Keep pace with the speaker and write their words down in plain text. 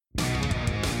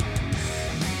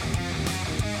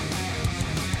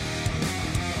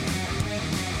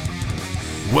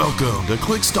Welcome to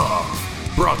Click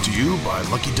Stuff, brought to you by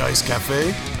Lucky Dice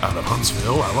Cafe out of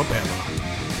Huntsville, Alabama.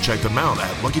 Check them out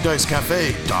at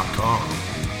LuckyDiceCafe.com.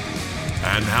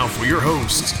 And now for your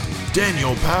hosts,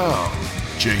 Daniel Powell,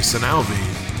 Jason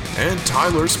Alvey, and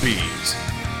Tyler Spees.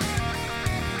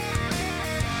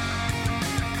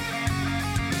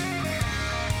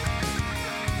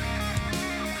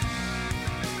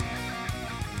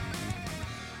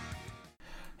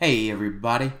 Hey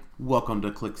everybody, welcome to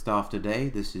Clickstuff today.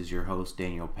 This is your host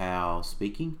Daniel Powell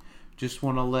speaking. Just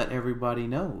want to let everybody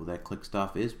know that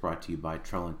Clickstuff is brought to you by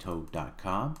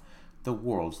TrollandToad.com, the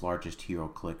world's largest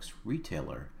HeroClix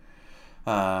retailer.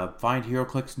 Find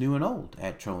HeroClix new and old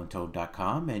at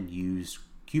TrollandToad.com and use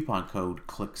coupon code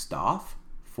ClickStuff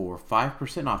for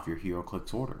 5% off your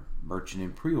HeroClix order. Merchant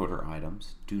and pre-order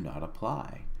items do not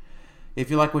apply. If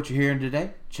you like what you're hearing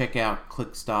today, check out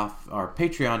Clickstuff or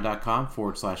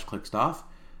patreon.com/Clickstuff.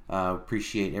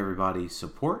 Appreciate everybody's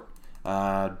support.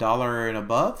 $1 and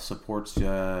above supports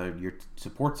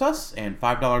us, and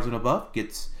 $5 and above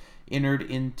gets entered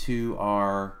into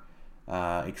our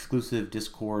exclusive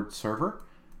Discord server.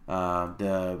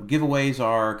 The giveaways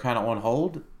are kind of on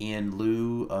hold in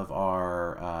lieu of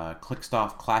our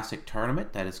Clickstuff Classic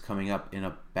tournament that is coming up in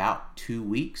about 2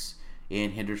 weeks.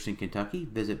 In Henderson, Kentucky.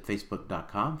 Visit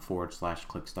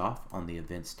facebook.com/Clickstuff on the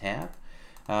events tab.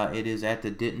 It is at the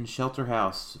Denton Shelter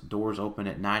House. Doors open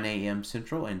at 9 a.m.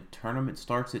 Central and tournament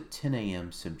starts at 10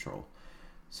 a.m. Central.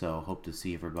 So hope to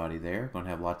see everybody there. Going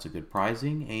to have lots of good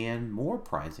prizing and more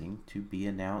prizing to be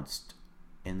announced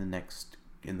in the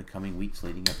coming weeks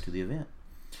leading up to the event.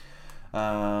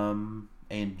 And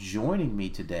joining me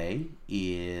today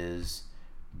is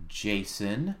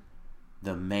Jason,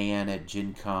 the man at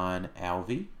Gen Con,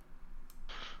 Alvey.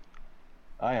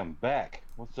 I am back.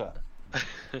 What's up?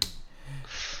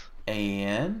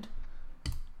 And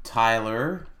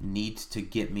Tyler needs to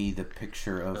get me the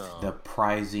picture of the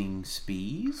prizing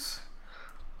Spees.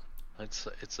 It's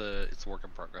a work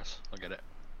in progress. I'll get it.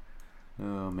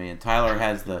 Oh man, Tyler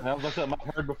has the. Sounds like something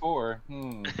I've heard before.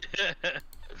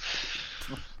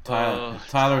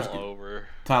 Tyler's over.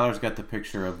 Tyler's got the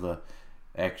picture of the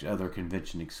other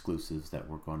convention exclusives that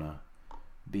we're gonna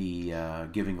be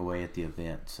giving away at the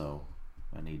event, so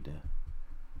I need to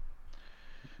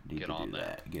get on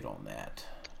that. Get on that,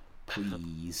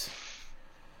 please.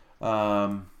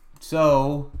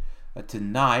 So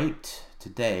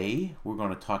today we're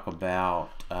going to talk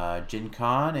about Gen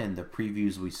Con and the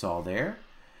previews we saw there,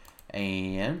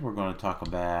 and we're going to talk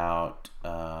about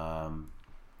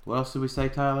what else did we say,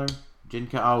 Tyler? Gen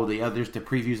Con. Oh, there's the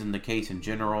previews in the case in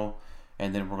general.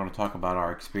 And then we're going to talk about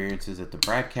our experiences at the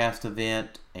broadcast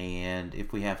event, and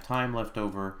if we have time left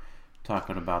over,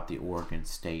 talking about the Oregon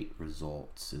State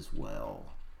results as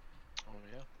well. Oh,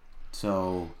 yeah.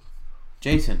 So,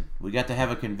 Jason, we got to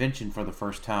have a convention for the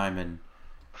first time in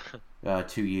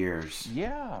 2 years.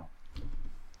 Yeah.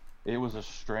 It was a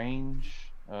strange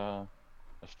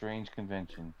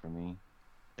convention for me.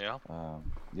 Yeah?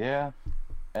 Yeah.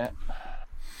 I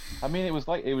mean, it was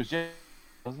just,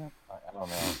 wasn't it? I don't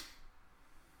know.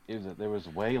 There was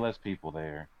way less people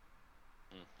there.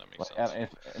 That makes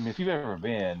sense. If you've ever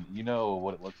been, you know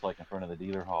what it looks like in front of the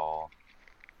dealer hall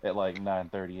at like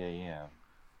 9:30 a.m.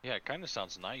 Yeah, it kind of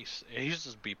sounds nice. It used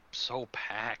to be so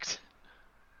packed.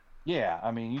 Yeah,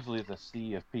 I mean, usually it's a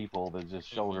sea of people that's just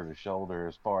shoulder to shoulder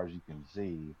as far as you can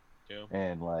see. Yeah.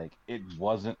 And like, it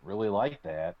wasn't really like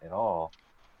that at all.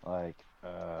 Like,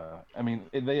 I mean,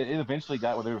 it eventually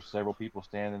got where there were several people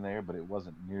standing there, but it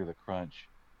wasn't near the crunch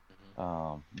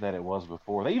that it was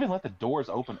before. They even let the doors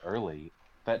open early,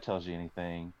 if that tells you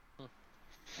anything.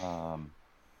 So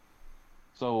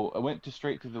I went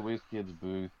straight to the WizKids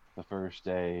booth the first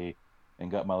day and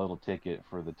got my little ticket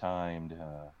for the timed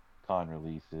con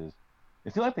releases.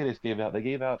 It seemed like they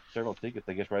gave out several tickets,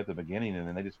 I guess, right at the beginning, and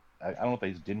then I don't know if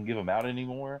they just didn't give them out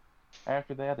anymore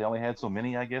after that. They only had so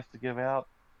many, I guess, to give out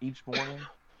each morning.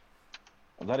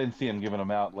 I didn't see them giving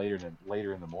them out later in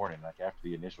the morning, like after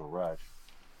the initial rush.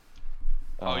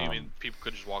 Oh, you mean people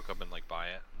could just walk up and like buy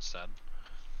it instead?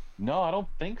 No, I don't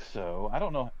think so. I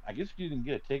don't know. I guess if you didn't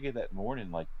get a ticket that morning,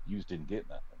 like, you just didn't get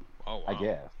nothing. Oh, wow. I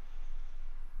guess.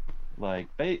 Like,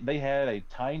 they had a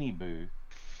tiny booth.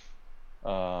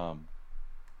 A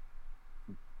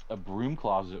broom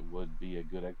closet would be a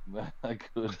good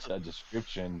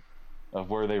description of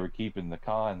where they were keeping the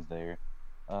cons there.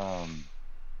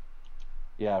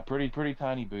 Yeah, pretty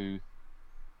tiny booth.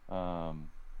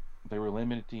 They were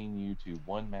limiting you to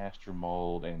 1 master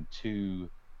mold and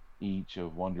 2 each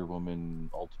of Wonder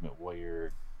Woman, Ultimate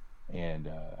Warrior, and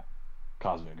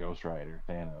Cosmic Ghost Rider,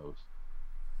 Thanos.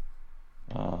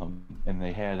 And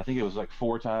they had, I think it was like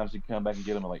 4 times you come back and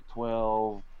get them at like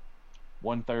 12,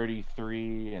 1:30,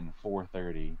 3, and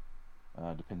 4:30,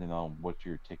 depending on what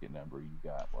your ticket number you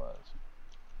got was.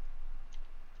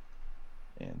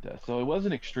 And so it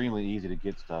wasn't extremely easy to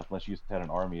get stuff unless you just had an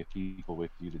army of people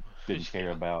with you that didn't care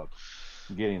about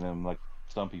getting them like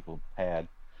some people had.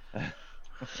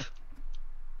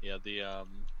 Yeah,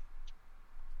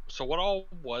 so what all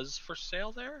was for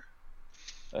sale there?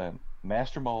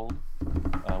 Master Mold,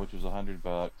 which was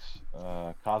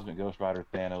 $100. Cosmic Ghost Rider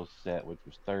Thanos set, which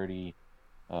was $30.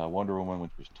 Wonder Woman,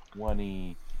 which was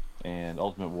 $20, and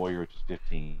Ultimate Warrior, which was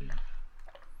 $15. Okay,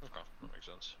 that makes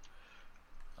sense.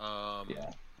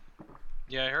 Yeah.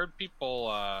 Yeah, I heard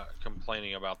people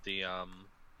complaining about the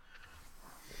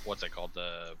what's it called,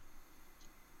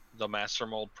 the Master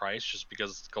Mold price, just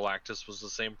because Galactus was the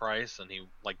same price and he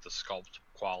like the sculpt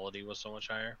quality was so much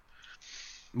higher.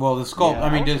 Well, the sculpt. Yeah, I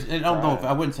mean, I don't know if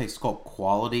I wouldn't say sculpt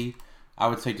quality. I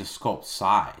would say just sculpt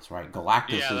size, right?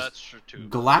 Galactus Yeah, is that's true too.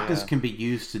 Galactus can be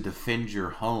used to defend your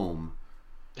home.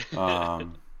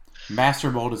 Master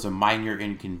Mold is a minor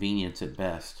inconvenience at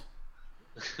best.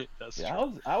 That's Yeah,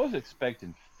 true. I was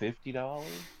expecting $50,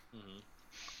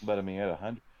 but I mean at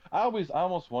 100. I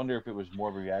almost wonder if it was more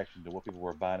of a reaction to what people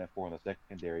were buying it for in the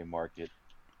secondary market.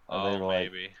 Oh, They were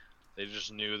maybe they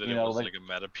just knew that you it know, was like- like a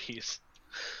meta piece.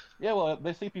 Yeah, well,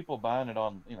 they see people buying it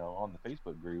on on the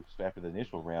Facebook groups after the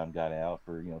initial round got out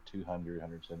for 200,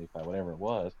 175, whatever it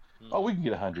was. Oh, we can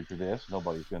get 100 for this.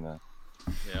 Nobody's gonna.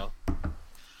 Yeah,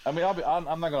 I mean,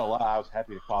 I'm not gonna lie. I was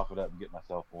happy to cough it up and get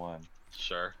myself one.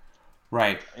 sure.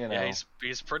 Right. Yeah,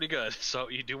 he's pretty good, so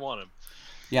you do want him.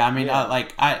 Yeah, I mean, Yeah.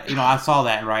 I saw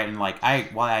that, right, and while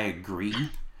I agree,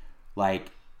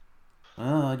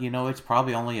 it's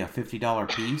probably only a $50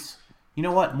 piece. You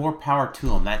know what? More power to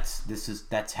them.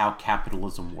 That's how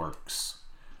capitalism works.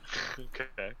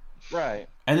 Okay. Right.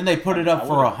 And then they put it up I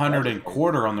for would've- $100 and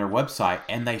quarter on their website,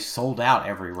 and they sold out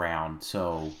every round.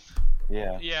 So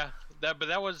Yeah. Yeah,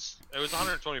 it was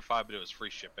 125, but it was free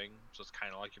shipping, so it's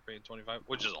kind of like you're paying 25,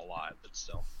 which is a lot, but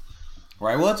still.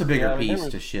 right, well, it's a bigger Yeah, I mean, there piece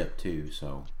was- to ship too.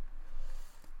 So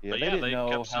Yeah. But They yeah, didn't they know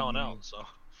kept how selling many, out, so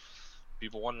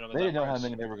people wanted them at They that didn't know how price.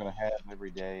 many they were going to have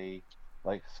every day.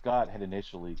 Like Scott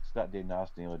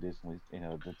D'Agostino additionally,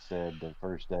 that said the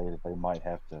first day that they might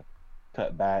have to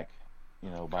cut back,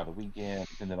 by the weekend,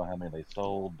 depending on how many they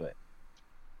sold. But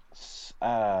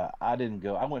I didn't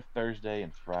go. I went Thursday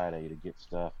and Friday to get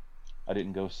stuff. I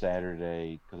didn't go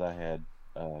Saturday because I had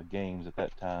games at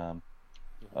that time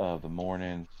of the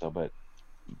morning. So, but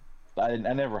I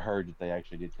never heard that they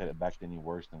actually did cut it back to any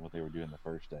worse than what they were doing the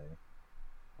first day.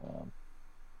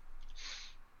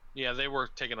 Yeah, they were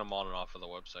taking them on and off of the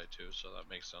website too, so that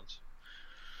makes sense.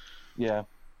 Yeah.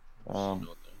 Know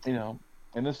what they-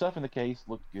 And the stuff in the case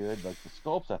looked good. Like the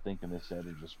sculpts, I think in this set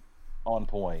are just on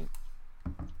point.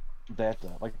 That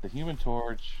like the Human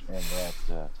Torch and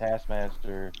that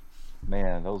Taskmaster,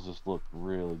 man, those just look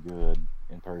really good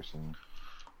in person.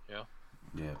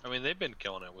 yeah, I mean, they've been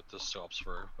killing it with the sculpts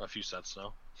for a few sets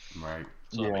now, right,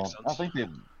 so that makes sense. I think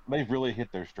they've really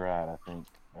hit their stride. I think.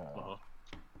 Uh-huh.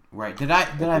 right. Did at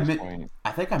I this admit? point.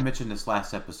 I think I mentioned this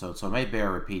last episode, so it may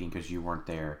bear repeating because you weren't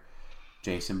there,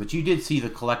 Jason. But you did see the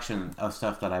collection of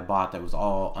stuff that I bought that was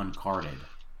all uncarded.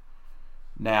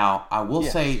 Now, I will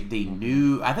Yes. say the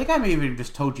new... I think I may have even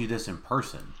just told you this in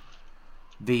person.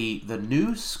 The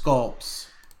new sculpts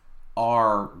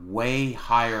are way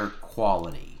higher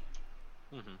quality.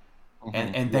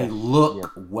 And they Yes.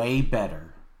 look way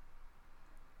better.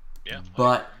 Yeah,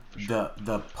 But for sure.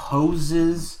 the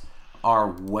poses are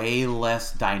way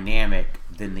less dynamic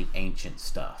than the ancient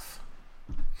stuff.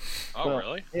 Oh, Well,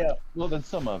 really? Yeah. Well, then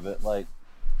some of it, like,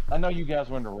 I know you guys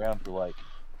went around for like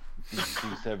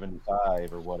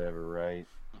 275 or whatever, right?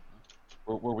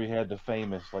 Where we had the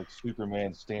famous like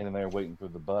Superman standing there waiting for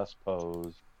the bus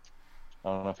pose. I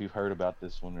don't know if you've heard about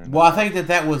this one or Well, I not. think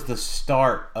that was the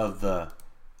start of the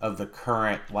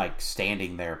current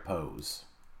standing there pose.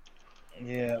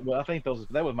 Yeah, well, I think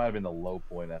might have been the low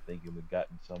point. I think it would have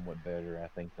gotten somewhat better. I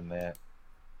think than that.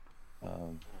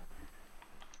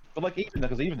 But like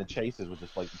even the chases was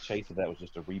just like the chase of that was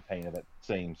just a repaint of that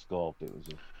same sculpt. It was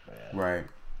just bad. Right.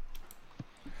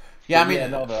 Yeah, I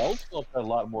mean, no, the old sculpt had a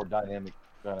lot more dynamic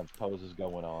kind of poses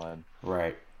going on.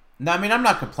 right. No, I mean, I'm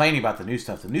not complaining about the new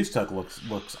stuff. The new stuff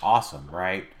looks awesome,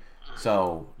 right?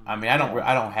 So, I mean, I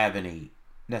don't have any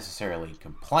necessarily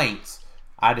complaints.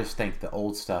 I just think the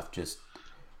old stuff just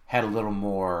had a little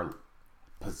more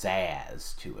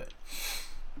pizzazz to it.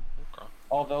 Okay.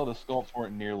 Although the sculpts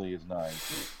weren't nearly as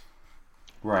nice.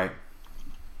 Right.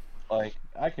 Like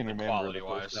I can remember the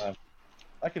Quality-wise. first time.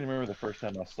 I can remember the first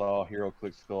time I saw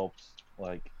HeroClix sculpts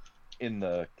like in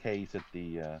the case at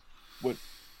the what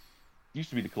used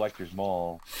to be the Collector's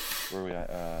Mall, where we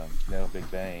now Big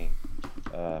Bang.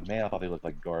 Man, I thought they looked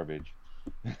like garbage,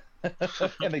 and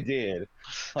they did.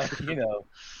 Like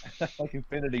like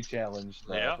Infinity Challenge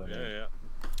stuff. Yeah, I mean, yeah.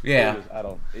 Yeah,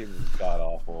 It was god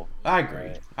awful. I agree.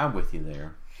 Right? I'm with you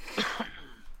there.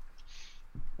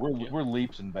 We're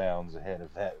leaps and bounds ahead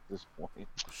of that at this point.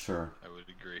 Sure. I would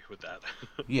agree with that.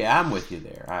 Yeah, I'm with you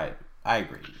there. I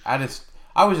agree. I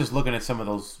was just looking at some of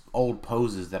those old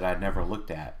poses that I'd never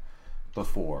looked at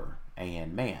before,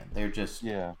 and man, they're just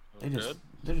Yeah. they're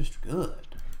just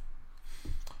good.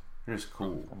 They're just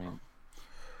cool. I mean,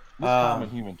 this common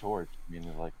Human Torch,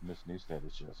 like Miss Newstead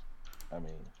is just,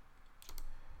 amazing.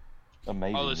 Oh, the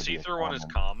to be a see-through one is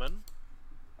common.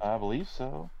 common? I believe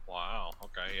so. Wow,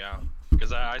 okay, yeah.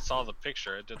 Because I saw the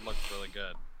picture, it did look really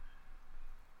good.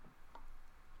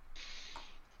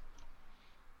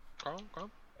 Okay.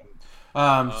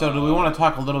 So do we want to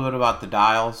talk a little bit about the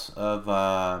dials of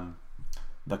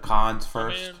the cons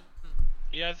first? I mean,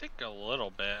 yeah, I think a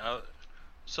little bit.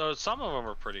 So some of them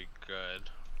are pretty good.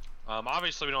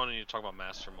 Obviously, we don't need to talk about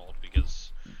Master Mold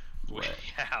because we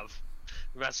have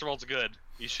Master Mold's good.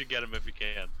 You should get him if you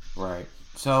can. Right.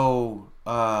 So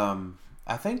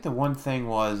I think the one thing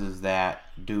is that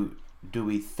do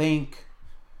we think?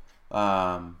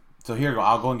 So here,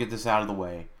 I'll go and get this out of the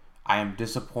way. I am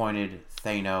disappointed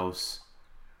Thanos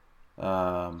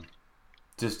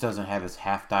just doesn't have his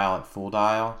half dial at full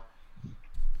dial,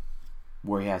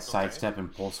 where he has sidestep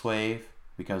and pulse wave,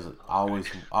 because I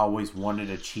always wanted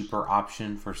a cheaper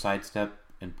option for sidestep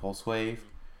and pulse wave.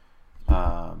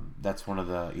 That's one of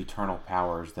the eternal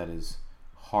powers that is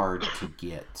hard to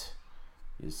get,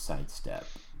 is sidestep.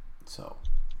 So,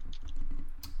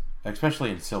 especially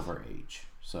in Silver Age.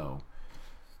 So,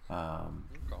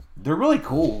 they're really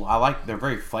cool. They're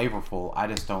very flavorful. I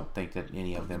just don't think that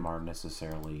any of them are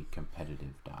necessarily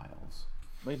competitive dials.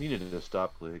 They needed a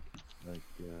stop click.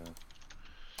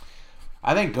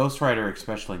 I think Ghost Rider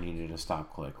especially needed a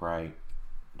stop click, right?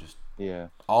 Just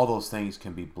all those things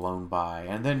can be blown by.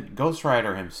 And then Ghost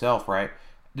Rider himself, right,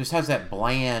 just has that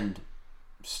bland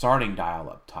starting dial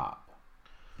up top.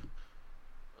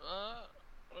 I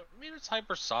mean, it's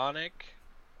hypersonic.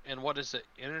 And what is it?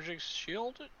 Energy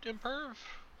shield imperv?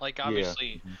 Like,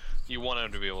 obviously, you want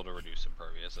him to be able to reduce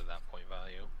impervious at that point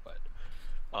value, but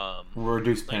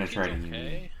reduce like, penetrating. he's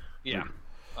okay. Yeah.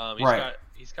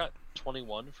 He's got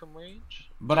 21 from range.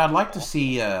 But I'd like to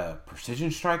see a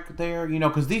precision strike there,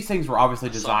 because these things were obviously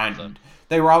designed.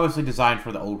 They were obviously designed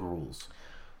for the old rules.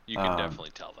 You can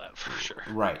definitely tell that for sure.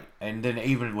 Right, and then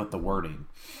even with the wording.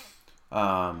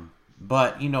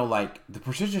 But like the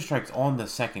precision strike's on the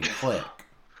second click.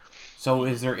 So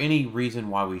is there any reason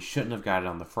why we shouldn't have got it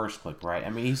on the first click, right? I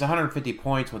mean, he's 150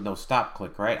 points with no stop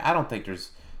click, right? I don't think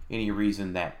there's any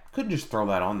reason that couldn't just throw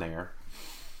that on there.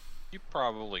 You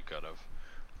probably could have.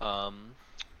 I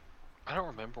don't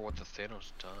remember what the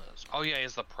Thanos does. Oh yeah,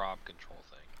 it's the prop control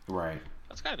thing. Right.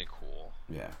 That's kind of cool.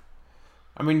 Yeah.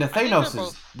 I mean, the Thanos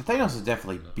is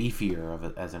definitely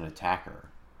beefier as an attacker.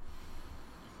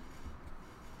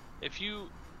 I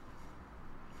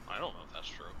don't know if that's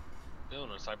true. No,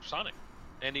 it's hypersonic,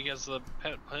 and he gets the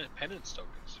penance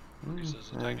tokens.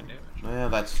 Reduces attack and damage. Yeah,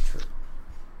 that's true.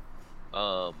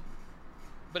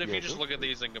 But if you just look at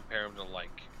these and compare them to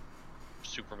like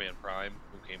Superman Prime,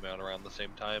 who came out around the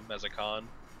same time as a con,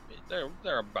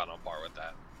 they're about on par with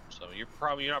that. So you're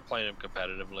not playing them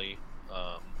competitively,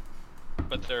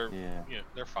 but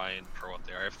they're fine for what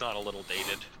they are. If not a little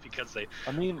dated because they.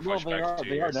 I mean, well,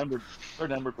 they are numbered. They're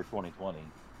numbered for 2020.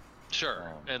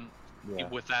 Sure, and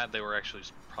with that, they were actually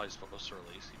probably supposed to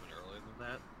release even earlier than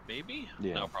that. Maybe.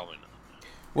 Yeah. No, probably not.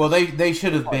 Well, they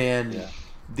should have been. Yeah.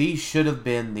 These should have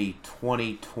been the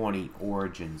 2020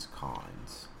 Origins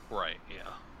cons. Right.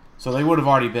 Yeah. So they would have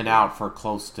already been out for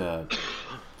close to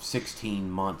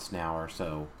 16 months now or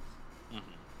so.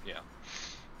 Mm-hmm. Yeah.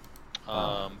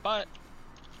 But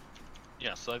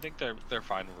yeah, so I think they're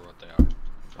fine with what they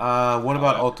are. What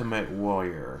about Ultimate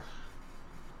Warrior?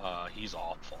 He's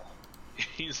awful.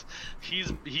 He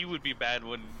would be bad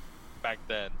when back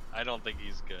then. I don't think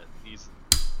he's good. He's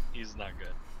not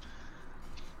good.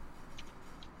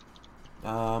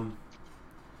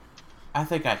 I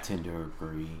think I tend to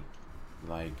agree.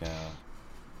 Like,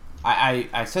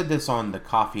 I said this on the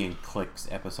Coffee and Clicks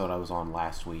episode I was on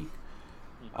last week.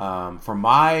 From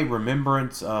my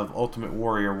remembrance of Ultimate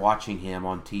Warrior, watching him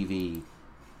on TV,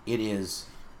 it is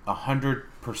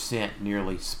 100%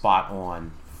 nearly spot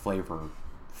on flavorful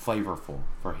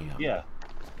for him. Yeah.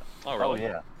 Oh, really? Oh,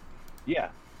 yeah. Yeah.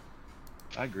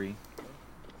 I agree.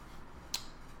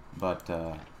 But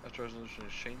After resolution,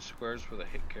 exchange squares with a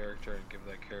hit character and give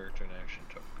that character an action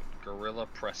token. Gorilla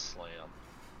Press Slam.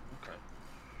 Okay.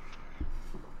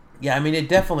 yeah, I mean, it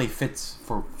definitely fits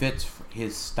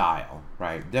his style,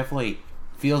 right? Definitely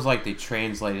feels like they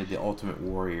translated the Ultimate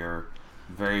Warrior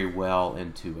very well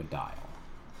into a dial.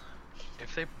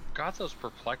 If they got those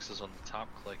perplexes on the top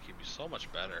click, he'd be so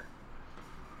much better.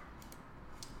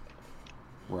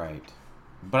 Right.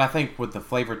 But I think with the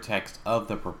flavor text of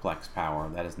the perplex power,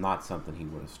 that is not something he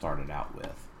would have started out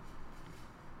with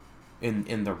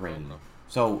in the ring. Okay.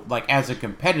 So, like, as a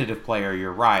competitive player,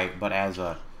 you're right, but as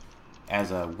a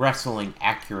wrestling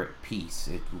accurate piece,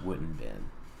 it wouldn't been.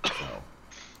 So.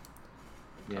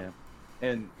 Yeah.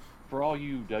 And for all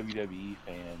you WWE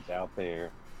fans out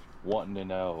there wanting to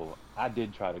know, I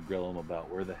did try to grill them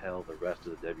about where the hell the rest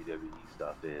of the WWE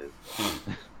stuff is.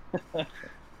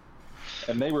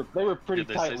 And they were pretty Did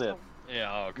they say tight-lipped. something?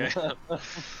 Yeah, okay.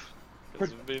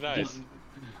 This would be nice.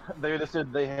 They just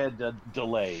said they had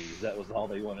delays. That was all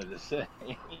they wanted to say.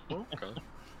 Okay.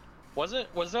 Was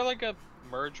there like a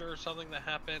merger or something that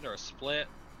happened, or a split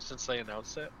since they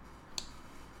announced it?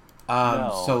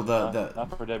 No, So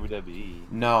not for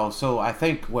WWE. No, so I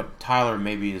think what Tyler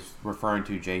maybe is referring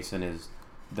to, Jason, is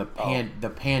the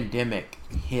pandemic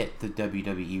hit the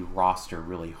WWE roster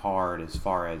really hard as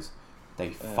far as they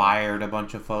fired a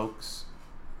bunch of folks.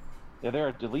 Yeah, there are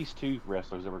at least 2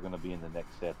 wrestlers that were going to be in the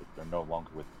next set that are no longer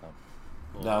with the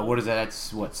company. What is that?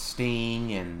 That's what,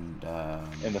 Sting and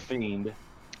And the Fiend.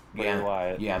 Bray yeah,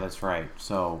 Wyatt. yeah, that's right.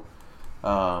 So,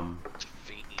 Fiend.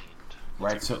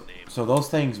 right. That's a good name. So those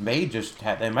things may just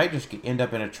they might just end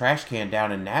up in a trash can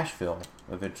down in Nashville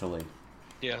eventually.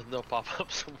 Yeah, they'll pop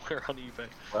up somewhere on eBay.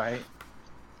 Right?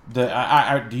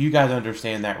 Do you guys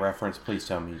understand that reference? Please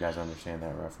tell me you guys understand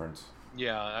that reference.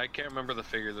 Yeah, I can't remember the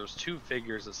figure. There was 2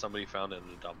 figures that somebody found in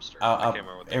the dumpster. I can't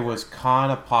remember what they It were. was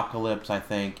Khan Apocalypse, I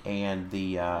think, and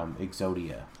the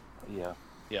Exodia. Yeah.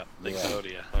 Yeah, the Yeah.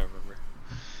 Exodia, I remember.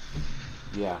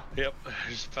 Yeah. Yep, I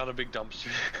just found a big dumpster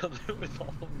with all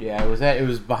of them. Yeah, it was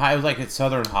like at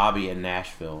Southern Hobby in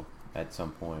Nashville at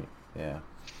some point. Yeah.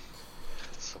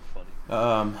 It's so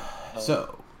funny.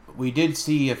 So we did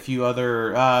see a few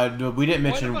other. We didn't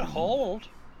mention. What about Hold?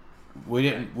 We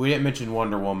didn't mention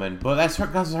Wonder Woman, but that's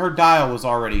because her dial was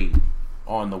already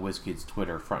on the WizKids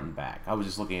Twitter front and back. I was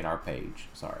just looking at our page.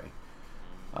 Sorry.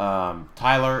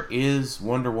 Tyler, is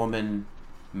Wonder Woman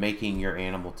making your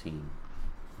animal team?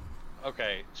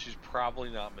 Okay, she's probably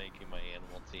not making my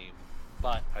animal team,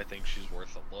 but I think she's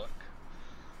worth a look.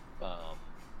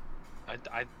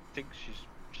 I think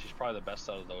she's probably the best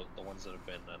out of the ones that have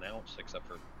been announced, except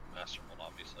for Mastermind,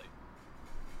 obviously.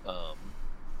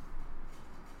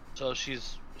 So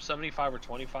she's 75 or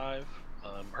 25.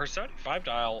 Her 75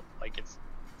 dial, like,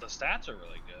 the stats are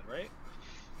really good, right?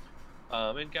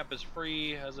 In-cap is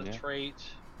free, has a trait.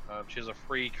 She has a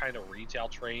free kind of retail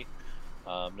trait.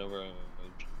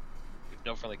 If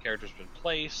no friendly character has been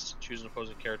placed, choose an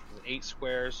opposing character with 8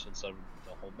 squares instead of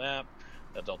the whole map.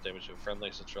 That dealt damage to a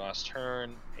friendly since your last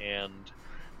turn. And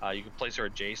you can place her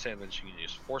adjacent, and then she can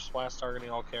use Force Blast targeting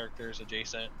all characters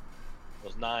adjacent. It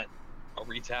was not a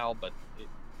retail, but you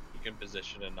can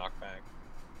position and knock back.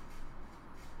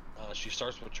 She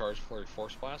starts with Charge Flurry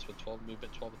Force Blast with 12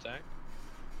 movement, 12 attack.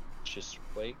 She's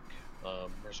Wake.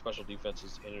 Her special defense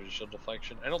is Energy Shield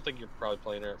Deflection. I don't think you're probably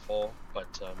playing her at full, but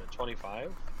at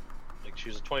 25, like,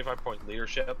 she's a 25-point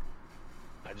leadership.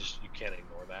 You can't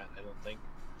ignore that, I don't think.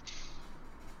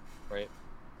 Right?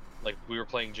 Like, we were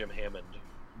playing Jim Hammond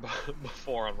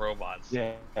before on Robots.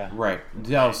 Yeah. Right.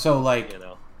 No, so, like, You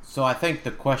know. so I think the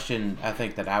question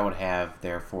that I would have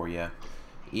there for you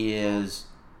is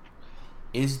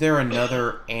there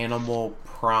another Animal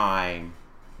Prime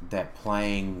that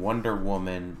playing Wonder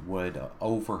Woman would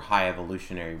over High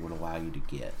Evolutionary would allow you to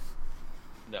get?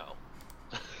 No.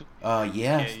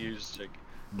 Yes. You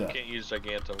can't use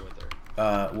Giganta with her.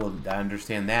 Well, I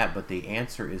understand that, but the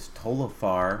answer is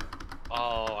Tolafar.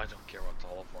 Oh, I don't care what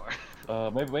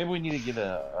Tolafar. Maybe we need to get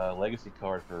a legacy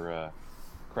card for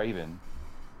Craven,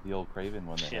 the old Craven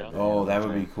one. Oh, that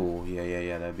would be cool.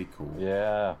 Yeah, that'd be cool.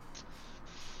 Yeah.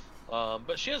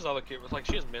 But she has other characters, like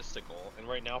she has Mystical, and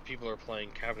right now people are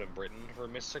playing Captain Britain for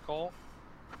Mystical.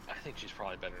 I think she's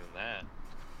probably better than that.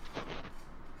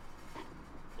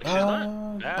 Like, she's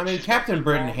not bad. I mean, She's Captain got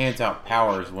Britain good hands out balls.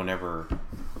 powers whenever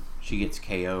she gets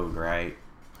KO'd, right?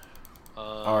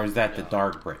 Or is that the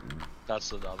Dark Britain? That's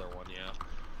the other one, yeah.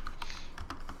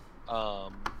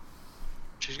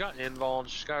 She's got Invuln.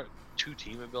 She's got 2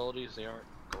 team abilities. They aren't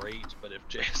great, but if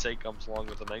JSA comes along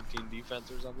with a 19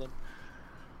 defense or something.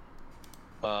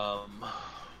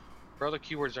 Her other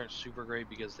keywords aren't super great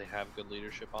because they have good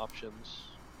leadership options.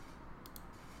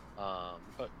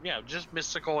 But yeah, just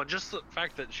mystical, and just the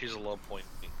fact that she's a low point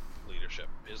leadership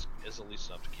is at least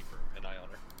enough to keep an eye on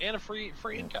her. And a free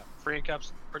incap. Free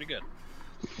incap's pretty good.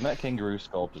 And that kangaroo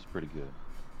sculpt is pretty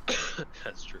good.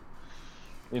 That's true.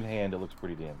 In hand, it looks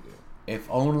pretty damn good. If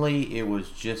only it was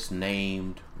just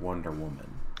named Wonder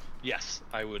Woman. Yes,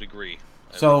 I would agree.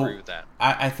 I So would agree with that.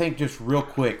 I think just real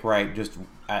quick, right? Just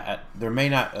there may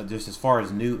not just as far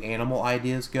as new animal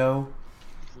ideas go.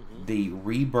 The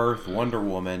Rebirth Wonder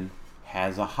Woman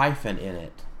has a hyphen in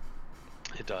it.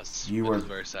 It does. You It were is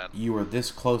very sad. You were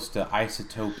this close to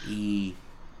Isotope E,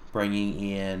 bringing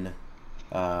in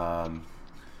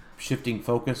Shifting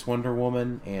Focus Wonder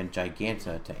Woman and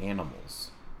Giganta to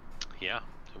animals. Yeah,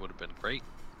 it would have been great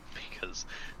because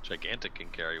Gigantic can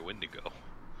carry Wendigo.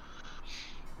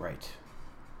 Right.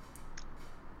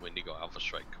 Wendigo Alpha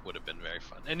Strike would have been very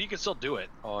fun, and you can still do it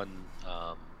on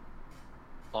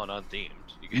Unthemed.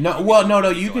 You can, No, you well, can no,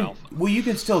 Wendigo you can. Alpha. Well, you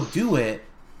can still do it.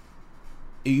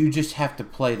 You just have to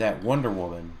play that Wonder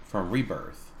Woman from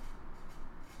Rebirth.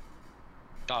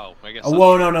 Oh, I guess. Oh,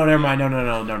 whoa, no, never mind.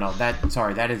 No.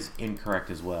 That is incorrect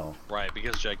as well. Right,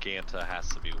 because Giganta has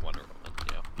to be Wonder Woman.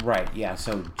 Yeah. Right, yeah.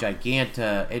 So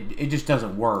Giganta, it just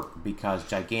doesn't work because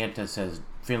Giganta says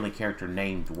friendly character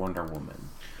named Wonder Woman.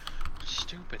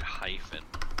 Stupid hyphen.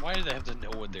 Why did they have to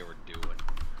know what they were doing?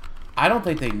 I don't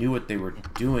think they knew what they were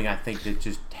doing. I think it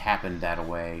just happened that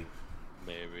way.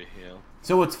 Maybe, yeah.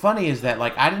 So what's funny is that,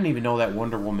 like, I didn't even know that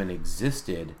Wonder Woman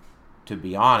existed, to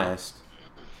be honest,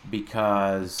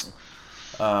 because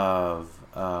of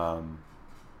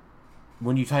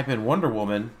when you type in Wonder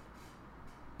Woman,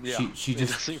 Yeah. she it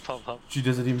just doesn't pop up. she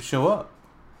doesn't even show up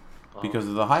because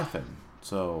of the hyphen.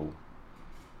 So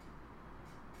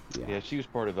Yeah, she was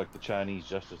part of like the Chinese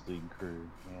Justice League crew.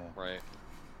 Yeah. Right.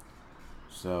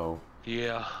 So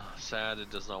Yeah. Sad it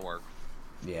does not work.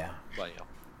 yeah, But yeah.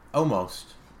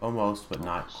 almost, but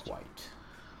not Almost. quite.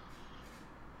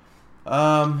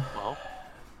 Well,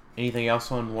 Anything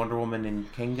else on Wonder Woman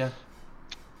and Kinga?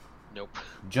 nope.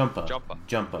 Jumpa. Jumpa.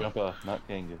 Jumpa, not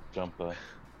Kanga. Jumpa.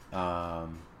 All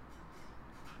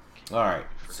right.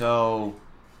 So,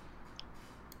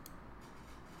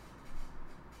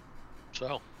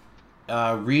 So,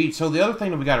 Reed. So the other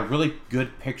thing that we got a really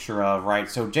good picture of, right?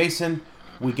 So Jason,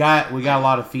 we got a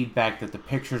lot of feedback that the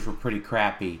pictures were pretty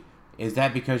crappy. Is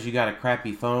that because you got a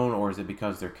crappy phone, or is it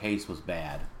because their case was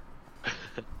bad?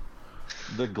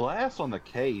 The glass on the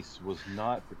case was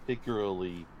not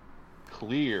particularly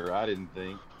clear. I didn't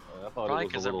think. I thought probably it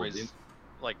because was a little. everybody's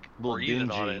like little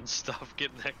breathing on dingy. it and stuff,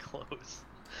 getting that close.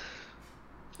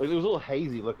 It was a little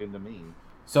hazy looking to me.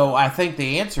 So I think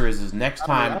the answer is next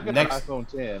time, I've got an iPhone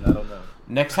 10. I don't know.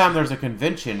 next time there's a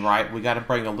convention, right? We got to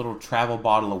bring a little travel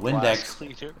bottle of Glass Windex,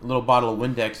 cleaner. a little bottle of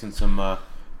Windex, and some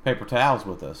paper towels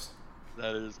with us.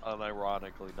 That is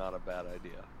unironically not a bad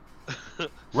idea.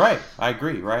 Right, I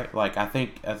agree. Right, like I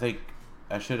think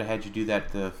I should have had you do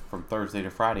that from Thursday to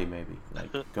Friday, maybe.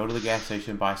 Like go to the gas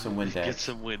station, buy some Get Windex.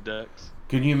 some Windex.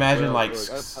 Can you imagine, Well, like look,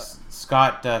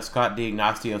 Scott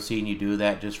D'Ignazio seeing you do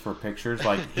that just for pictures?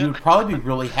 Like he would probably be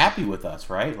really happy with us,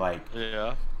 right? Like,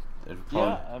 Yeah. it'd probably-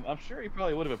 Yeah, I'm sure he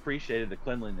probably would have appreciated the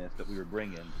cleanliness that we were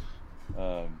bringing.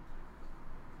 But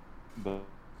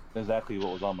exactly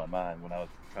what was on my mind when I was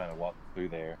trying to walk through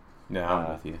there. No,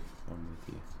 I'm with you.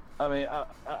 I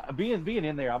mean, being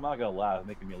in there, I'm not gonna lie, it's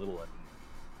making me a little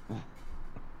uneasy.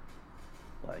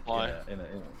 Like, Why?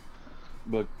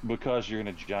 But because you're in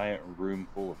a giant room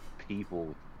full of people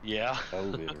with Yeah.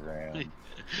 COVID around.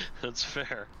 That's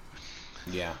fair.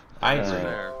 Yeah, I That's agree.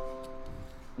 fair.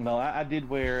 No, I did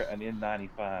wear an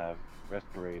N95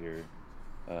 respirator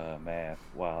mask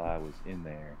while I was in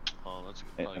there. Oh, that's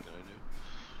probably a good idea.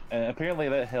 And apparently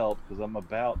that helped because I'm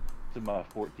about to my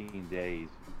 14 days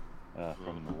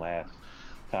from the last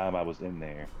time I was in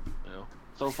there. Yeah.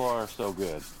 So far, so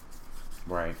good.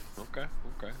 Right. Okay.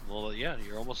 Well, yeah,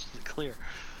 you're almost clear.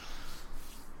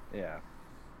 Yeah.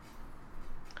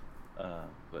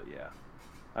 But yeah,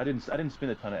 I didn't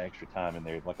spend a ton of extra time in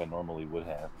there like I normally would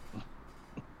have.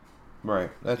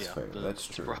 Right. That's Yeah, fair. That's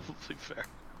true. Probably fair.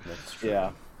 That's true.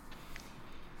 Yeah.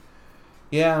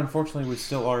 Yeah, unfortunately, we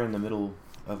still are in the middle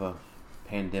of a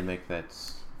pandemic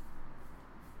that's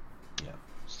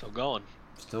Still going.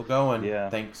 still going. Yeah.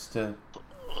 Thanks to.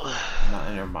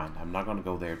 Never mind. I'm not going to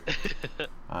go there.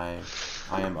 I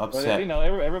am But upset. you know,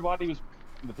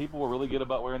 the people were really good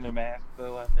about wearing their masks,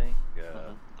 though. I think.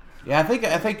 Yeah, I think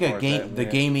As far the as that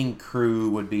went. gaming crew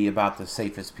would be about the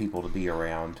safest people to be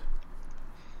around.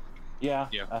 Yeah.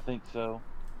 Yeah. I think so.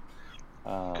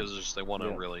 Because they want to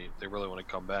yeah. really want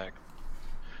to come back.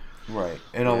 Right.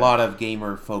 And a Yeah. lot of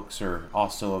gamer folks are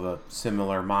also of a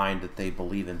similar mind that they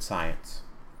believe in science.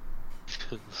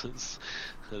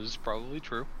 That is probably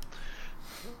true.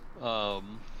 Yeah.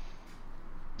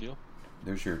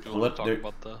 There's your Do you want to talk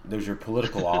about the? there's your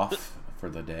political off for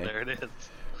the day. There it is.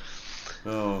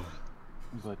 Oh,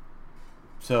 But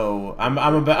so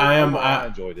I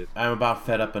enjoyed it. I'm about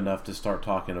fed up enough to start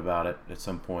talking about it at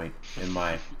some point in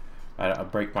my. I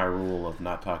break my rule of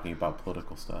not talking about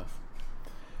political stuff.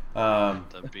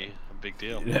 That'd be a big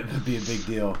deal. That'd be a big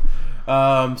deal.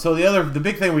 So the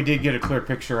big thing we did get a clear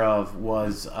picture of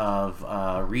was of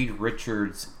Reed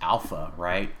Richards' Alpha,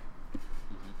 right?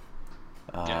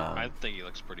 Yeah, I think he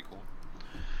looks pretty cool.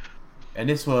 And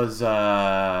this was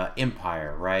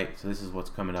Empire, right? So this is what's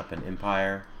coming up in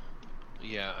Empire.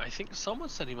 Yeah, I think someone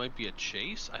said he might be a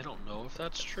chase. I don't know if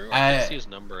that's true. I can see his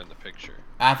number in the picture.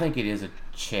 I think it is a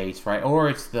chase, right? Or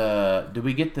it's the. Do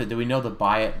we know the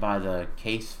buy it by the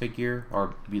case figure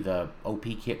or be the OP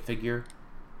kit figure?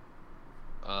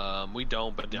 We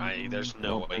don't, but there's no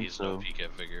don't way think he's so. an OP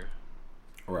kit figure.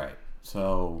 Right.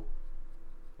 So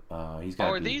he's got.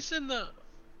 Oh, are these in the?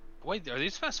 Wait, are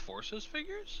these Fast Forces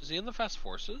figures? Is he in the Fast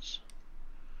Forces?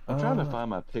 I'm trying to find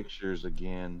my pictures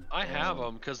again. I have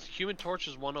them because Human Torch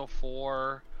is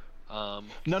 104. No,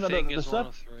 Thing the is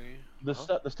stuff- 103.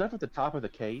 The stuff at the top of the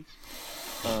case,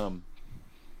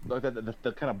 like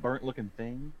the kind of burnt looking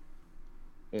thing,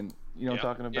 and you know what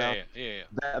I'm talking about.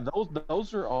 Yeah.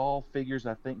 Those are all figures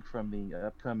I think from the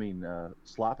upcoming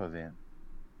slop event.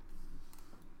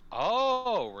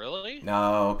 Oh, really?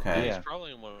 No, okay. Yeah. He's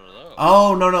probably in one of those.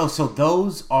 Oh no! So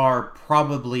those are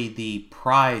probably the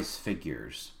prize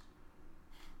figures,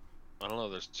 I don't know.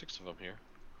 There's 6 of them here.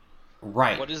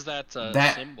 right? What is that,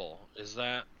 symbol? Is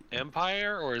that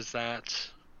Empire or is that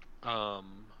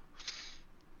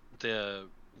the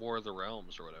War of the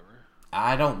Realms or whatever?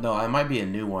 I don't know. It might be a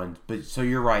new one, but so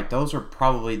you're right. Those are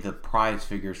probably the prize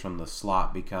figures from the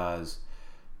slot because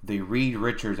the Reed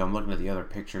Richards. I'm looking at the other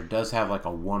picture. Does have like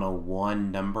a 101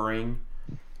 numbering,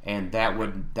 and that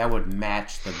would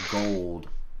match the gold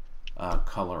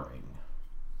coloring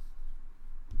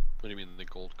What do you mean the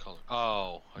gold color?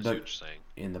 Oh, I see what you're saying.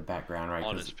 in the background, right?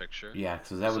 On 'Cause- his picture. Yeah,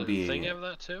 because that would be. Does the thing have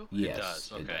that too? Yes, It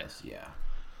does. Okay. It does, yeah.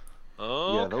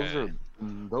 Oh, Yeah,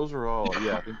 those are all.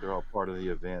 Yeah, I think they're all part of the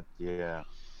event. Yeah.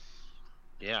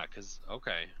 Yeah,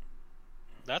 okay.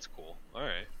 That's cool. All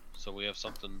right. So we have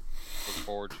something to look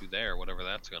forward to there, whatever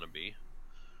that's going to be.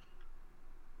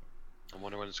 I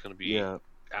wonder when it's going to be out,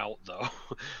 though.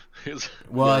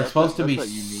 Well, Yeah, it's supposed to be. that's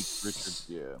that unique Richard.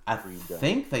 Yeah. I Reed down.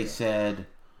 think they said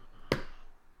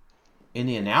in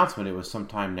the announcement it was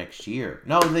sometime next year.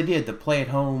 No, they did. The Play at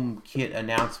Home kit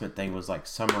announcement thing was like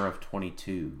summer of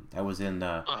 22. That was in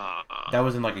the. That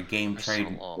was in like a game That's so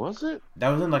trade. long. Was it? That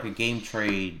was in like a Game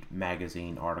Trade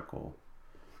magazine article,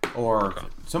 or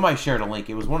somebody shared a link.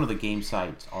 It was one of the game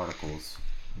sites articles.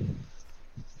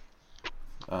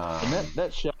 And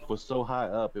that shelf was so high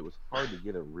up, it was hard to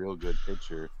get a real good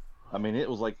picture. I mean, it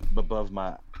was like above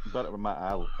my eye,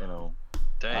 eye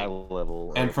Dang.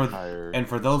 level. And or for higher. and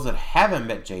for those that haven't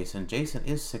met Jason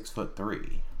is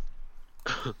 6'3".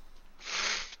 So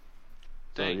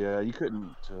Dang. yeah, you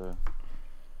couldn't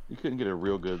get a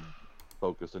real good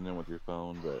focus in with your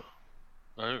phone, but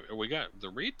We got the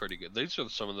Reed pretty good. These are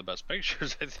some of the best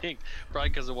pictures, I think. Probably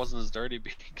because it wasn't as dirty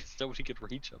because nobody could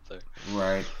reach up there.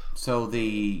 Right. So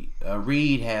the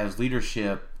Reed has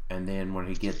leadership, and then when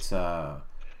he gets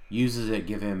uses it,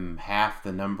 give him half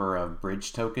the number of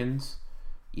bridge tokens,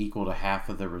 equal to half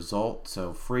of the result.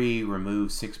 So free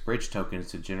removes 6 bridge tokens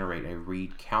to generate a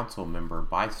Reed Council member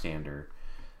bystander.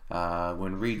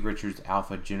 When Reed Richards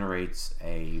Alpha generates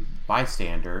a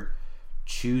bystander,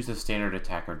 choose a standard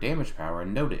attack or damage power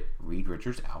and note it. Reed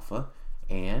Richards Alpha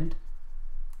and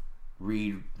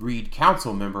Reed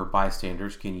Council member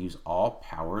bystanders can use all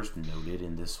powers noted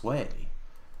in this way.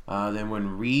 Then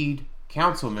when Reed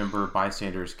Council member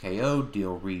bystanders KO,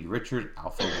 deal Reed Richards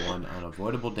Alpha 1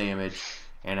 unavoidable damage,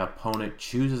 and opponent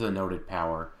chooses a noted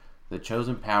power. The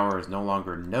chosen power is no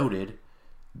longer noted.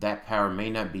 That power may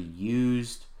not be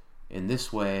used in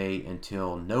this way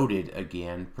until noted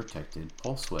again. Protected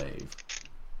Pulse Wave.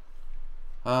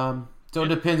 So it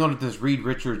depends on if this Reed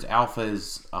Richards Alpha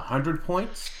is 100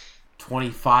 points,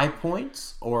 25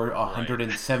 points, or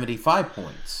 175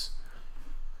 points.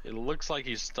 It looks like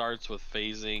he starts with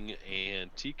phasing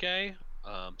and TK,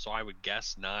 so I would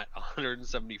guess not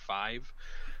 175.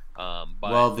 But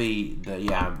Well,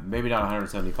 yeah, maybe not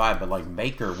 175, but like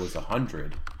Maker was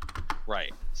 100.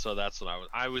 right, so that's what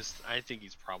I think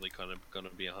he's probably gonna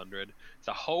be 100.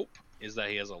 The hope is that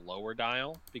he has a lower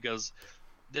dial because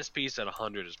this piece at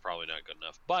 100 is probably not good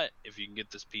enough. But if you can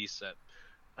get this piece at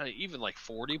even like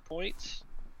 40 points,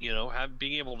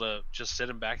 being able to just sit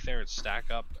him back there and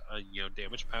stack up,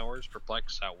 damage powers,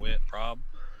 perplex, outwit, prob,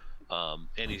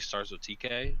 and he starts with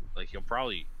TK. Like he'll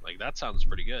probably that sounds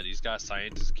pretty good. He's got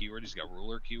scientist keyword, he's got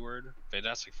ruler keyword,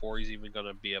 Fantastic Four. He's even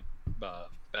gonna be a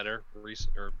better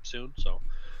soon. So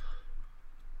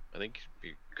I think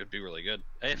he could be really good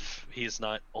if he's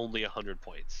not only 100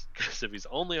 points. Because if he's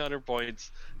only 100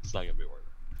 points, it's not gonna be worth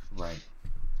it. Right.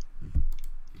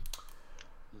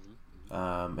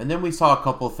 And then we saw a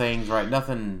couple things, right?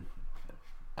 Nothing,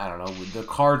 I don't know. The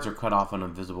cards are cut off on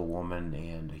Invisible Woman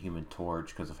and a Human Torch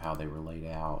because of how they were laid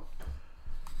out.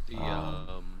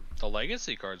 The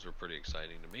Legacy cards were pretty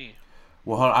exciting to me.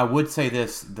 Well, I would say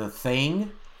this. The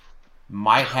Thing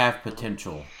might have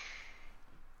potential.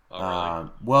 Oh, really?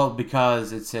 Well,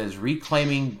 because it says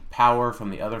reclaiming power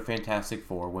from the other Fantastic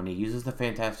Four. When he uses the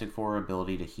Fantastic Four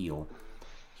ability to heal,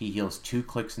 he heals 2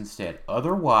 clicks instead.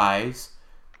 Otherwise,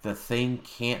 the Thing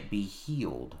can't be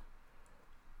healed.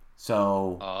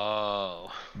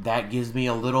 So that gives me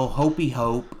a little hope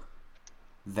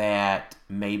that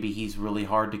maybe he's really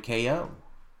hard to KO.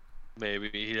 Maybe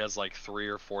he has 3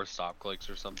 or 4 stop clicks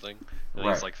or something. And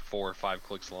Right. he's 4 or 5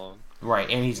 clicks long. Right,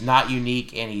 and he's not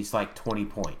unique, and he's 20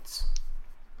 points.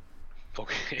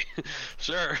 Okay,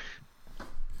 sure.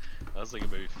 I was thinking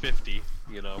maybe 50.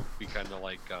 Be kind of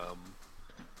like a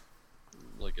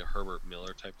Herbert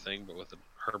Miller type thing, but with a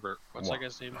Herbert. What's that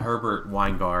guy's name? Herbert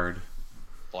Weingard.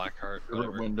 Blackheart.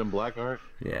 Herbert Wyndham Blackheart.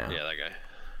 Yeah. Yeah, that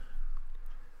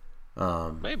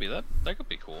guy. Maybe that could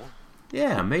be cool.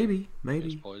 Yeah, maybe.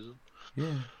 It's poison.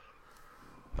 Yeah.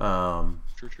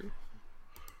 True.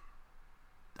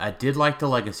 I did like the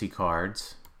Legacy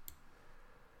cards.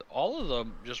 All of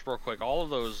them, just real quick, all of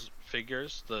those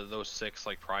figures, those 6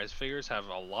 prize figures, have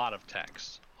a lot of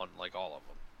text on all of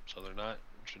them, so they're not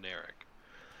generic.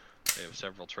 They have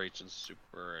several traits and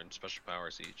super and special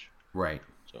powers each. Right.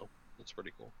 So that's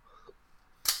pretty cool.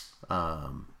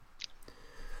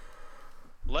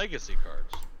 Legacy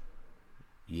cards.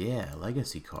 Yeah,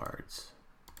 Legacy cards.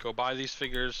 Go buy these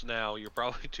figures now. You're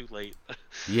probably too late.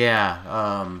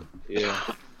 Yeah. Yeah,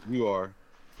 you are.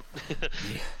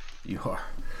 You are.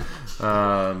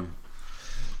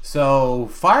 So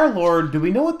Firelord, do we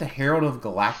know what the Herald of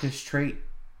Galactus trait?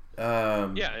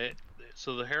 So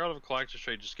the Herald of Galactus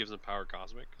trait just gives them power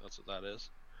cosmic. That's what that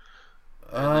is.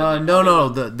 No.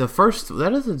 The first, that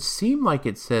doesn't seem like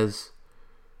it says.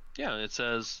 Yeah, it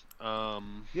says.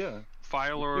 Yeah.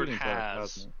 Firelord Including power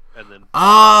has, cosmic. and then.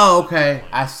 Oh, okay.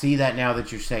 I see that now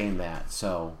that you're saying that.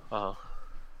 So.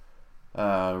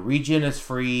 Regen is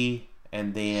free,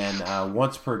 and then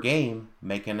once per game,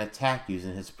 make an attack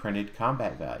using his printed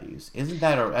combat values. Isn't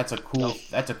that that's a cool? No.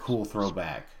 That's a cool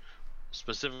throwback.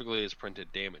 Specifically, his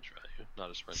printed damage value, not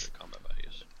his printed combat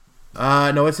values.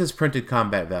 No, it says printed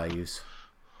combat values.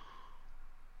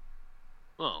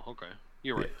 Oh, okay.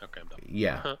 You're right. Okay, I'm done.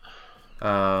 Yeah.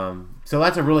 So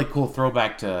that's a really cool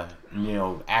throwback to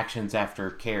actions after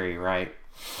carry, right?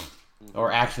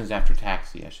 Or actions after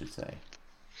taxi, I should say.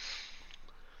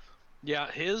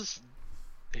 Yeah, he's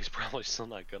probably still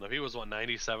not good. If he was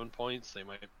 97 points, they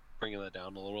might bring that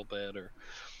down a little bit, or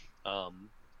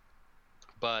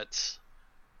but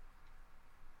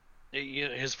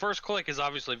his first click is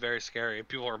obviously very scary.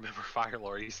 People remember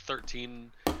Firelord. He's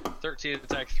 13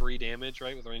 attack, 3 damage,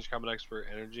 right, with range combat expert,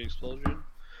 energy explosion.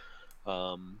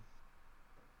 But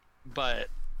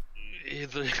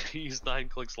he's 9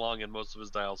 clicks long, and most of his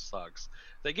dial sucks.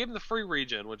 They gave him the free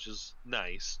regen, which is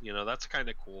nice. That's kind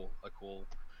of cool. A cool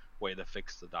way to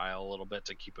fix the dial a little bit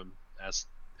to keep him at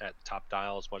top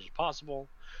dial as much as possible.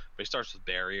 But he starts with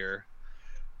barrier.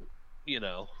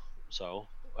 So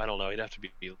I don't know. He'd have to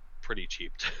be pretty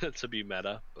cheap to be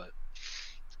meta, but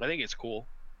I think it's cool.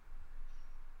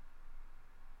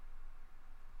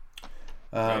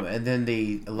 And then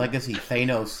the Legacy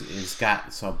Thanos has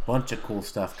got a bunch of cool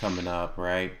stuff coming up,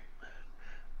 right?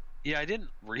 Yeah, I didn't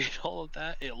read all of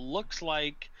that. It looks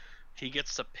like he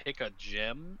gets to pick a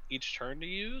gem each turn to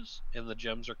use, and the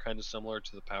gems are kind of similar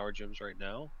to the power gems right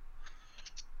now.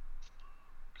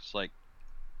 It's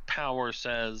power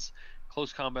says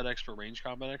close combat expert, range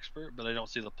combat expert, but I don't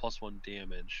see the +1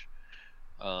 damage.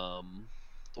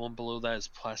 The one below that is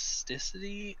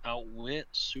plasticity, outwit,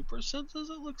 super senses.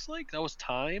 It looks like that was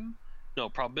time. No,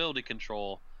 probability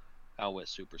control, outwit,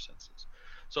 super senses.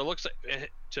 So it looks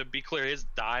like, to be clear, his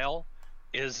dial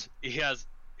is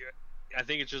I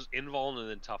think it's just invuln and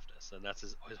then toughness, and that's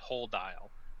his whole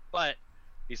dial. But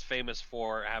he's famous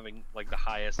for having the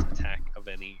highest attack of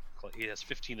any. He has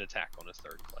 15 attack on his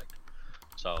 3rd click.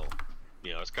 So,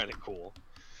 it's kind of cool.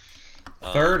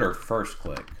 Third or first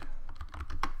click?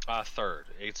 Third.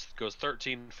 It goes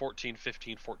 13, 14,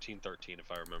 15, 14, 13,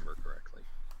 if I remember correctly.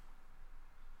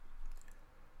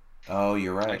 Oh,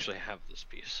 you're right. I actually have this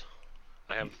piece.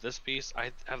 I have this piece.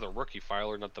 I have the rookie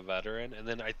filer, not the veteran. And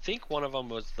then I think one of them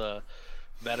was the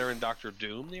veteran Doctor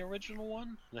Doom, the original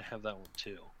one. And I have that one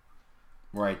too.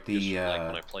 Right, Just like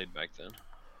when I played back then.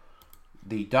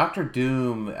 the Doctor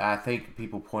Doom, I think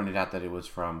people pointed out that it was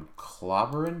from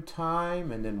Clobberin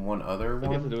Time, and then one other I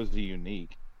guess one. it was the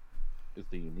unique. It's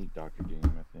the unique Doctor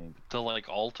Doom, I think. The like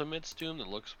Ultimates Doom that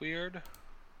looks weird.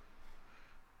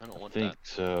 I don't want I think that.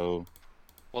 so.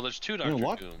 Well, there's two You Doctor know,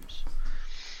 what? Dooms.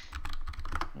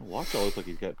 Lockjaw looks like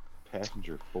he's got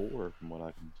Passenger 4 from what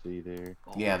I can see there.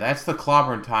 Yeah, that's the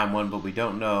Clobberin Time one, but we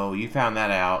don't know. You found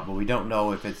that out, but we don't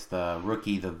know if it's the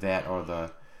rookie, the vet, or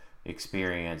the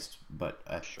experienced. But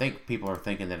I think people are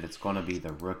thinking that it's going to be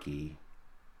the rookie.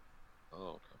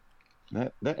 Oh, okay.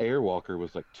 That Airwalker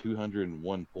was like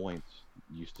 201 points.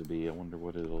 Used to be. I wonder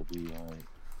what it'll be like.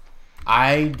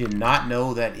 I did not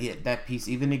know that that piece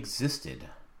even existed.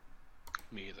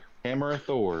 Me either. Hammer of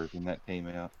Thor when that came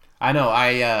out. I know.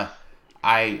 I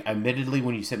admittedly,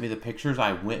 when you sent me the pictures,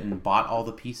 I went and bought all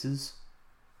the pieces,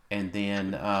 and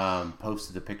then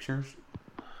posted the pictures.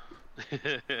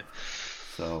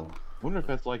 So. I wonder if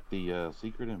that's like the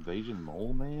Secret Invasion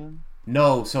Mole Man.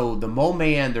 No, so the Mole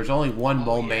Man, there's only one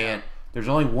Mole Man. There's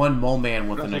only one Mole Man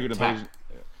with an Secret attack. Invasion.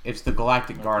 It's the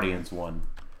Galactic Guardians one.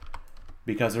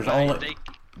 Because there's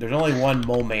only one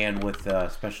Mole Man with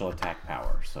special attack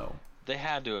power, so. They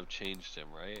had to have changed him,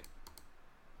 right?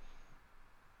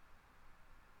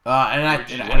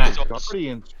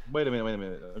 Guardians. Wait a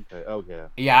minute. Okay. Oh yeah.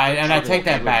 Yeah, and I take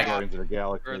that back. Guardians of the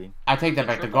Galaxy. I take that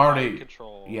back. The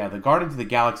Guardians of the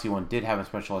Galaxy one did have a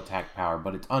special attack power,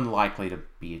 but it's unlikely to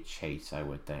be a chase, I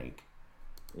would think.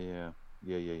 Yeah.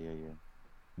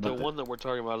 The one that we're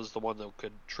talking about is the one that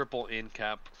could triple in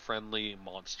cap friendly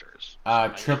monsters.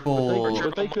 Triple.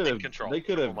 But they could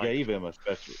have gave him a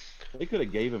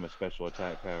special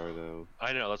attack power though.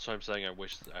 I know, that's what I'm saying.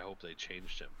 I hope they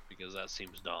changed him because that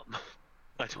seems dumb.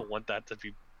 I don't want that to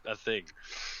be a thing.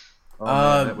 Oh,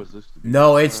 man, that was listed.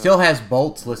 No, it still has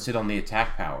bolts listed on the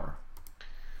attack power.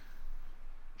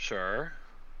 Sure.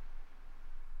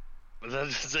 But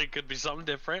that could be something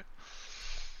different.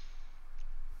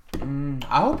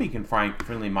 I hope he can find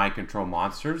friendly mind control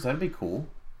monsters. That'd be cool.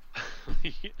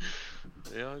 Yeah,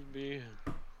 it'd be.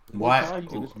 What? You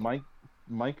can just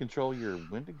might control your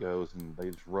Wendigos and they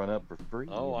just run up for free.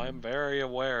 Oh, I'm very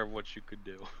aware of what you could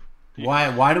do.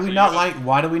 Why do we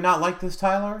not like this,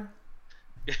 Tyler?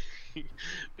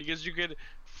 Because you could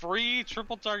free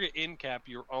triple target in cap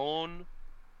your own.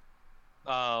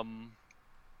 Well,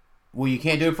 you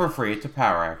can't do it for free. It's a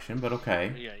power action, but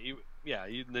okay.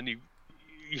 Then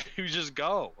you just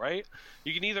go, right?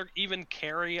 You can either even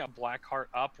carry a black heart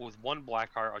up with one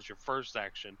black heart as your first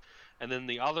action, and then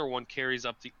the other one carries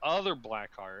up the other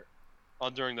black heart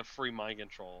during the free mind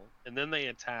control, and then they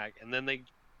attack, and then they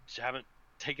haven't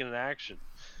taken an action.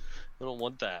 I don't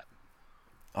want that.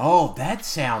 Oh, that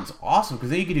sounds awesome, because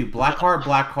then you could do black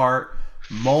heart,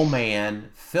 Mole Man,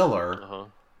 filler.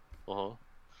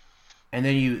 And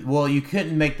then you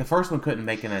couldn't make, the first one couldn't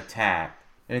make an attack,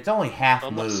 and it's only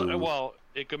half move. Well,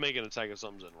 it could make an attack if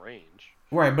something's in range.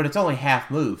 Right, but it's only half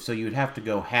move, so you'd have to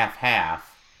go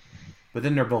half. But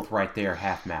then they're both right there,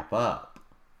 half map up.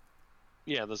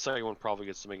 Yeah, the second one probably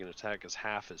gets to make an attack because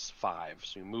half is 5.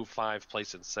 So you move 5,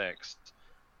 place in 6,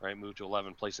 right? Move to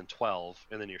 11, place in 12,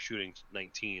 and then you're shooting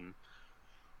 19,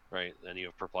 right? Then you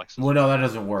have perplexity. Well, no, that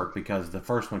doesn't work because the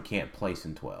first one can't place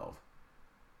in 12.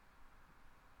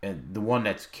 And the one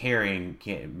that's carrying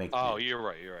can't make. Oh, you're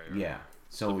right. Yeah.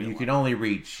 So you can only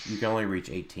reach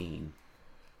 18.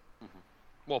 Mm-hmm.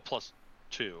 Well, plus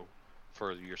 2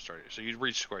 for your starter. So you'd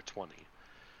reach square 20.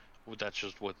 That's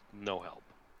just with no help.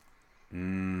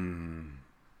 And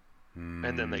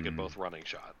then they could both running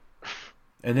shot.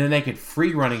 And then they could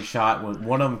free running shot when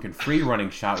one of them can free running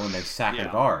shot when they sack a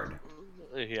guard.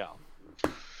 Yeah.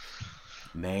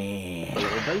 Man.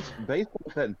 Based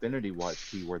on that Infinity Watch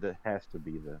keyword, that has to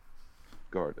be the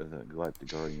Galactic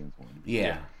Guardians one.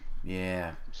 Yeah.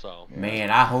 So.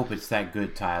 Man, I hope it's that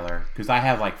good, Tyler, because I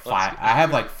have like 5. I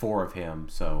have like 4 of him.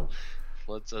 So.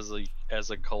 Let's, as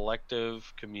a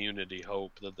collective community,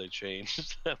 hope that they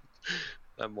change that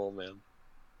Mole Man.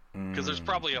 Because there's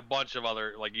probably a bunch of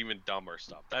other, like, even dumber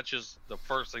stuff. That's just the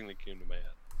first thing that came to my head.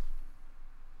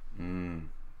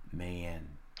 Man.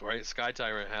 Right? Sky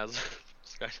Tyrant has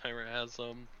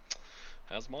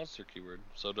monster keyword.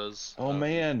 So does. Oh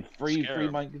man, free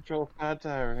mind control Sky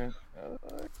Tyrant.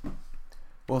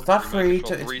 Well, it's not You free. might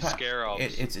control 3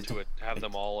 scarabs to have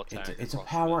them all attack. It's a across the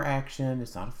power map. action.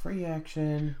 It's not a free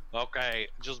action. Okay,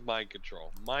 just mind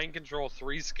control. Mind control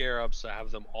 3 scarabs to have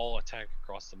them all attack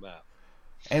across the map.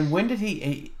 And when did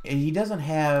he doesn't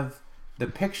have... The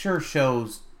picture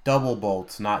shows double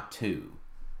bolts, not 2.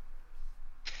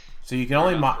 So you can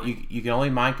only you can only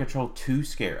mind control 2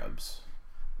 scarabs.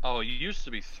 Oh, it used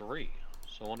to be 3.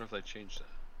 So I wonder if they changed that.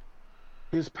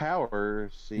 His power.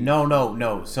 See,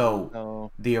 No. So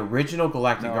no. the original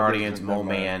Galactic No, Guardians this is never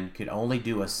Man could only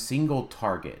do a single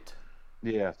target.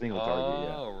 Yeah, single target.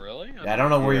 Yeah. Oh, really? I don't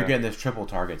know where you're Yeah. getting this triple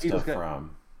target He stuff just got-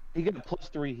 from. He got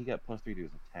 +3. He got +3 to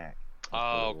his attack.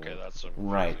 Oh, okay, that's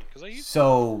Right. Because I used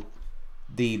So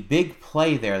the big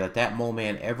play there that Mole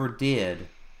Man ever did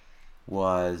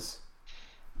was,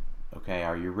 okay,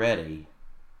 are you ready?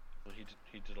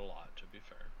 he did a lot, to be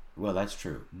fair. Well, that's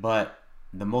true. But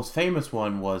the most famous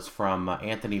one was from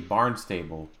Anthony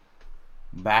Barnstable.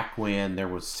 Back when there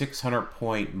was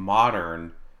 600-point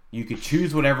modern, you could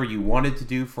choose whatever you wanted to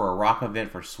do for a rock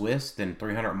event for Swiss, then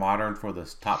 300 modern for the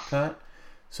top cut.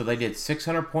 So they did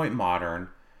 600-point modern,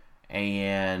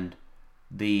 and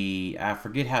I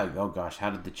forget how. Oh gosh,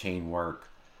 how did the chain work?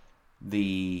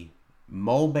 The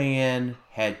Mole Man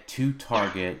had 2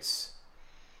 targets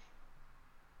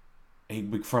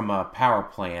from a power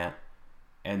plant,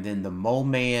 and then the Mole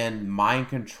Man mind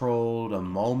controlled a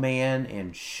Mole Man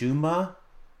and Shuma,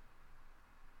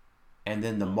 and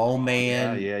then the Mole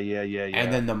Man, Yeah.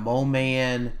 and then the Mole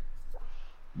Man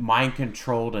mind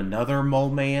controlled another Mole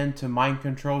Man to mind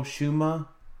control Shuma.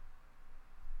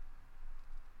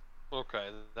 Okay,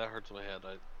 that hurts my head.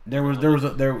 There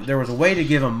was a way to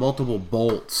give him multiple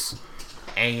bolts,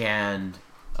 and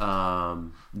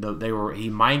he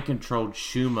mind controlled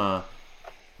Shuma,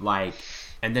 like,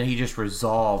 and then he just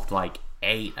resolved like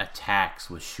 8 attacks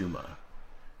with Shuma.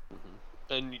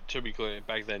 And to be clear,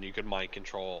 back then you could mind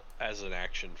control as an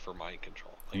action for mind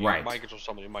control. Like, you Right. could mind control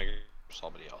somebody, mind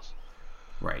control somebody else.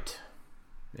 Right.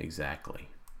 Exactly.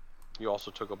 You also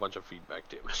took a bunch of feedback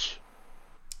damage.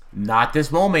 Not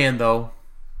this Mole Man though.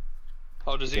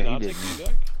 Oh, does he Yeah, he not take didn't.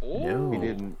 feedback? Oh, No. He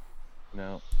didn't.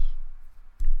 No.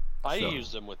 I So-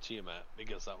 used them with Tiamat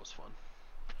because that was fun.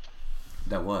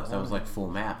 That was like full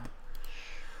map.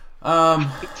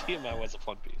 Tiamat was a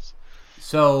fun piece.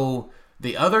 So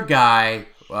the other guy,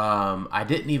 I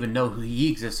didn't even know who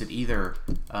he existed either,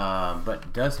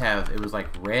 but does have, it was like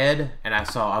Red, and I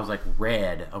was like,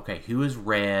 Red, okay, who is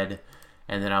Red?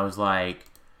 And then I was like,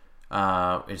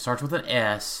 it starts with an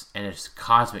S, and it's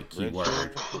cosmic keyword,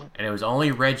 and it was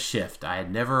only Redshift. I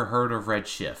had never heard of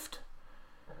Redshift,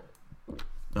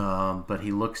 but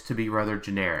he looks to be rather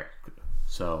generic,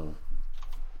 so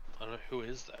I don't know who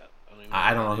is that.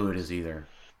 I don't know who it is either.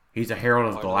 He's a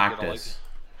Herald of Oh, I look at, Galactus.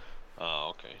 Oh,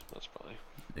 okay, that's probably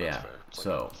Yeah, fair. It's like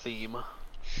so a theme.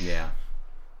 yeah.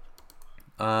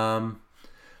 All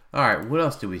right. What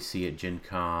else do we see at Gen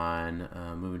Con?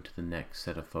 Moving to the next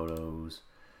set of photos.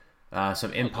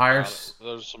 Some Empire,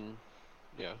 There's some,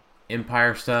 yeah.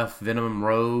 Empire stuff. Venom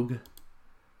Rogue.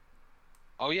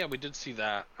 Oh yeah, we did see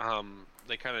that.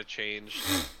 They kind of changed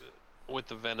with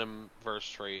the Venom verse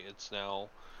trait. It's now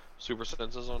super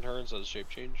senses on her instead of shape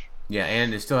change. Yeah,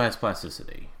 and it still has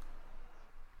plasticity.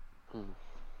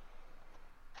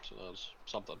 So that's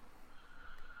something.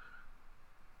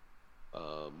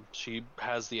 She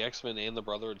has the X-Men and the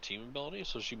Brotherhood team ability,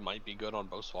 so she might be good on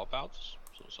both swap outs.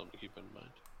 So something to keep in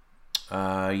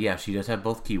mind. Yeah, she does have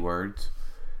both keywords.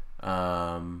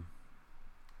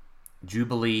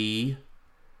 Jubilee.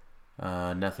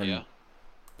 Nothing. Yeah.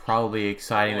 Probably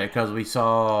exciting Boy. because we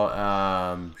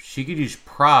saw she could use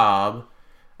prob.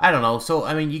 I don't know. So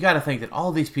I mean, you got to think that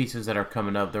all these pieces that are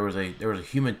coming up, there was a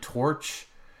Human Torch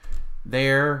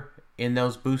there in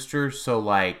those boosters. So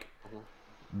like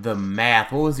the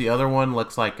math. What was the other one?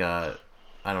 Looks like a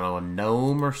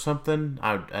gnome or something.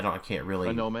 I can't really.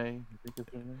 A Nome, I think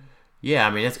it's her name. Yeah, I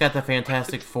mean it's got the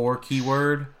Fantastic Four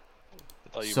keyword. I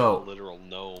thought you So- meant a literal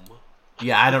gnome.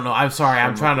 Yeah, I don't know. I'm sorry.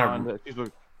 I'm From trying to.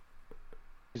 Wakanda.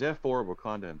 She's F4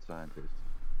 Wakanda and scientist.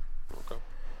 Okay.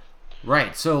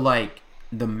 Right. So like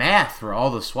the math for all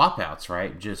the swap outs,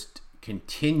 right, just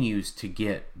continues to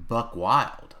get buck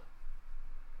wild.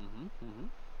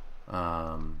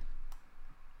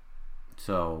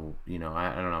 So, you know,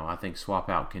 I don't know. I think swap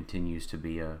out will continue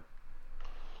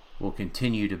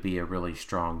to be a really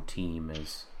strong team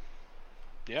as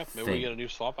Yeah, maybe Thing. we get a new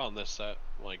swap out in this set,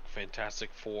 like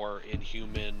Fantastic Four,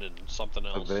 Inhuman, and something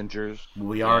else. Avengers.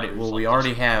 we something.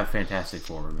 already have Fantastic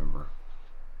Four, remember.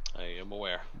 I am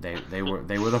aware. They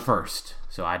were the first.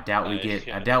 So I doubt we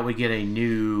Yeah. get a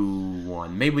new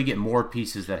one. Maybe we get more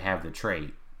pieces that have the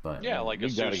trait, but Yeah, like a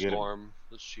You gotta Sue get it. Storm.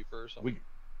 that's cheaper or something.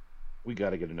 We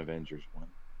got to get an Avengers one.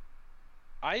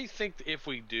 I think if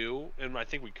we do, and I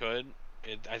think we could,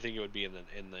 I think it would be in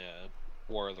the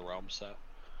War of the Realms set.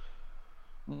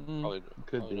 Probably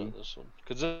not this one,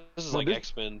 because this is like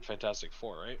X-Men Fantastic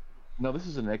Four, right? No, this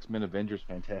is an X-Men Avengers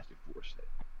Fantastic Four set.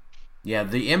 Yeah,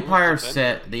 the Empire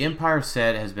set. The Empire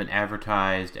set has been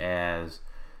advertised as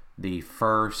the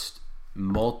first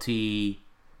multi.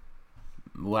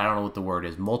 Well, I don't know what the word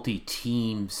is.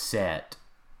 Multi-team set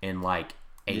in like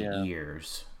 8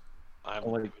 years. I've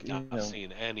not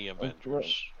seen any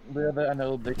Avengers. I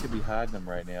know they could be hiding them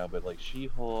right now, but like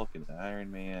She-Hulk and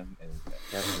Iron Man and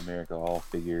Captain America all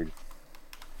figured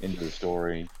into the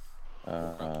story.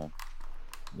 Yeah.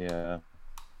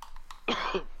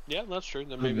 Yeah, that's true.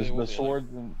 Then maybe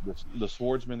the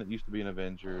swordsman that used to be an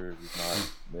Avenger is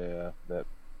not.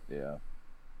 Yeah.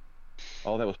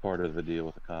 All that was part of the deal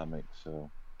with the comics.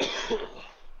 So.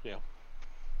 Yeah.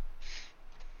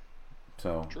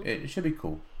 So it should be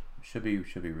cool. Should be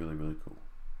really, really cool.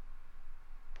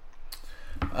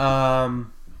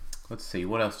 Let's see.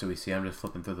 What else do we see? I'm just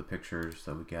flipping through the pictures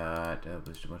that we got.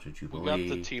 There's a bunch of Jubilee. We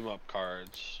got the team up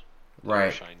cards.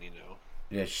 Right. Shiny now.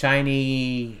 Yeah,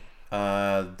 shiny.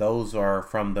 Those are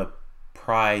from the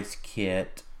prize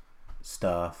kit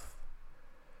stuff.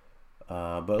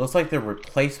 But it looks like they're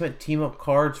replacement team up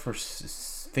cards for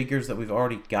figures that we've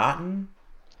already gotten.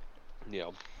 Yeah.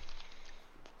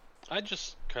 I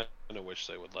just kind of wish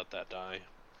they would let that die.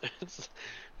 It's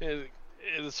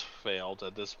failed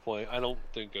at this point. I don't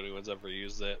think anyone's ever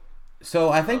used it. So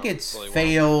I think it's really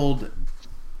failed.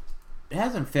 It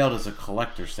hasn't failed as a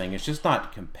collector's thing. It's just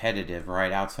not competitive,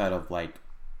 right? Outside of like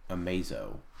a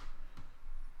Mazo.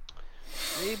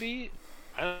 Maybe.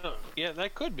 I don't. Yeah,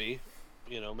 that could be.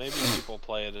 Maybe people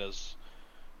play it as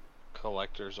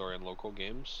collectors or in local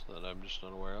games that I'm just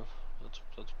unaware of. That's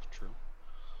true.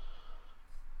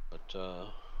 But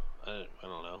I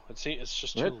don't know. It's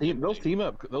just those team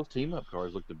up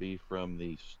cards look to be from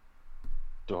the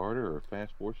starter or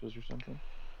Fast Forces or something.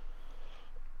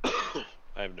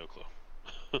 I have no clue.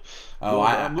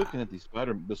 I'm looking at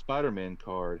the Spider-Man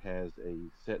card has a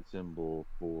set symbol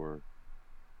for.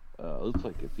 Looks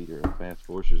like it's either a Fast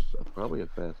Forces, probably a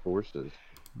Fast Forces.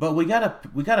 But we got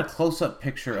a close-up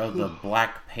picture of the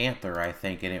Black Panther, I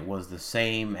think, and it was the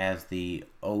same as the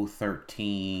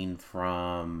 013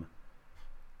 from.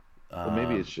 Or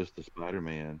maybe it's just the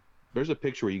Spider-Man. There's a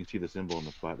picture where you can see the symbol in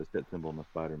the set symbol in the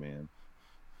Spider-Man.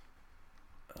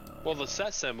 Well, the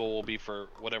set symbol will be for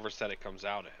whatever set it comes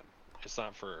out in. It's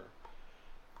not for.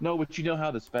 No, but you know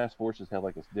how the Fast Forces have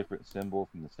like a different symbol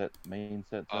from the main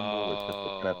set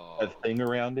symbol, kind of a thing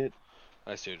around it.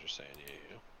 I see what you're saying.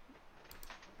 Yeah.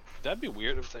 That'd be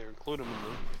weird if they include them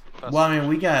in the. Well, I mean,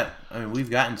 we've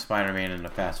gotten Spider-Man in the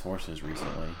Fast Forces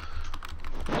recently.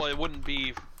 Well, it wouldn't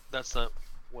be. That's not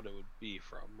what it would be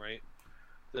from, right?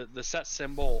 The set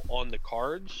symbol on the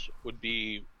cards would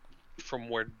be from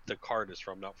where the card is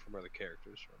from, not from where the character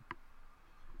is from.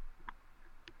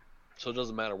 So it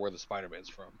doesn't matter where the Spider-Man's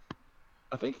from.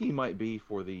 I think he might be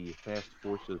for the Fast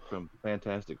Forces from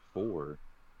Fantastic Four.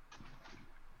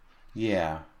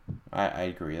 Yeah, I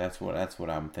agree. That's what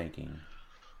I'm thinking.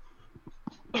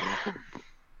 Okay,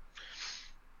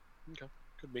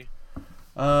 could be.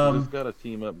 He's got a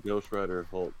team up Ghost Rider,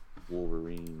 Hulk,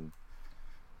 Wolverine,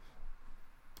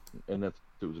 and it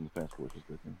was in the Fast Forces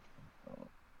with him.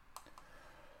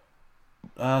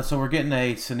 So we're getting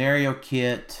a scenario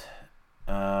kit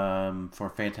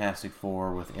for Fantastic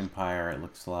Four with Empire. It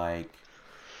looks like.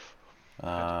 I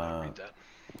did not read that.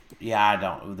 Yeah, I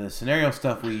don't. The scenario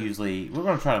stuff we're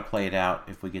going to try to play it out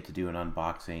if we get to do an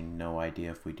unboxing. No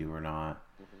idea if we do or not.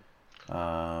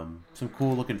 Some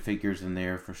cool looking figures in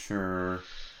there for sure.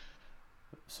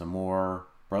 Some more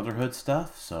Brotherhood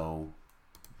stuff. So,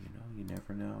 you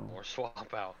never know. More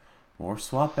swap out.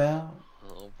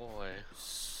 Oh boy.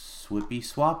 Swippy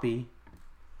swappy.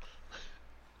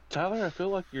 Tyler, I feel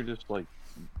like you're just like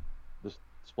this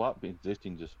swap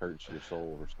existing just hurts your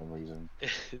soul for some reason.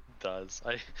 It does.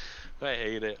 I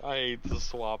hate it. I hate the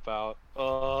swap out.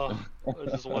 I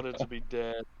just want it to be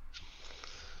dead.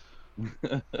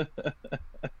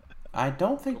 I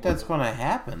don't think that's going to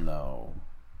happen though.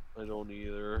 I don't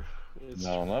either.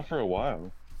 No, not for a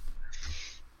while.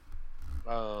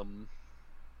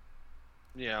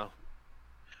 Yeah.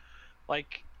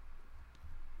 Like,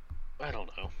 I don't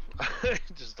know. I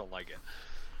just don't like it.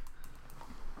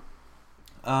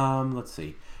 Let's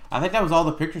see. I think that was all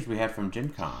the pictures we had from Gen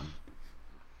Con.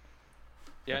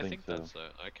 Yeah, I think so. That's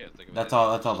I can't think of That's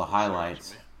all the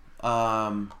highlights.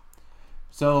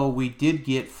 So we did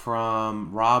get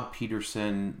from Rob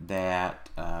Peterson that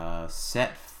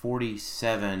set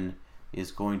 47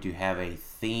 is going to have a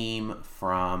theme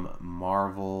from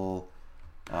Marvel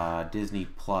Disney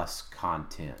Plus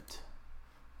content.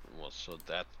 Well, so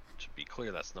that, to be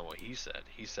clear, that's not what he said.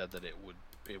 He said that it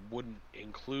wouldn't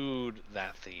include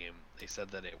that theme. They said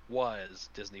that it was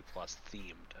Disney Plus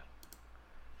themed.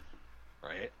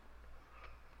 Right?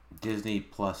 Disney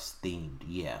Plus themed,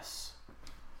 yes.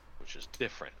 Which is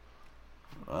different.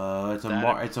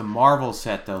 It's a Marvel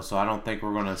set though, so I don't think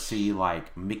we're gonna see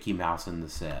like Mickey Mouse in the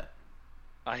set.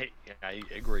 I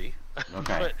agree.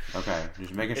 Okay, okay.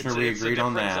 Just making sure we agreed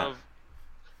on that.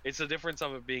 It's the difference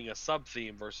of it being a sub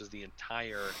theme versus the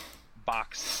entire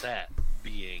box set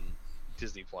being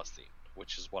Disney Plus themed,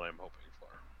 which is what I'm hoping for.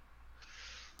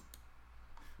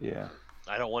 Yeah.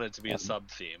 I don't want it to be a sub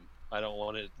theme. I don't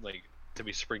want it like to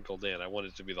be sprinkled in. I want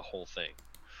it to be the whole thing.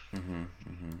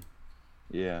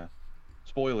 Yeah.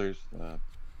 Spoilers.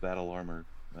 Battle Armor.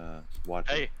 Watch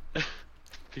it. Hey.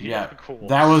 Yeah, cool.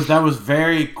 That was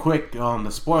very quick on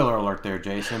the spoiler alert there,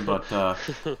 Jason. But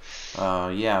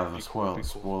yeah, the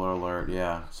spoiler alert.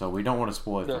 Yeah, so we don't want to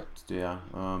spoil it. Yeah.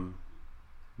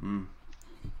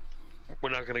 We're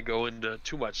not going to go into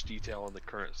too much detail on the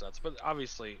current sets, but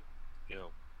obviously,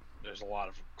 there's a lot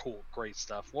of cool, great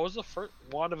stuff. What was the first?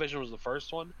 WandaVision was the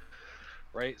first one,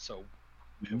 right? So,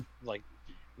 like,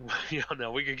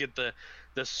 now we could get the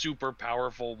super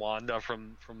powerful Wanda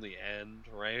from the end,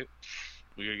 right?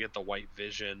 We could get the White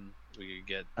Vision. We could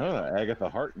get Agatha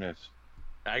Harkness.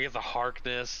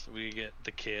 We could get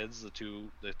the kids, the two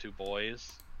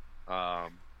boys,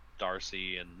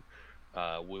 Darcy and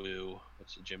Woo.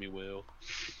 What's it, Jimmy Woo?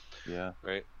 Yeah.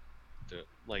 Right.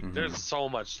 There's so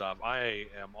much stuff. I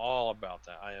am all about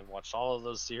that. I have watched all of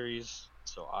those series,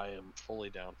 so I am fully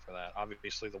down for that.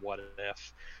 Obviously, the what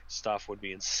if stuff would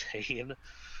be insane.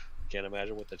 Can't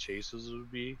imagine what the chases would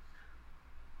be.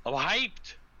 I'm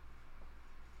hyped.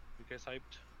 You guys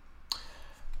hyped?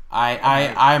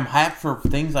 I'm hyped for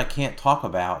things I can't talk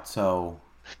about. So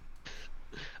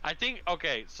I think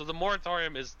so the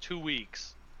moratorium is 2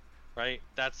 weeks, right?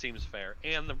 That seems fair.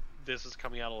 And this is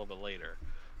coming out a little bit later,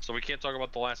 so we can't talk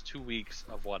about the last 2 weeks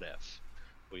of what if.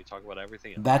 We talk about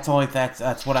everything else. That's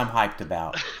what I'm hyped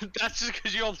about. That's just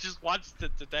because you all just watched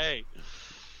it today.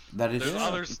 There's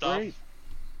other stuff. Great.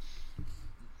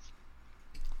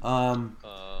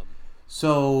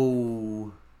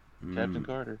 So Captain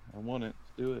Carter, I want it.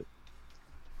 Let's do it.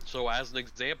 So as an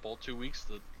example, 2 weeks,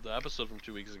 the episode from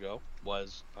 2 weeks ago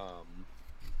was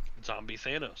Zombie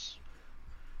Thanos.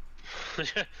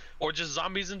 Or just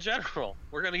zombies in general.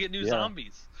 We're gonna get new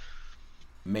zombies.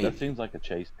 Maybe. That seems like a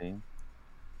chase theme.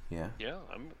 Yeah. Yeah,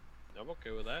 I'm okay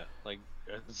with that. Like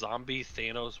zombie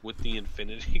Thanos with the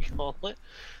Infinity Gauntlet.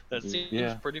 That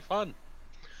seems pretty fun.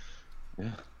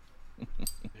 Yeah.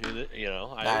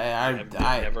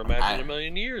 I never imagined in a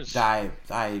million years.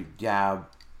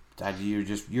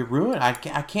 You're ruined. I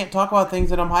can't talk about things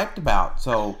that I'm hyped about.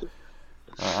 So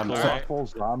I'm full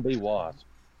zombie wasp.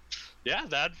 Yeah,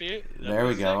 that'd be there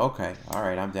we go. sick. Okay, all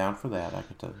right, I'm down for that. I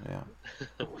could tell.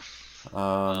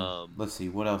 Yeah. Let's see.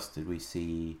 What else did we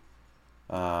see?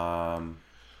 Zombie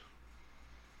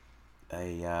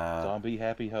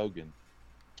Happy Hogan.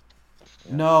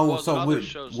 Yeah. No, well, so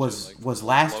was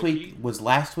last Loki?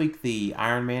 last week the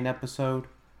Iron Man episode?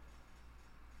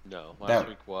 No, last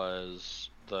week was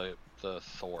the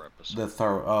Thor episode. The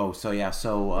Thor. Oh, so yeah,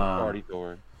 so Party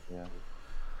Thor. Yeah.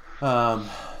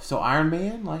 So Iron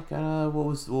Man, like, what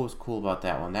was cool about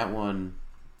that one?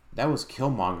 That was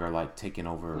Killmonger, like, taking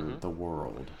over the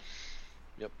world.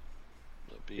 Yep.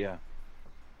 Yeah.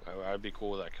 I'd be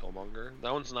cool with that Killmonger.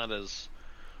 That one's not as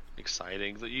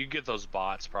exciting. You get those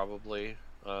bots probably.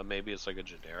 Maybe it's like a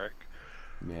generic.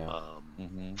 Yeah.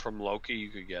 From Loki, you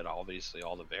could get obviously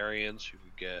all the variants. You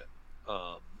could get.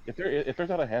 If there's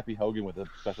not a Happy Hogan with a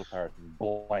special power,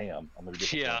 blam! I'm gonna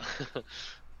get. Yeah.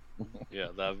 Yeah,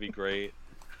 that'd be great.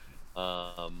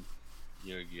 You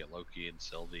get Loki and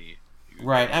Sylvie.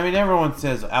 Right. I mean, everyone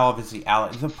says obviously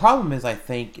Alex. The problem is, I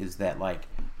think, is that like,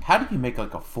 how do you make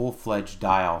like a full-fledged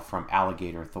dial from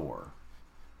Alligator Thor,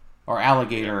 or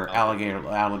Alligator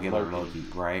Loki,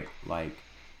 right? Like,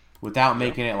 without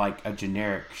making it like a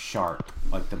generic shark,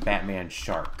 like the Batman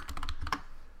shark.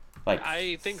 Like,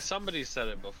 I think somebody said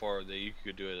it before that you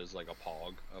could do it as like a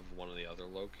pog of one of the other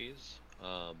Lokis.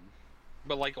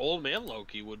 But like Old Man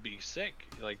Loki would be sick.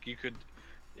 Like it could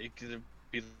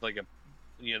be like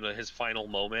his final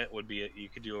moment would be you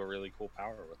could do a really cool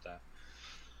power with that.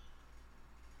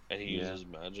 And he uses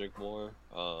magic more.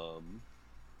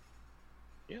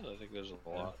 Yeah, I think there's a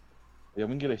lot. Yeah, we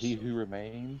can get a He Who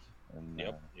Remains. And,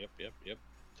 Yep.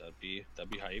 That'd be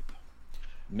hype.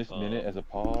 Miss Minute as a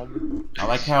Pog. I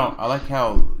like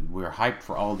how we're hyped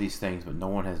for all these things, but no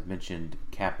one has mentioned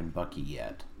Cap and Bucky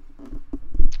yet.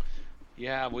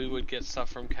 Yeah, we would get stuff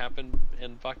from Cap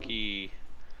and Bucky.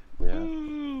 Yeah.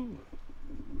 Woo!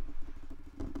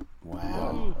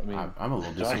 Wow. I mean, I'm a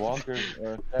little John disappointed. Walker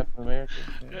or Captain America.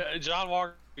 Yeah. John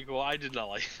Walker would be cool. I did not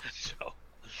like that show.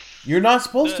 You're not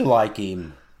supposed to like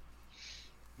him.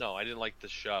 No, I didn't like the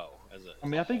show. I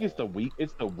mean, I think it's the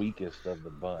weakest of the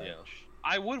bunch. Yeah.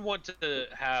 I would want to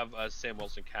have Sam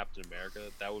Wilson Captain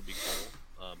America. That would be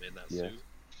cool. In that Yes. suit.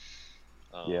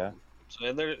 Yeah. So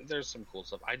and there's some cool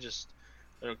stuff. I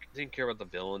didn't care about the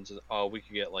villains. Oh, we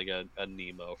could get like a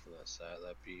Nemo from that set.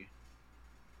 That'd be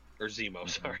or Zemo.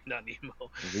 Sorry, not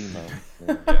Nemo. Zemo.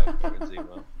 Yeah. Yeah, fucking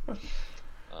Zemo.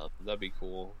 That'd be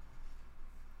cool.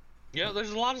 Yeah,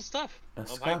 there's a lot of stuff.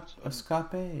 Escape.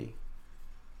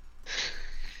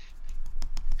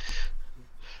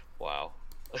 Wow.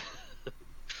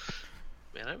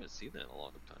 Man, I haven't seen that in a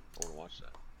long time. I want to watch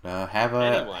that.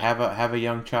 Anyway. Anyway. Have a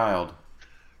young child.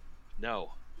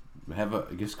 No.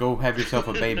 Just go have yourself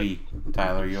a baby,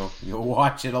 Tyler. You'll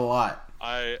watch it a lot.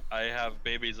 I have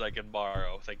babies I can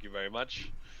borrow. Thank you very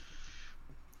much.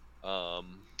 What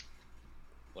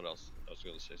else? I was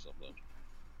going to say something.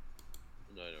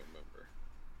 No, I don't remember.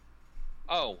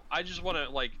 Oh, I just want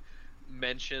to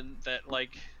mention that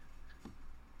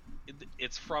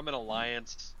it's from an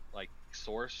Alliance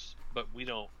source, but we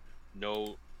don't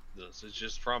know this. It's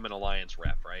just from an Alliance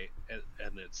rep, right?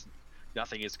 And it's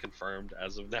nothing is confirmed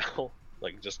as of now.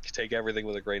 Just take everything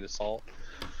with a grain of salt.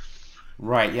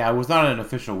 Right, yeah, it was not an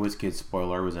official WizKids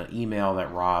spoiler. It was an email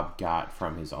that Rob got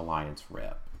from his Alliance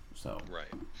rep. So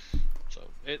Right. So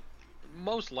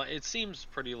it seems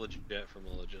pretty legit from a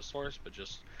legit source, but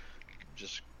just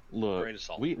Look, grain of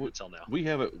salt until now. we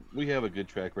have a good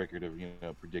track record of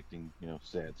predicting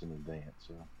sets in advance,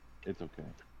 so it's okay.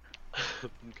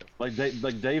 Okay. Like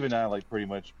Dave and I pretty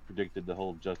much predicted the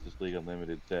whole Justice League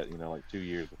Unlimited set 2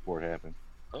 years before it happened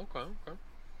Okay.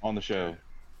 on the show.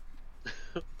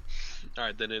 All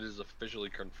right, then it is officially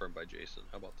confirmed by Jason.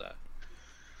 How about that?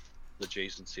 The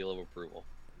Jason seal of approval.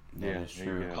 that is there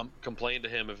you true. go. Complain to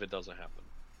him if it doesn't happen.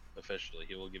 Officially,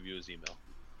 he will give you his email.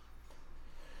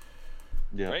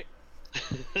 Yeah. Right?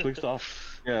 Clickstop.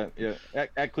 Yeah.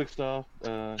 At Clickstop.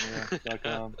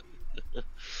 .com.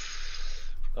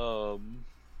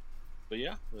 But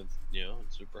yeah, it's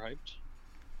super hyped.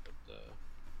 But,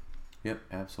 Yep,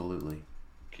 absolutely.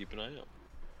 keep an eye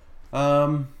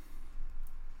out.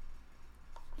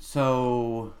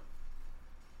 So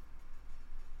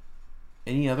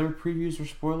any other previews or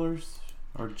spoilers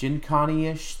or Gen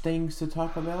Con-ish things to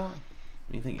talk about?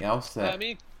 Anything else that I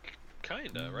mean,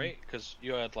 kinda, right? Because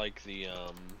you had the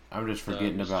I'm just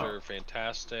forgetting Mr. about?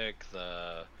 Fantastic,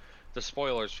 the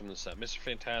spoilers from the set, Mr.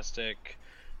 Fantastic,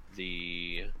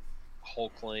 the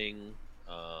Hulkling.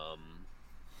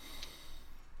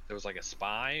 There was a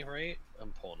spy, right?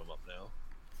 I'm pulling them up now.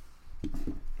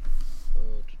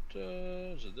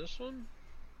 Is it this one?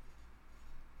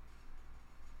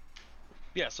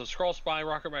 Yeah, so Skrull Spy,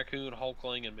 Rocket Raccoon,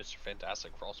 Hulkling, and Mr.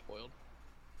 Fantastic were all spoiled.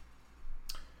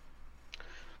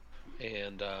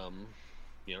 And some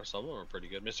of them are pretty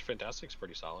good. Mr. Fantastic's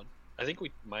pretty solid. I think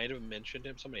we might have mentioned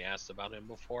him. Somebody asked about him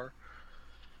before,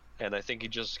 and I think he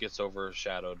just gets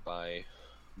overshadowed by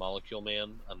Molecule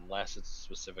Man, unless it's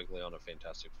specifically on a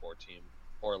Fantastic Four team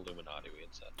or Illuminati. We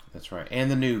had said. That's right.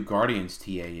 And the new Guardians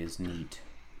TA is neat.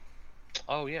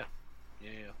 Oh yeah.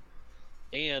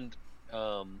 And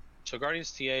so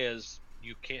Guardians TA is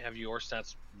you can't have your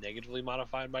stats negatively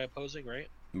modified by opposing, right?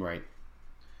 Right.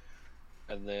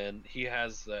 And then he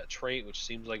has that trait, which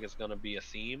seems like it's going to be a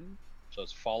theme. So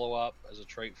it's follow-up as a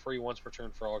trait, free once per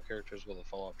turn for all characters with a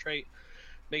follow-up trait.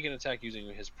 Make an attack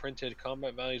using his printed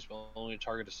combat values will only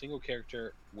target a single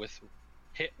character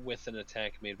hit with an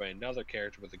attack made by another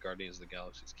character with the Guardians of the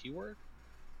Galaxy's keyword.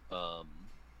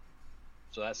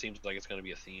 So that seems like it's going to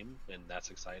be a theme, and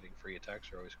that's exciting. Free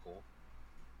attacks are always cool.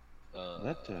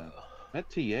 That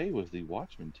TA was the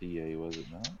Watchmen TA, was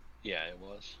it not? Yeah, it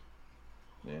was.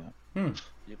 Yeah. Yep,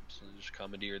 so they just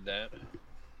commandeered that.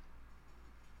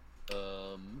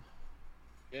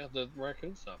 Yeah, the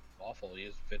Raccoon's not awful. He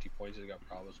has 50 points, he's got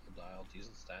Promise, Dial,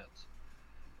 decent stats.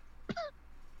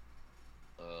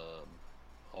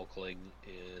 Hulkling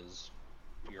is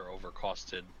your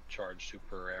overcosted charged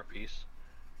super rare piece.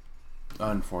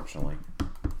 Unfortunately.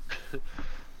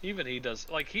 Even he does,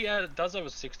 does have a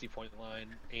 60-point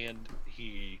line, and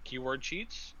he keyword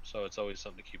cheats, so it's always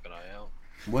something to keep an eye out.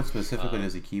 What specifically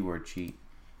does a keyword cheat?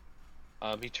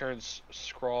 He turns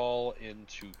Skrull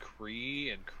into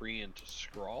Kree and Kree into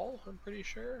Skrull, I'm pretty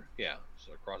sure. Yeah,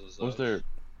 so it crosses those.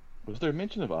 Was there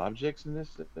mention of objects in this?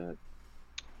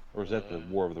 Or is that the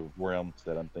War of the Realms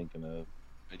that I'm thinking of?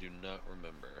 I do not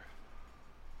remember.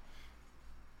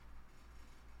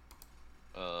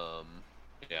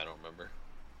 Yeah, I don't remember.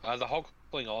 The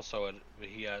Hulkling also,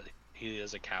 he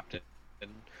is a captain,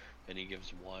 and he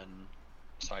gives one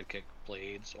sidekick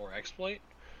blades or exploit,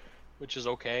 which is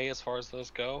okay as far as those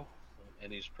go,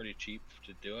 and he's pretty cheap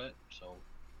to do it. So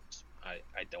I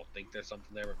don't think there's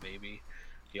something there, but maybe.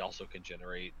 He also can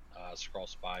generate Skrull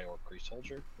Spy or Kree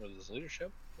Soldier with his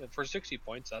leadership. And for 60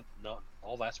 points,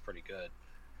 that's pretty good.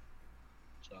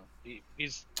 So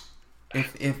he's.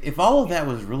 If all of that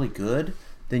was really good,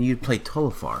 then you'd play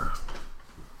Tolafar.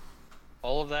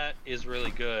 All of that is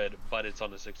really good, but it's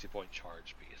on a 60-point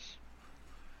charge piece.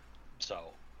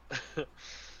 So.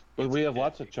 But we have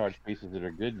lots of charge pieces that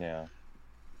are good now.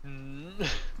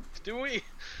 Do we?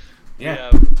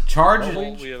 Yeah. Charge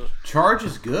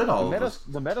is good.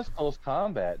 The meta spells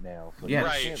combat now. So yeah,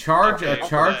 right. A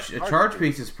charge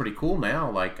piece is pretty cool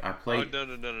now. Like I played. Oh,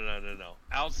 no.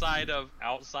 Outside of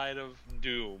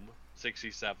Doom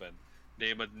 67,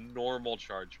 name a normal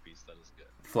charge piece that is good.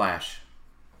 Flash.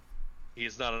 He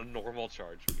is not a normal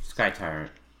charge piece. Sky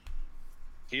Tyrant.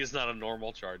 He is not a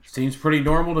normal charge piece. Seems pretty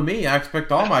normal to me. I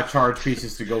expect all my charge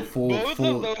pieces to go full. Both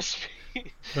of those.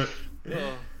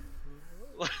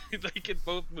 They can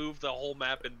both move the whole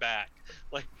map and back.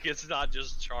 Like, it's not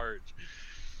just charge.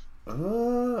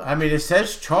 I mean, it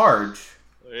says charge.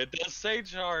 It does say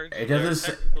charge. It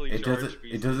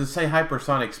doesn't say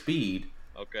hypersonic speed.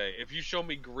 Okay, if you show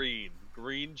me green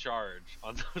charge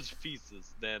on those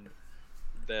pieces, then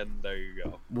there you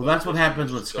go. Well, that's what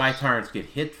happens when Sky Tyrants get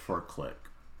hit for a click.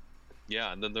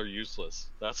 Yeah, and then they're useless.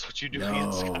 That's what you do No,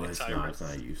 against Sky it's Tyrants.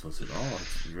 not useless at all.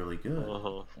 It's really good.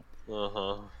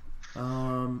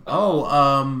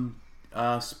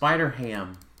 Spider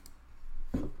Ham.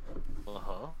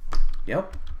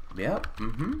 Yep.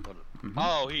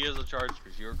 Oh, he is a charge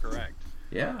piece. You're correct.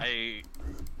 Yeah. I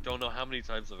don't know how many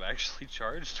times I've actually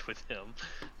charged with him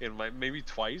maybe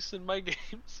twice in my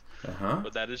games.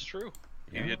 But that is true.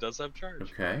 Yeah. He does have charge.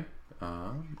 Okay.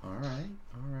 All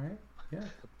right. Yeah.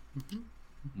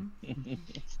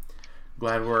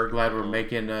 Glad we're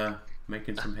making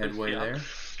some headway there.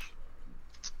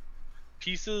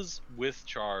 Pieces with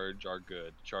charge are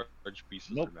good. Charge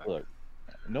pieces are not. Look,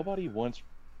 nobody wants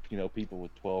people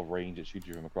with 12 range that shoot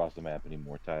you from across the map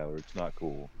anymore, Tyler. It's not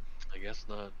cool. I guess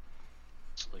not.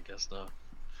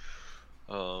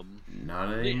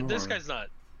 Not anymore. This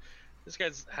guy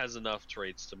has enough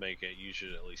traits to make it. You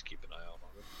should at least keep an eye out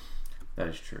on him. That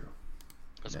is true.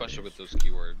 Especially with those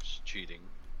keywords, cheating.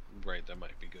 Right, that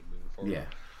might be good moving forward.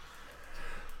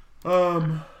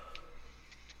 Yeah.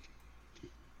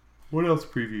 What else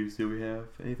previews do we have?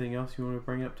 Anything else you want to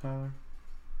bring up, Tyler?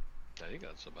 I think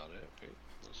that's about it. Wait,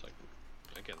 1 second.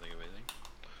 I can't think of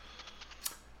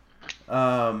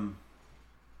anything.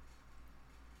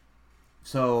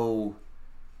 So,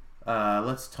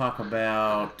 let's talk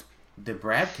about the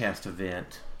broadcast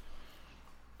event.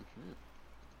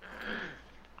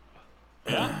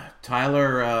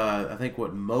 Tyler, I think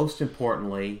what most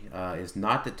importantly is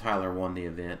not that Tyler won the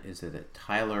event, is that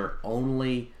Tyler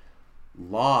only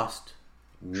lost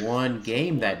one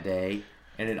game that day,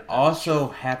 and it also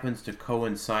happens to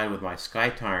coincide with my Sky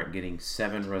Tyrant getting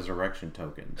 7 resurrection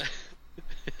tokens.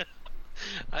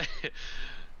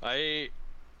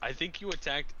 I think you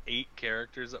attacked 8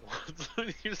 characters at once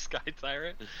with your Sky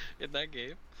Tyrant in that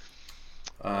game.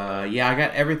 Yeah, I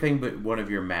got everything but one of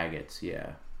your maggots,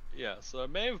 yeah. Yeah, so I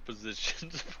may have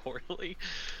positioned poorly.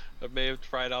 I may have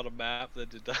tried out a map that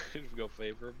did not go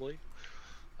favorably.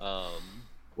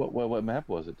 What map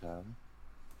was it, Tyler?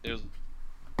 It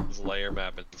was a layer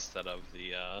map instead of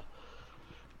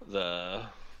the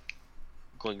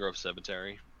Glengrove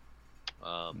Cemetery.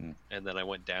 And then I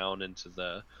went down into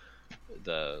the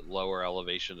lower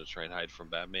elevation to try and hide from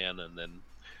Batman, and then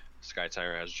Sky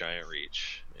Tyrant has giant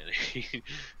reach, and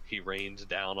he rained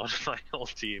down on my whole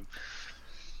team.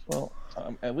 Well,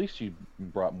 at least you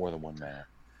brought more than one map.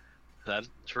 That's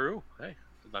true. Hey,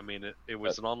 I mean, it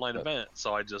was an online event,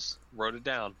 so I just wrote it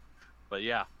down. But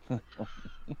yeah.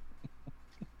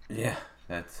 Yeah,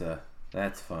 that's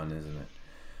fun, isn't it?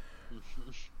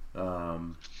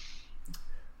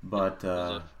 But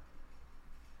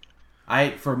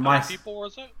How many people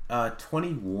was it?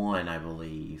 21, I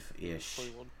believe, ish.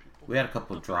 21 people. We had a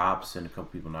couple of drops and a couple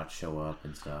people not show up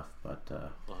and stuff, but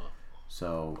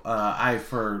so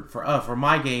for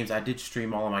my games, I did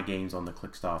stream all of my games on the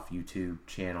Clickstuff YouTube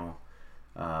channel,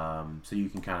 so you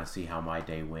can kind of see how my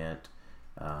day went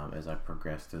as I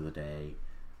progressed through the day.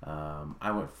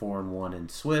 I went 4-1 in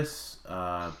Swiss.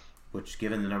 which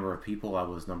given the number of people, I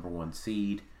was number 1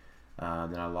 seed.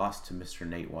 Then I lost to Mr.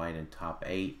 Nate White in top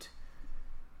 8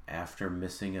 after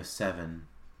missing a 7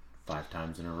 5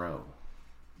 times in a row.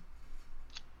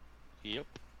 Yep.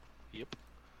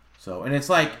 So, and it's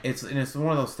like, it's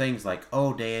one of those things like,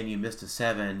 oh, Dan, you missed a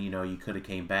 7, you could have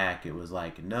came back. It was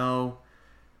like, no,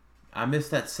 I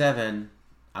missed that 7.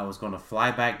 I was going to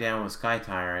fly back down with Sky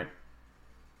Tyrant,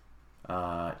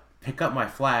 pick up my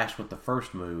flash with the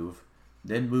first move,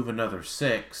 then move another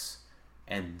 6,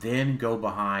 and then go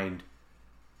behind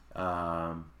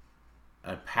a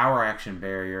power action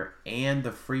barrier and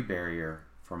the free barrier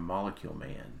from Molecule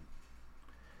Man.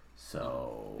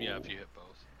 So yeah, if you hit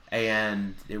both.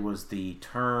 And it was the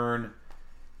turn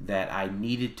that I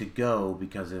needed to go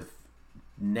because if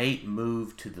Nate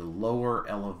moved to the lower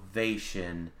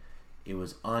elevation, it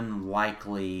was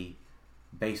unlikely,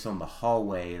 based on the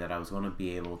hallway, that I was going to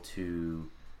be able to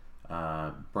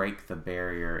break the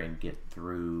barrier and get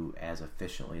through as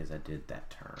efficiently as I did that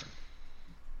turn.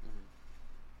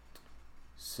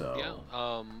 So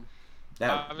yeah,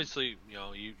 that obviously,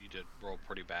 you did roll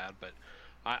pretty bad, but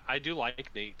I do like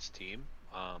Nate's team.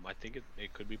 I think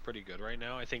it could be pretty good right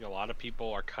now. I think a lot of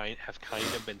people have kind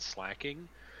of been slacking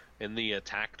in the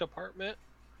attack department,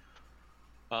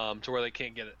 to where they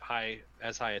can't get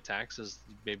as high attacks as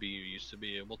maybe you used to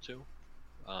be able to,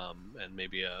 and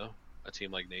maybe a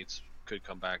team like Nate's could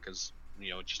come back as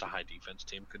just a high defense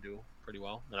team could do pretty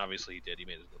well. And obviously he did. He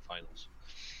made it to the finals.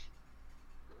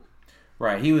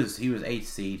 Right, he was 8th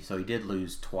seed, so he did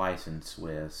lose twice in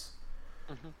Swiss,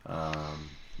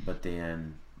 but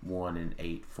then won in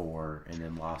 8-4, and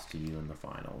then lost to you in the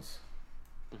finals.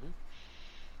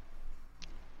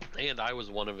 And I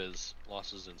was one of his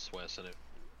losses in Swiss, and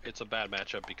it's a bad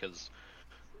matchup because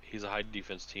he's a high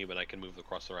defense team, and I can move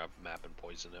across the map and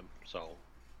poison him. So,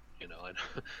 I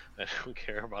don't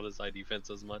care about his high defense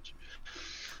as much.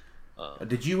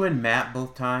 Did you win map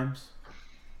both times?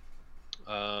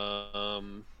 I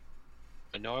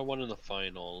know I won in the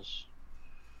finals.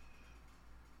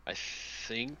 I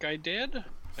think I did.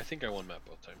 I think I won map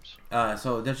both times.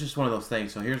 So that's just one of those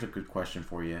things. So here's a good question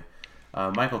for you.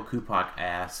 Michael Kupak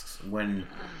asks, when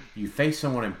you face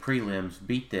someone in prelims,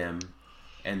 beat them,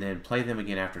 and then play them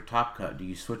again after Top Cut, do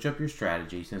you switch up your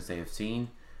strategy since they have seen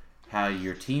how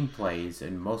your team plays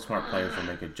and most smart players will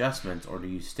make adjustments, or do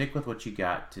you stick with what you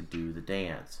got to do the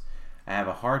dance? I have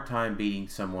a hard time beating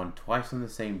someone twice on the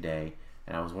same day,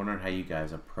 and I was wondering how you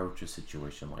guys approach a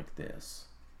situation like this.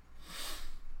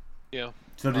 Yeah.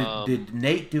 So did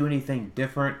Nate do anything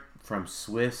different from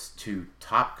Swiss to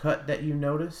Top Cut that you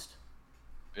noticed?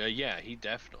 Yeah, he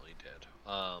definitely did.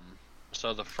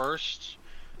 So the first,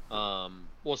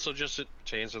 so just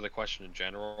to answer the question in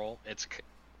general,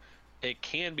 it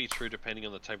can be true depending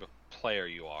on the type of player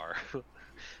you are,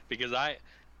 because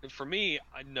for me,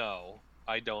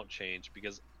 I don't change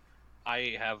because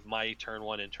I have my turn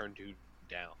 1 and turn 2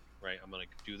 down. Right, I'm gonna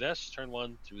do this turn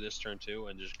 1, do this turn 2,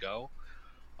 and just go.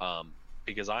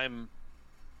 Because I'm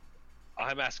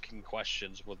asking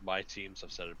questions with my teams.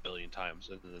 I've said it a billion times,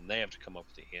 and then they have to come up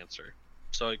with the answer.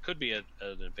 So it could be an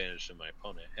advantage to my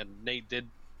opponent. And Nate did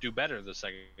do better the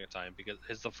second time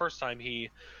because the first time he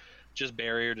just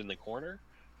barriered in the corner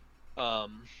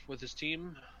with his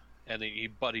team, and he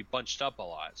bunched up a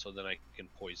lot, so then I can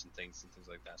poison things and things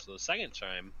like that. So the second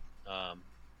time,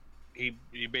 he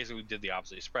basically did the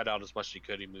opposite. He spread out as much as he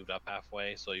could. He moved up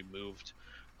halfway, so he moved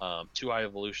 2 high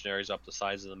evolutionaries up the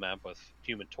sides of the map with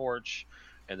Human Torch,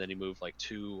 and then he moved like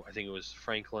 2, I think it was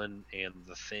Franklin and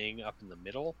the Thing up in the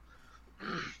middle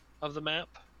of the map.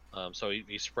 So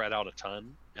he spread out a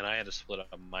ton, and I had to split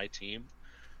up my team,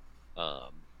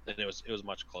 and it was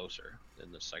much closer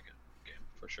in the second game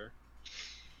for sure.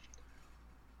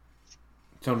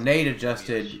 So Nate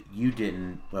adjusted, you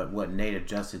didn't, but what Nate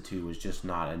adjusted to was just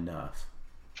not enough.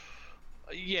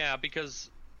 Yeah, because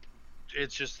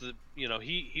it's just that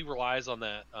he relies on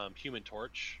that Human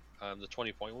Torch, the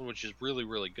 20-point one, which is really,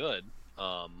 really good.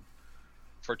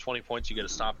 For 20 points, you get a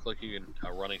stop click, you get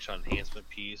a running shot enhancement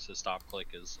piece. A stop click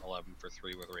is 11 for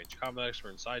 3 with a range combat expert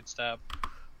and sidestep.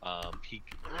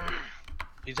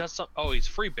 He does some. Oh, he's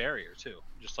free barrier too.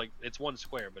 Just like it's 1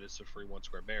 square, but it's a free 1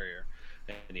 square barrier,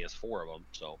 and he has 4 of them.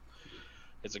 So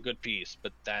it's a good piece.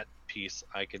 But that piece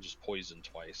I can just poison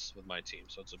twice with my team,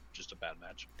 so it's just a bad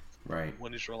match. Right.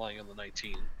 When he's relying on the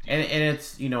 19. And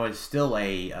it's it's still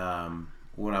a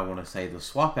what I want to say, the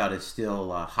swap out is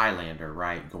still Highlander,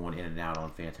 right? Going in and out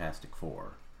on Fantastic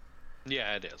Four.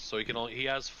 Yeah, it is. So he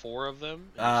has 4 of them.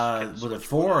 Was it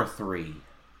 4 or 3?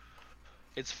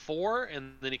 It's 4,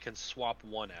 and then he can swap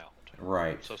 1 out.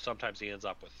 Right. So sometimes he ends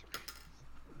up with 3.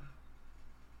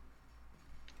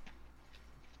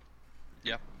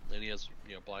 Yeah, and he has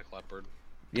Black Leopard.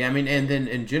 Yeah, I mean, and then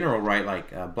in general, right?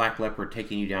 Like Black Leopard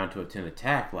taking you down to a 10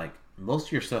 attack. Like most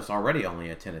of your stuff's already only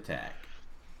a 10 attack.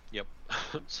 Yep.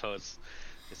 So it's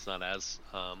not as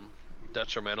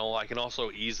detrimental. I can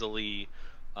also easily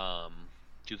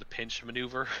do the pinch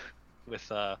maneuver with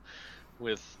so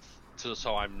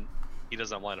he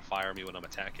doesn't have line of fire me when I'm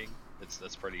attacking.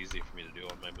 That's pretty easy for me to do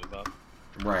on my move up.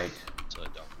 Right. So I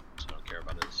don't care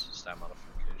about his stat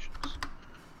modifications.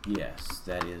 Yes,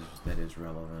 that is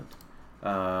relevant.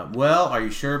 Well, are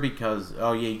you sure? Because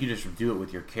you can just do it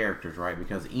with your characters, right?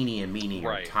 Because Eenie and Meanie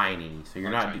are tiny, so you're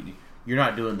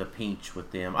not doing the pinch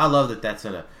with them. I love that that's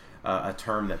a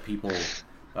term that people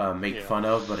make fun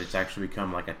of, but it's actually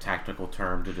become like a tactical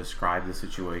term to describe the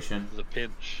situation. The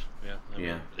pinch, yeah. I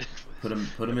mean, put them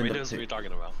in the. Knows what you're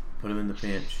talking about. Put them in the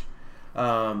pinch.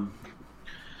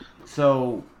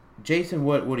 So, Jason,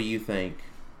 what do you think?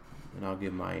 And I'll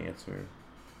give my answer.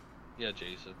 Yeah,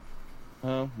 Jason.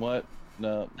 What?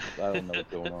 No, I don't know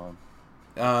what's going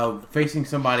on. Facing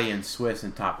somebody in Swiss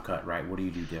and Top Cut, right? What do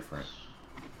you do different?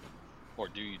 Or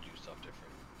do you do stuff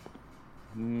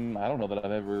different? I don't know that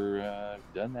I've ever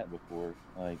done that before.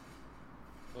 Like,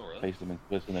 oh, really? Faced them in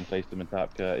Swiss and then faced them in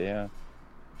Top Cut. Yeah.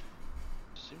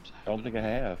 I don't think I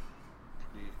have.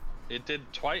 It did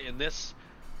twice. In this,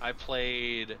 I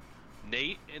played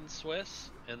Nate in Swiss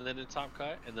and then in Top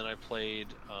Cut, and then I played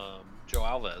Joe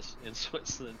Alves in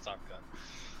Swiss and then Top Cut.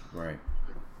 Right.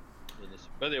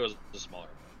 But it was a smaller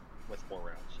one with more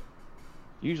rounds. So.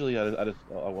 Usually, I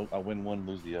win one,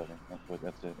 lose the other.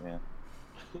 That's it.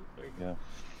 Yeah.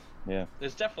 Yeah.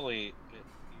 There's definitely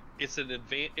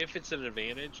if it's an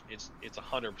advantage, it's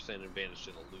 100% advantage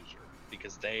to the loser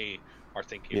because they are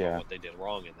thinking about what they did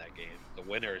wrong in that game. The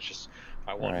winner is just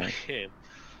I won my game,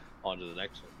 on to the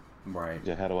next one. Right.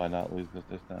 Yeah. How do I not lose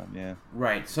this time? Yeah.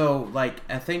 Right. So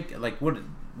I think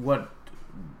what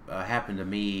happened to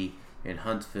me in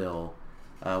Huntsville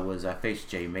was I faced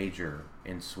Jay Major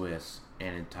in Swiss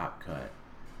and in Top Cut,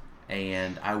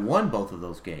 and I won both of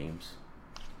those games.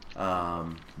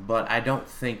 But I don't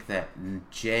think that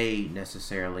Jay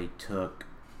necessarily took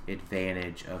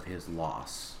advantage of his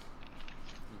loss.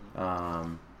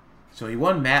 So he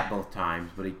won Matt both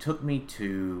times, but he took me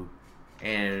to,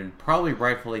 and probably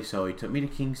rightfully so, he took me to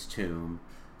King's Tomb,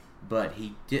 but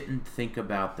he didn't think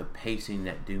about the pacing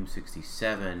that Doom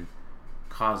 67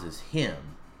 causes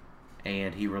him,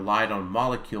 and he relied on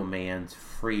Molecule Man's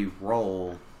free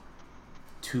roll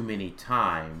too many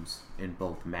times in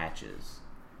both matches,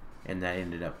 and that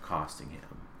ended up costing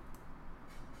him.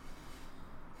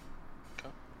 Okay.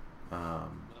 That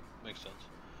makes sense.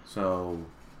 So,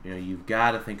 you've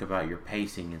got to think about your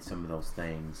pacing and some of those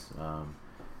things.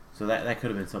 So that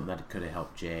could have been something that could have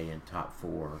helped Jay in top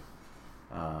 4.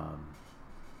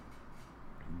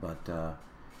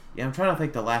 Yeah, I'm trying to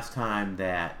think the last time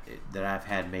that I've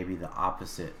had maybe the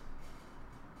opposite,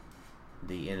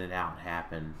 the in and out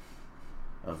happen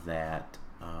of that.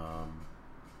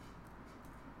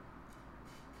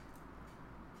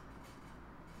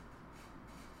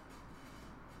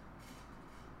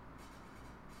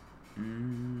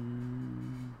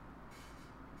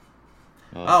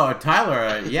 Oh,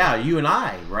 Tyler, yeah, you and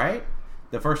I, right?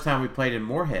 The first time we played in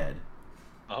Moorhead.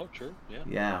 Oh, true. Yeah.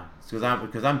 Yeah, because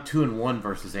I'm 2-1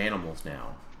 versus animals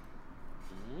now.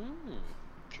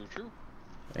 True.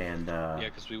 And yeah,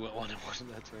 because we went 1-1 in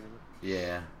that tournament.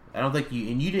 Yeah, I don't think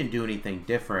you didn't do anything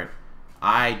different.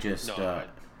 I just because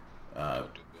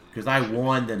I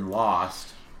won then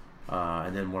lost,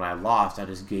 and then when I lost, I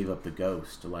just gave up the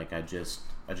ghost. Like I just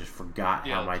forgot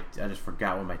I just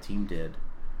forgot what my team did.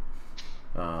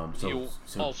 You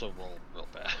also rolled real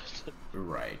bad.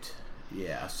 Right.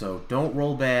 Yeah, so don't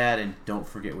roll bad and don't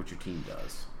forget what your team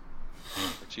does.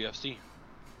 Or TFC.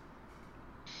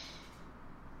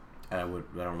 I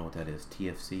don't know what that is.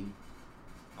 TFC?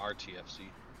 RTFC.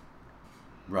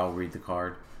 I'll read the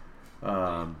card.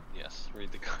 Yes,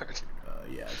 read the card.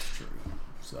 Yeah, it's true.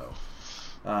 So,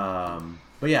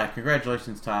 but yeah,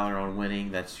 congratulations, Tyler, on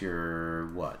winning. That's your,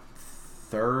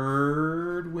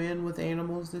 3rd win with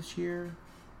animals this year?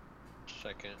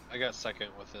 Second. I got second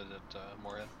with it at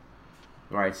Moorhead.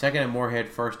 All right, second at Moorhead,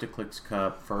 first at Clicks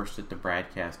Cup, first at the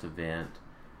Broadcast event.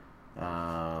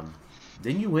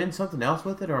 Didn't you win something else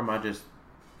with it, or am I just...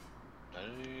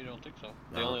 I don't think so.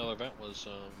 The only other event was,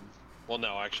 well,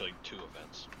 no, actually 2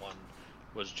 events. One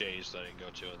was Jay's that I didn't go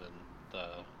to, and then the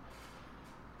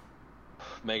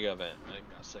mega event. I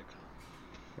got sick.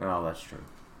 Oh, that's true.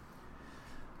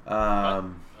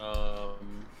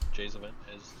 Jay's event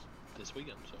is this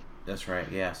weekend, so. That's right,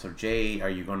 yeah. So, Jay, are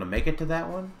you going to make it to that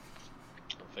one?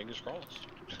 Fingers crossed.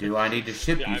 Do I need to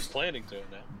ship you? I'm planning to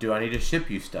now. Do I need to ship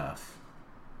you stuff?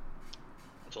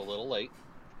 a little late.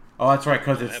 Oh, that's right, I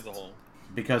have the whole.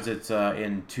 because it's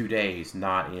in 2 days,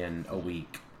 not in a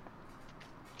week.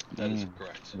 That is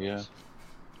correct. Yeah. Yes.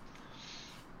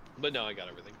 But no, I got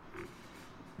everything.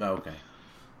 Oh, okay.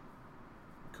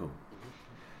 Cool.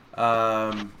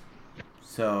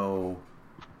 So,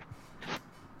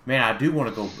 man, I do want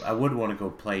to go. I would want to go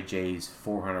play Jay's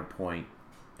 400-point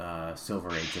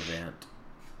Silver Age event.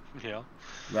 Yeah.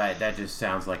 Right, that just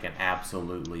sounds like an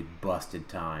absolutely busted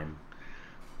time.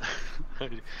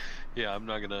 Yeah, I'm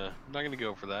not gonna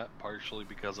go for that. Partially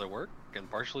because I work, and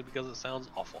partially because it sounds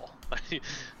awful. I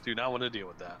do not want to deal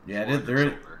with that. Yeah,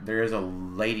 there is a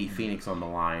Lady Phoenix on the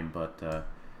line, but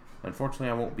unfortunately,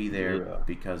 I won't be there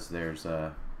because there's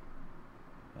a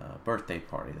birthday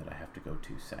party that I have to go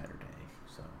to Saturday.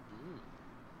 So.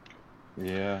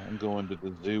 Yeah, I'm going to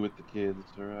the zoo with the kids,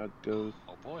 or I'd go.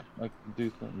 Oh boy. I can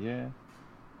do something. Yeah.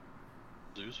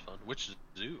 Zoo's fun. Which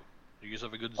zoo? Do you guys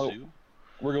have a good Oh. zoo?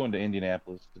 We're going to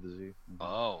Indianapolis to the zoo. Oh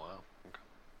wow. Okay.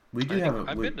 We do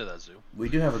I've been to that zoo. We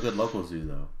do have a good local zoo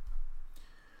though.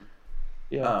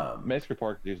 Yeah, Mesker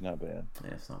Park Zoo's not bad.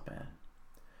 Yeah, it's not bad.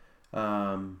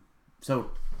 So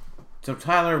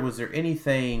Tyler, was there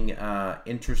anything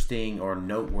interesting or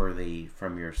noteworthy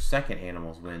from your second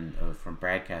Animals win from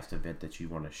Bradcast event that you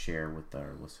want to share with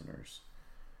our listeners?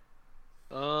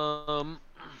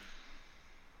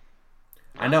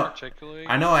 I know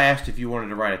I asked if you wanted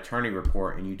to write a tourney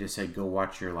report, and you just said go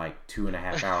watch your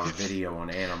 2.5 hour video on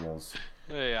animals.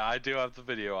 Yeah, I do have the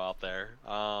video out there.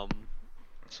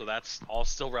 So that's all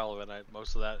still relevant.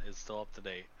 Most of that is still up to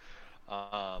date.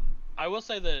 I will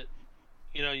say that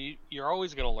you're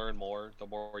always going to learn more the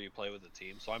more you play with the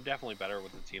team. So I'm definitely better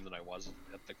with the team than I was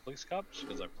at the Clicks Cup just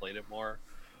because I've played it more.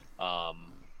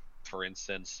 For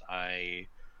instance, I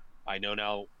know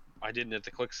now. I didn't at the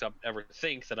Clicks Cup ever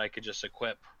think that I could just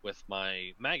equip with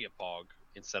my maggot pog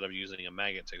instead of using a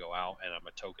maggot to go out, and I'm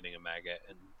tokening a maggot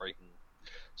and breaking.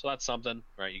 So that's something,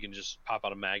 right? You can just pop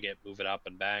out a maggot, move it up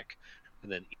and back,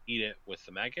 and then eat it with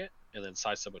the maggot, and then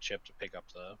sidestep a chip to pick up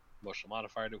the emotional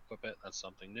modifier to equip it. That's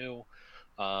something new.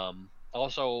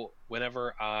 Also,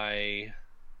 whenever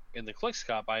in the Clicks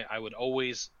Cup, I would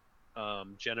always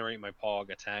generate my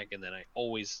pog attack, and then I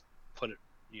always put it,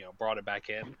 brought it back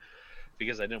in.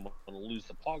 Because I didn't want to lose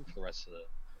the pog for the rest of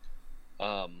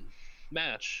the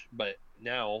match. But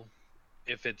now,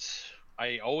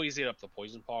 I always eat up the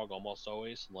poison pog, almost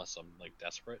always, unless I'm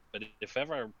desperate. But if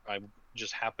ever I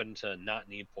just happen to not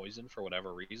need poison for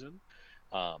whatever reason,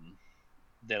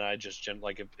 then I just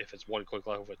if it's one quick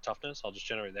level with toughness, I'll just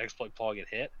generate the exploit pog and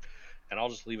hit, and I'll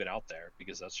just leave it out there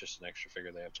because that's just an extra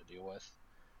figure they have to deal with.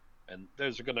 And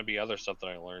there's going to be other stuff that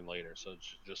I learn later, so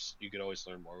it's just you could always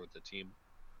learn more with the team.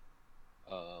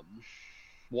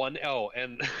 One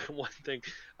thing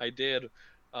I did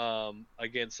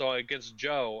against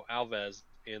Joe Alves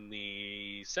in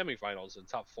the semifinals in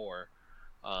top 4,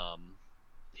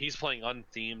 he's playing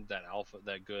unthemed, that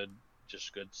good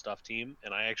stuff team,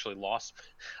 and I actually lost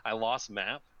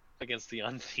map against the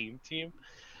unthemed team,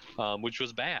 which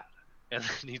was bad, and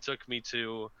then he took me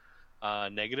to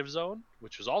negative zone,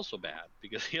 which was also bad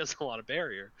because he has a lot of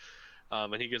barrier.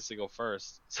 And he gets to go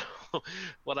first. So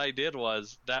what I did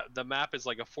was that the map is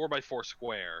like a 4x4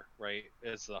 square, right?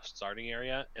 It's the starting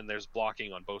area, and there's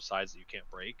blocking on both sides that you can't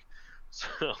break.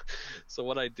 So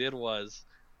what I did was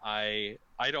I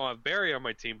don't have barrier on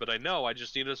my team, but I know I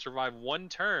just need to survive one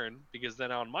turn because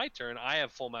then on my turn I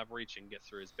have full map reach and get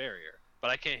through his barrier. But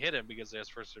I can't hit him because he has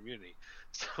first immunity.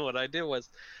 So what I did was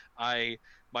on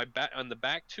the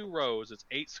back 2 rows, it's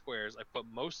 8 squares. I put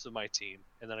most of my team,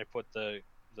 and then I put the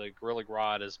Gorilla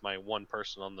Grodd as my one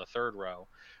person on the 3rd row,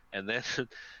 and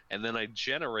then I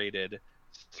generated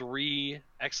 3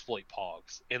 exploit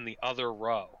pogs in the other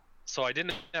row. So I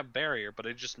didn't have barrier, but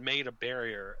I just made a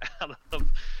barrier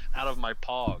out of my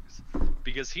pogs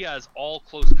because he has all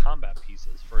close combat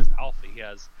pieces for his alpha. He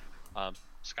has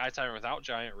Sky Tyrant without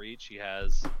giant reach. He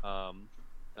has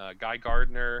Guy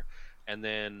Gardner, and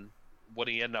then what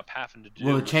he ended up having to do.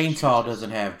 Well, the chainsaw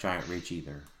doesn't have giant reach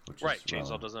either. Right,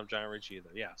 chainsaw doesn't have giant reach either.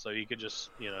 Yeah, so he could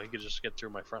just get through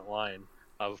my front line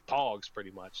of pogs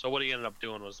pretty much. So what he ended up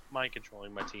doing was mind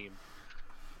controlling my team,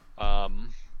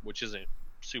 which isn't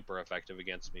super effective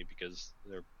against me because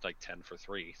they're 10 for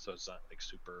 3, so it's not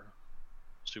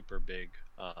super big.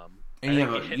 And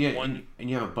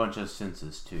you have a bunch of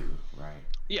senses too, right?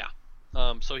 Yeah.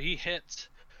 So he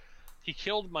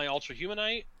killed my Ultra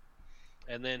Humanite,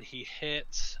 and then he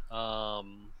hit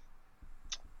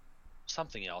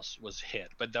something else was hit,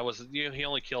 but that was he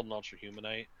only killed an Ultra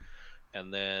Humanite,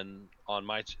 and then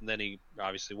then he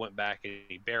obviously went back and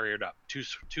he barriered up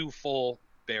two full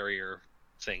barrier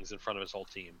things in front of his whole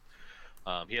team.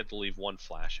 He had to leave one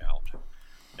flash out.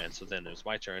 And so then it was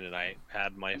my turn, and I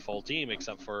had my full team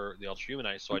except for the Ultra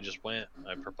Humanite. So I just went,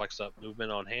 I perplexed up movement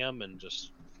on Ham and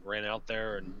just ran out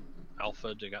there and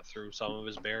alpha to got through some of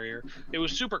his barrier. It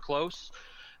was super close,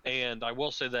 and I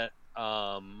will say that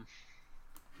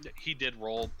he did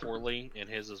roll poorly in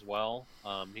his as well.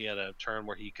 He had a turn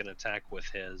where he can attack with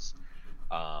his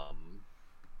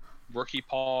Rookie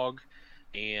Pog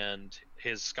and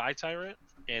his Sky Tyrant,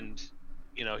 and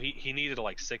he needed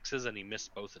like 6s, and he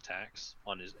missed both attacks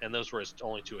on his, and those were his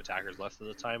only 2 attackers left at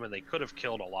the time, and they could have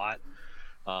killed a lot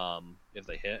if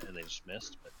they hit, and they just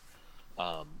missed. But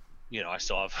I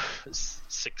still have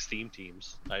 6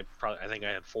 teams. I think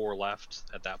I had 4 left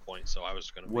at that point, so I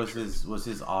was going to. Was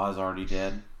his Oz already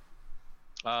dead?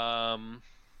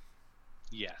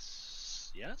 Yes.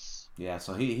 Yeah,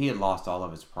 so he had lost all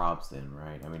of his props then,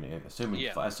 right? I mean, assuming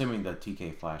the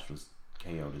TK Flash was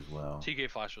KO'd as well. TK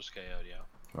Flash was KO'd, yeah.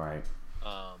 Right.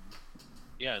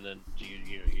 Yeah, and then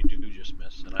you do just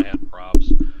miss, and I had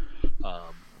props,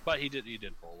 but he did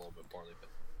roll a little bit poorly,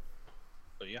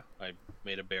 but yeah, I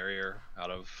made a barrier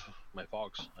out of my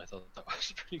fogs. I thought that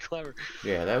was pretty clever.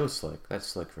 Yeah, that was slick. That's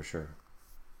slick for sure.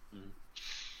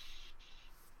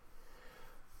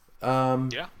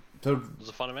 Yeah. So it was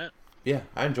a fun event. Yeah,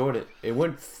 I enjoyed it. It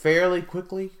went fairly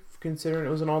quickly considering it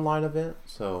was an online event,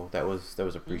 so that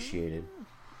was appreciated.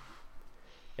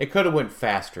 It could have went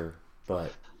faster,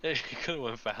 but it could have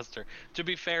went faster. To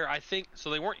be fair, I think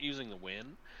so. They weren't using the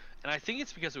win, and I think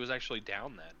it's because it was actually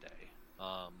down that day.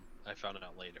 I found it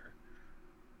out later.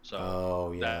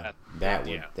 So that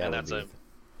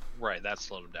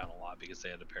slowed them down a lot because they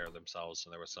had to pair themselves,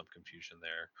 and there was some confusion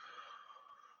there.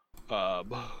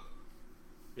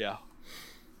 Yeah.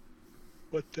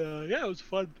 But it was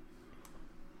fun.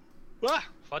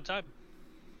 Fun time.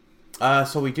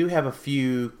 So we do have a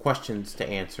few questions to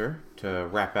answer to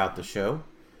wrap out the show.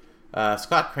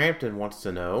 Scott Crampton wants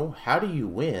to know, how do you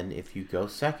win if you go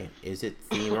second? Is it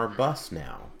theme or bust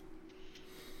now?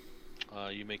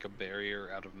 You make a barrier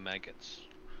out of maggots.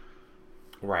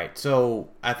 Right. So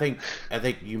I think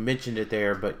you mentioned it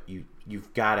there, but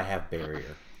you've got to have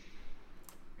barrier.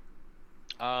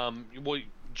 Well,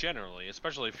 generally,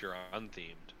 especially if you're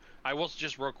unthemed. I will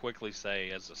just real quickly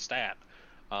say as a stat,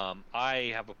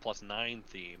 I have a +9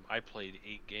 theme. I played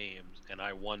 8 games, and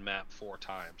I won map 4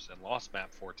 times and lost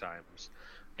map 4 times.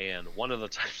 And one of the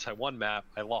times I won map,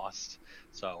 I lost.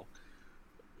 So,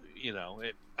 you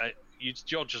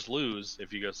don't just lose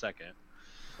if you go second.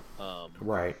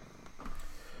 Right.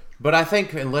 But I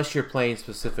think unless you're playing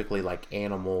specifically like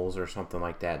animals or something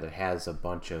like that has a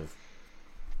bunch of...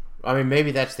 I mean, maybe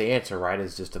that's the answer, right?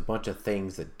 Is just a bunch of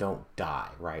things that don't die,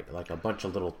 right? Like a bunch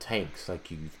of little tanks,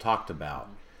 like you've talked about,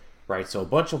 right? So a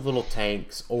bunch of little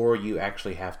tanks, or you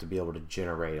actually have to be able to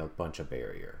generate a bunch of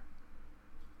barrier.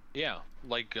 Yeah,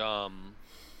 like Joe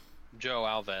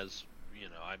Alves.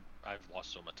 I've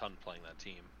lost to him a ton playing that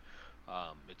team.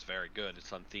 It's very good.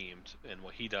 It's unthemed, and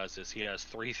what he does is he has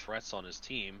 3 threats on his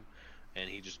team, and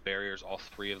he just barriers all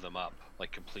 3 of them up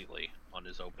like completely on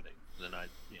his opening. Then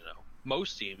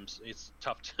most teams, it's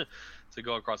tough to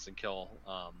go across and kill.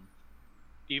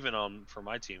 Even for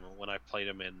my team, when I played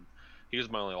him he was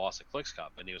my only loss at Clicks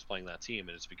Cup, and he was playing that team,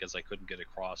 and it's because I couldn't get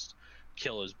across,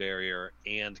 kill his barrier,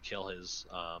 and kill his,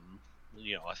 a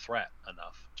threat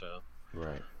enough to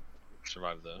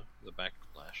survive the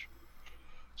backlash.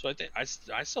 So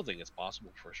I still think it's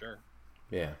possible for sure.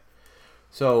 Yeah.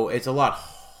 So it's a lot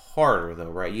harder though,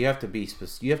 right? You have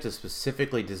to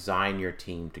specifically design your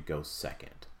team to go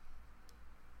second.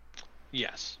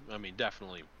 Yes, I mean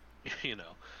definitely,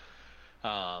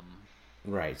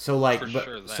 Right. So like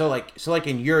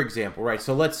in your example, right?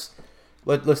 So let's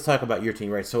talk about your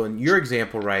team, right? So in your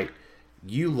example, right,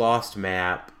 you lost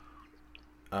map.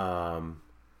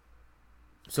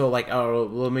 So like,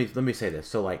 let me say this.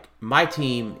 So like, my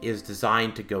team is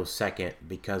designed to go second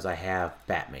because I have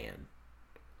Batman.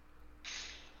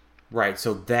 Right.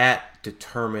 So that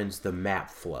determines the map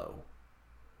flow.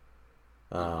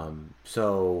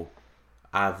 So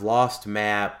I've lost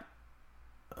map.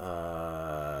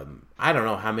 I don't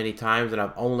know how many times, and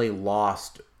I've only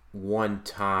lost 1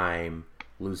 time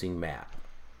losing map.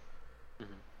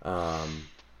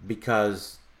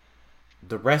 Because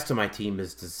the rest of my team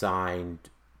is designed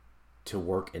to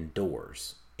work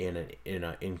indoors in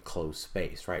an enclosed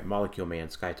space, right? Molecule Man,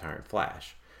 Sky Tyrant,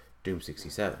 Flash, Doom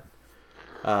 67.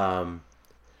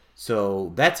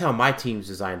 So that's how my team's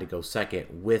designed to go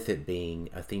second, with it being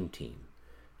a theme team.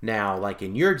 Now, like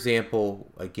in your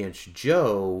example against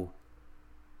Joe,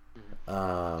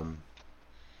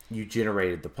 you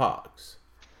generated the Pogs.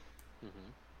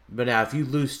 But now if you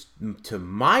lose to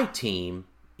my team,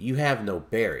 you have no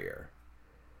barrier,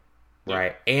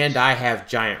 right? And I have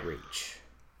giant reach.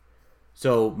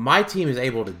 So my team is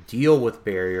able to deal with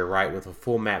barrier, right, with a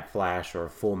full map flash or a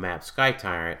full map sky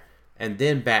tyrant, and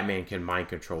then Batman can mind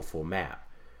control full map.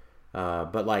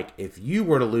 But like if you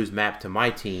were to lose map to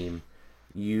my team,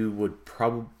 you would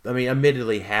probably,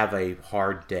 admittedly have a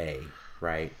hard day,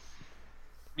 right?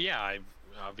 Yeah, I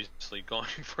obviously going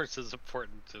first is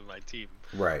important to my team,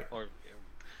 Right? or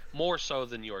more so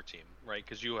than your team, right?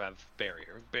 Because you have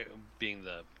barrier being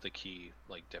the key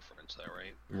like difference there,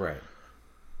 right? Right.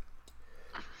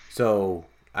 So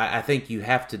I think you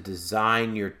have to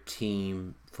design your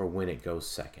team for when it goes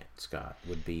second. Scott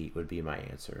would be my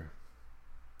answer.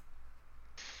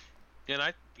 And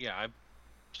I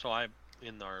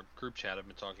in our group chat I've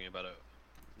been talking about a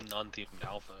non-themed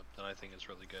alpha that I think is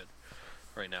really good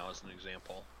right now as an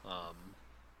example.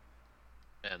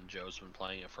 And Joe's been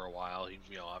playing it for a while.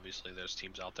 Obviously there's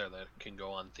teams out there that can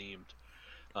go unthemed.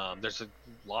 There's a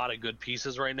lot of good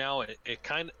pieces right now. It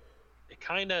kind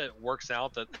of works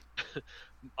out that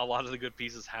a lot of the good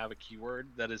pieces have a keyword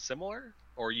that is similar,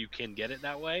 or you can get it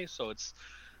that way. So it's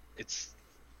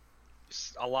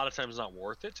a lot of times not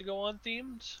worth it to go on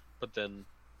themed, but then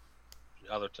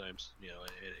other times,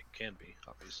 it can be,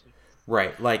 obviously.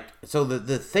 Right. Like, so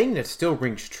the thing that still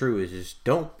rings true is just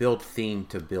don't build theme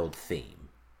to build theme.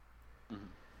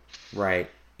 Mm-hmm. Right.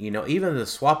 Even the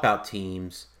swap out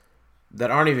teams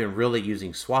that aren't even really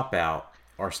using swap out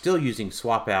are still using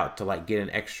swap out to like get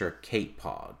an extra Kate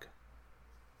Pog,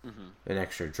 an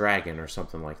extra dragon or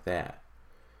something like that.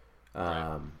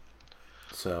 Right.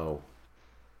 So,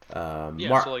 so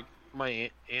like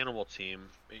my animal team,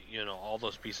 all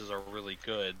those pieces are really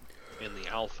good in the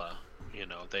alpha.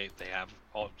 They have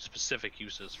all specific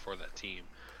uses for that team.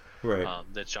 Right.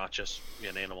 That's not just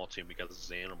an animal team because it's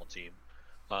an animal team.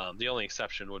 The only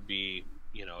exception would be,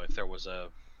 if there was a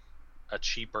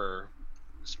cheaper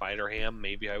Spider Ham,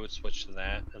 maybe I would switch to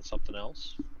that and something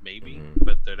else, maybe.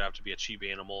 But there'd have to be a cheap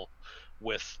animal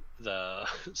with the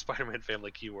Spider-Man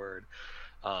family keyword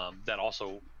that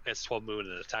also has 12 movement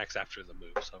and attacks after the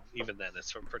move. So even then,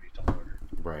 it's a pretty tall order.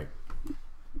 Right.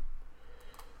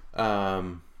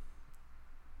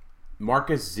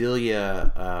 Marcus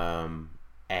Zelia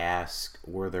asked,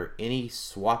 were there any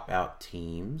swap out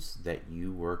teams that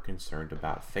you were concerned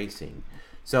about facing?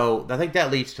 So I think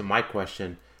that leads to my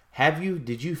question.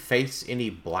 Did you face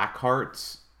any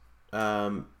Blackhearts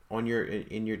during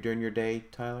your day,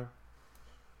 Tyler?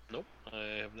 Nope,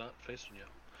 I have not faced one yet.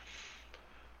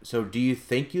 So do you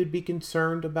think you'd be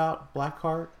concerned about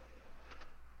Blackheart?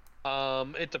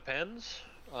 It depends.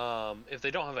 If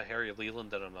they don't have a Harry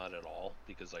Leland, then I'm not at all,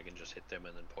 because I can just hit them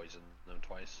and then poison them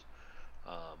twice.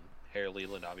 Harry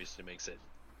Leland obviously makes it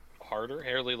harder.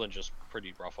 Harry Leland just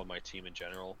pretty rough on my team in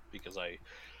general, because I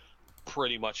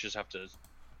pretty much just have to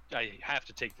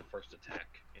take the first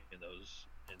attack in those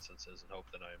instances and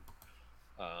hope that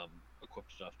I'm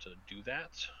equipped enough to do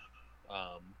that.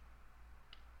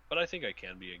 But I think I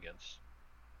can be against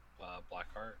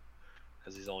Blackheart,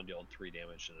 because he's only dealing 3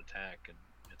 damage in attack, and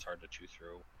it's hard to chew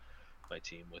through my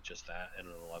team with just that and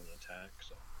an 11 attack.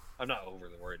 So I'm not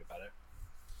overly worried about it.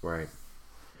 Right.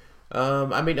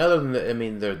 Other than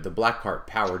the Blackheart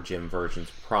Power Gem version's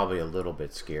probably a little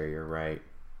bit scarier, right?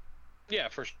 Yeah,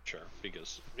 for sure,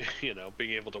 because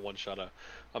being able to one-shot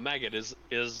a Maggot is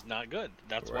not good.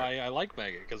 That's why I like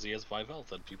Maggot, because he has 5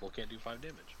 health and people can't do 5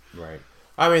 damage. Right.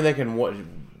 They can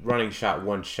running shot,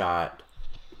 one-shot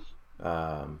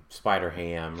Spider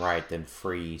Ham, right? Then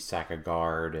free, sack a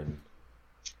guard, and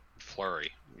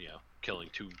flurry. Killing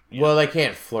 2. Well, they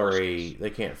can't flurry.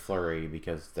 They can't flurry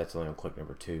because that's only on click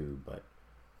number 2. But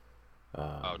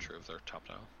true. If they're top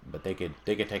down. But they could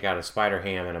take out a Spider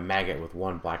Ham and a Maggot with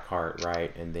 1 Blackheart,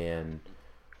 right? And then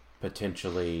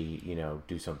potentially,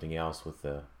 do something else with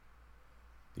the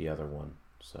other one.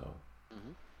 So.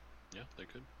 Yeah, they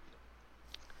could.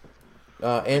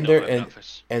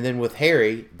 And then with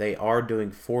Harry, they are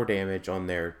doing 4 damage on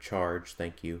their charge.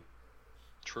 Thank you.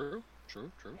 True.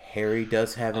 Harry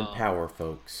does have Empower,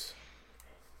 folks.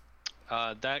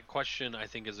 That question I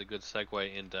think is a good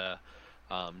segue into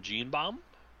Gene Bomb.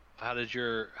 How did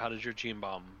your Gene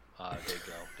Bomb day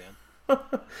go, Dan?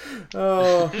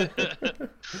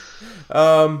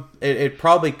 It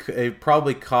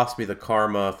probably cost me the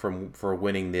karma for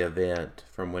winning the event.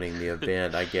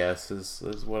 I guess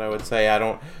is what I would say. I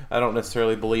don't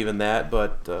necessarily believe in that,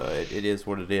 but it is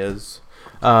what it is.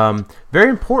 Very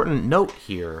important note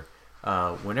here.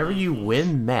 Whenever you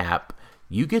win map,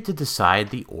 you get to decide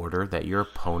the order that your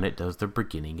opponent does the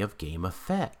beginning of game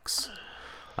effects.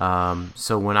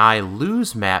 So when I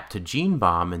lose map to Gene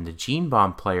Bomb and the Gene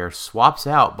Bomb player swaps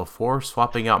out before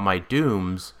swapping out my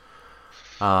Dooms,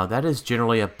 that is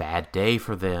generally a bad day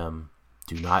for them.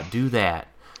 Do not do that.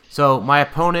 So my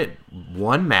opponent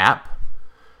won map,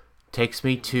 takes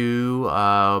me to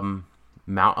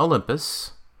Mount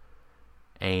Olympus,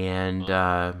 and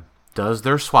does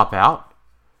their swap out.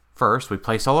 First, we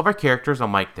place all of our characters.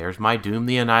 I'm like, there's my Doom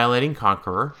the Annihilating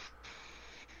Conqueror.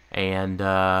 And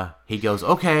he goes,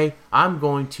 okay, I'm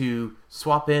going to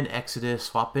swap in Exodus,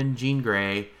 swap in Jean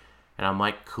Grey. And I'm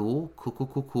like, cool.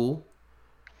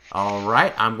 All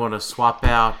right, I'm going to swap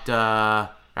out.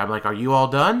 I'm like, are you all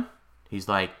done? He's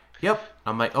like, yep.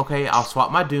 I'm like, okay, I'll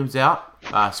swap my Dooms out.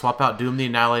 Swap out Doom the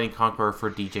Annihilating Conqueror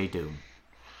for DJ Doom.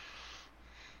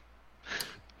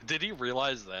 Did he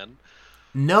realize then?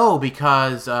 No,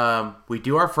 because we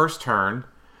do our first turn,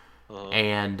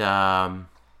 and I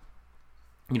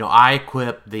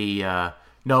equip the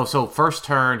so first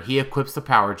turn he equips the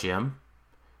power gem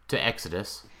to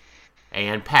Exodus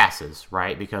and passes,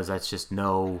 right? Because that's just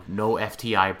no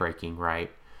FTI breaking, right?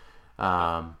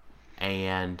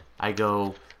 And I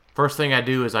go, first thing I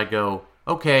do is I go,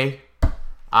 okay,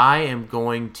 I am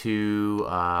going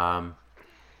to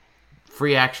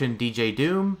free action DJ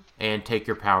Doom and take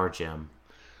your power gem.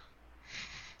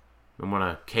 I'm going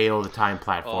to KO the time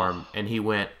platform. And he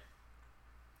went,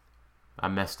 I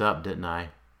messed up, didn't I?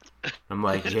 I'm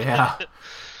like, yeah,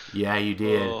 you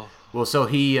did. Well, so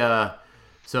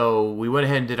so we went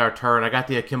ahead and did our turn. I got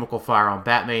the chemical fire on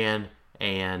Batman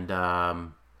and got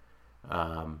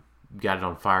it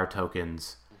on fire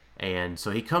tokens. And so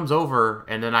he comes over,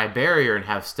 and then I barrier and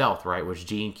have stealth, right, which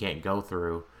Gene can't go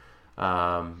through.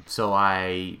 So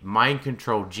I mind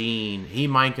control Jean. He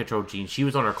mind controlled Jean. She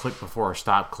was on her click before her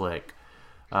stop click.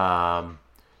 So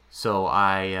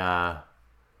I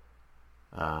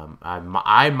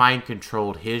mind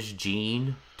controlled his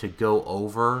Jean to go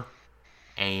over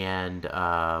and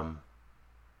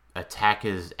attack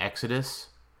his Exodus,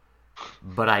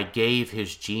 but I gave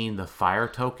his Jean the fire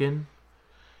token.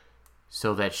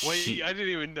 So that Wait, I didn't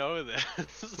even know that.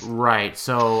 Right,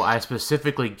 so I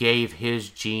specifically gave his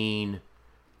Jean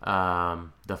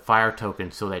the fire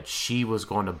token so that she was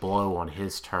going to blow on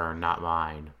his turn, not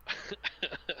mine.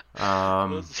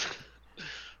 That's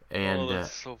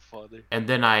so funny. And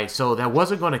then so that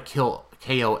wasn't going to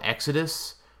KO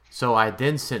Exodus, so I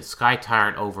then sent Sky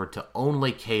Tyrant over to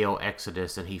only KO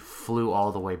Exodus, and he flew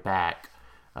all the way back,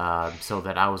 so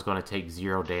that I was going to take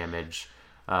 0 damage.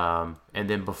 And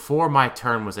then before my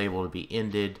turn was able to be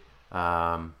ended,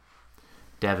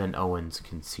 Devin Owens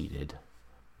conceded.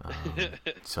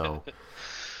 That's so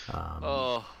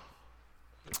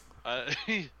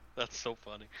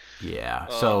funny. Yeah.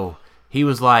 So he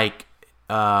was like,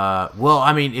 well,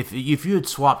 I mean, if you had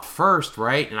swapped first,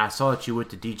 right, and I saw that you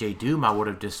went to DJ Doom, I would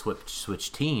have just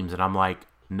switched teams. And I'm like,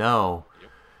 no. Yep.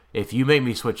 If you make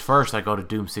me switch first, I go to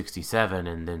Doom 67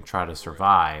 and then try to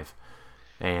survive.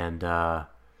 And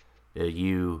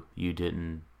you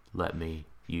didn't let me.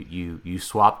 You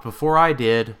swapped before I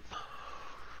did.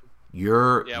 We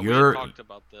had talked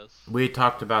about this. We had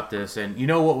talked about this, and you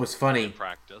know what was funny?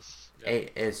 Practice.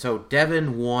 Yeah. So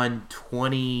Devin won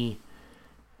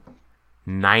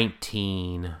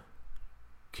 2019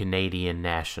 Canadian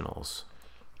Nationals.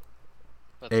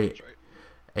 That's right.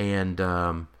 And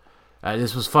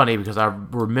this was funny because I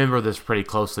remember this pretty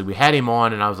closely. We had him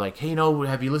on, and I was like, hey,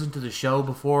 have you listened to the show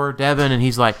before, Devin? And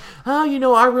he's like,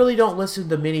 I really don't listen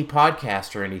to many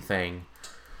podcasts or anything.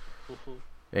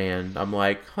 And I'm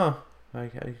like,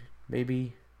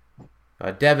 maybe.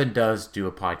 Devin does do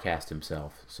a podcast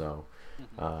himself, so.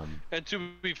 And to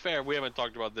be fair, we haven't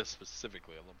talked about this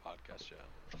specifically on the podcast yet.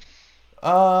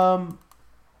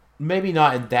 Maybe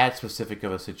not in that specific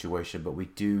of a situation, but we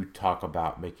do talk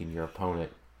about making your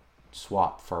opponent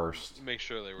swap first. Make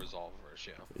sure they resolve first,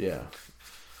 yeah. Yeah.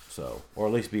 So, or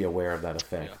at least be aware of that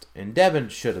effect. Yeah. And Devin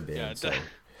should have been. Yeah, so.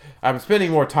 I'm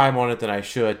spending more time on it than I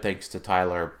should, thanks to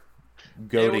Tyler.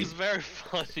 It was very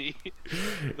funny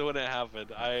when it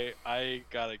happened. I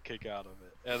got a kick out of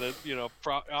it, and then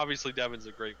obviously Devin's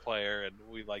a great player, and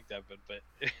we like Devin, but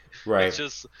right.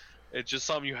 It's just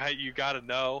something you got to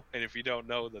know, and if you don't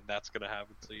know, then that's gonna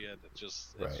happen to you, and it's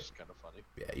just kind of funny.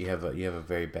 Yeah, you have a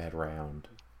very bad round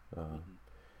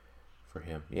for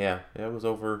him. Yeah, it was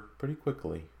over pretty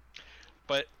quickly.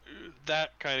 But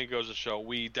that kind of goes to show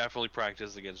we definitely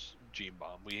practiced against Gene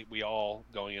Bomb. We all,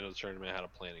 going into the tournament, had a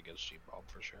plan against Gene Bomb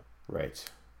for sure. Right.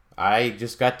 I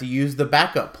just got to use the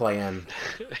backup plan.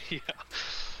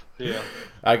 Yeah.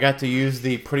 I got to use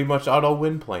the pretty much auto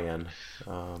win plan.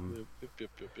 Yep.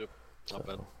 Not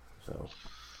bad. So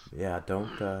yeah,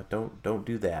 don't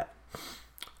do that.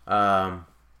 So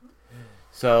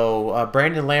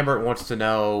Brandon Lambert wants to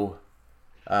know,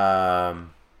 how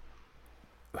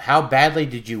badly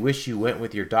did you wish you went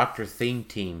with your Dr. Thing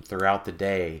team throughout the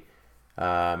day?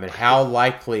 And how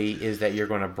likely is that you're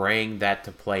going to bring that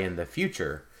to play in the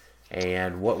future?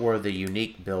 And what were the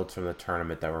unique builds from the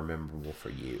tournament that were memorable for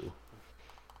you?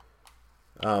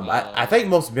 I think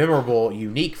most memorable,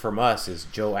 unique from us is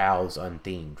Joe Al's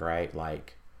Unthemed, right?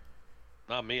 Like,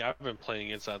 Not me. I've been playing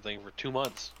against that thing for 2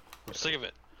 months. I'm sick of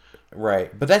it.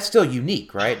 right, but that's still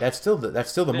unique, right? That's still the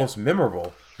Yeah. most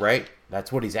memorable, right?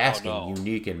 That's what he's asking, no.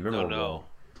 unique and memorable. No.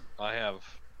 I have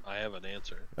an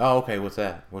answer. Oh, okay. What's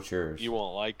that? What's yours? You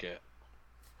won't like it.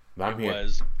 I'm It here.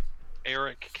 was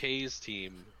Eric K's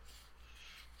team.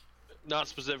 Not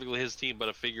specifically his team, but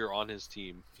a figure on his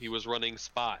team. He was running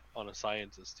Spot on a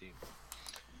scientist team.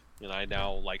 And I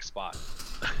now like Spot.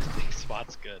 I think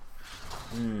Spot's good.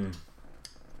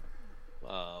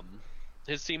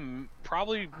 His team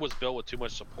probably was built with too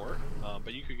much support,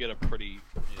 but you could get a pretty,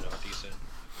 decent,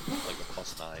 like a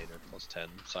 +9 or +10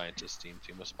 scientist team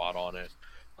with Spot on it.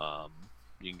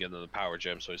 You can get into the power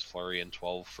gem, so he's Flurry and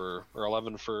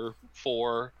 11 for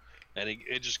 4, and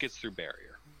it just gets through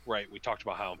barrier. Right, we talked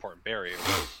about how important barrier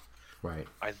was. Right.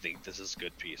 I think this is a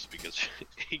good piece because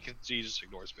he just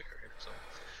ignores barrier. So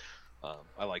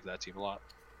I like that team a lot.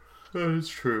 That is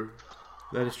true.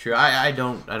 That is true. I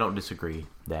don't disagree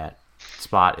that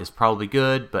Spot is probably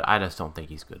good, but I just don't think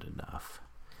he's good enough.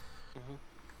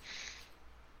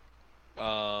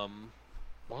 What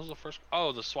was the first?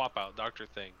 Oh, the swap out, Dr.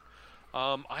 Thing.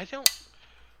 I don't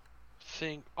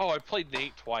think. Oh, I played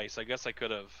Nate twice. I guess I could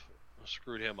have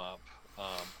screwed him up.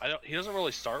 He doesn't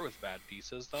really start with bad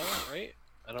pieces though, right?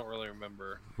 I don't really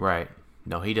remember. Right.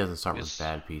 No, he doesn't start with It's-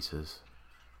 bad pieces.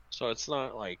 So it's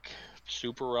not like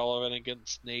super relevant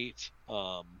against Nate.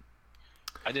 I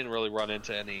didn't really run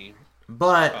into any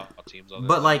But teams. Other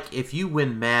but than- like if you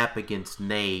win map against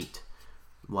Nate,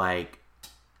 like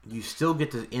you still get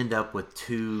to end up with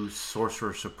 2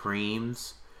 Sorcerer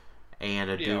Supremes and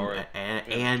a Yeah, Doom or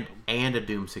and a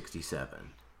Doom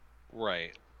 67.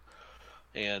 right.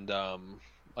 And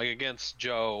like against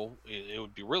Joe, it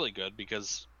would be really good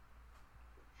because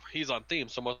he's on theme,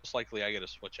 so most likely I get to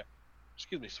switch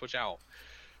out.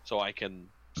 So I can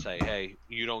say, hey,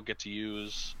 you don't get to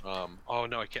use. Oh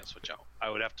no, I can't switch out. I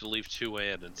would have to leave 2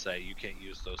 in and say you can't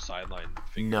use those sideline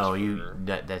figures. No, for...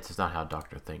 that's not how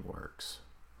Dr. Thing works.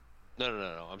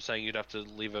 No. I'm saying you'd have to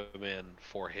leave him in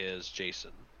for his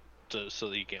Jason, so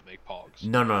that he can't make pogs.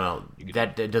 No.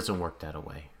 That doesn't work that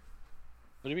way.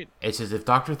 What do you mean? It says if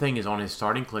Dr. Thing is on his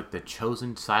starting click, the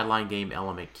chosen sideline game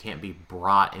element can't be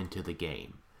brought into the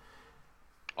game.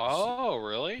 Oh,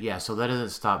 really? Yeah, so that doesn't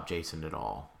stop Jason at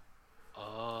all.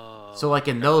 Oh. So like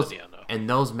in no, those yeah, no. in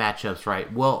those matchups,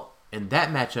 right? Well, in that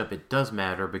matchup it does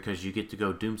matter because you get to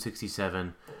go Doom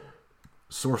 67,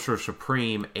 Sorcerer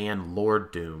Supreme, and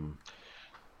Lord Doom.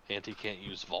 And he can't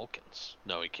use Vulcans.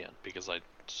 No, he can't because I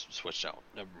switched out.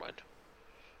 Never mind.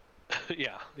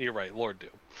 Yeah, you're right. Lord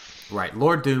Doom. Right,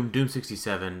 Lord Doom, Doom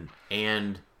 67,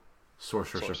 and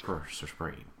Sorcerer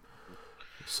Supreme.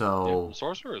 So Yeah,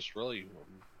 Sorcerer is really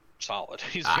solid.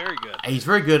 He's very good he's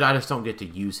very good. I just don't get to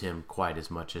use him quite as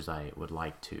much as I would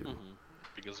like to.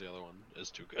 because the other one is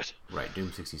too good. Right,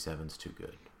 Doom 67 is too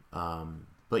good.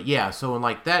 But yeah, so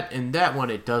in that one,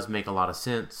 it does make a lot of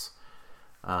sense.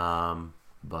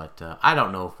 But I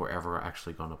don't know if we're ever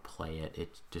actually going to play it.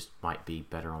 It just might be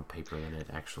better on paper than it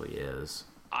actually is.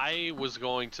 I was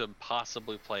going to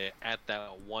possibly play it at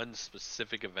that one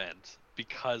specific event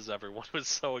because everyone was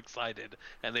so excited,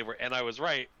 and I was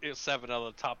right. 7 out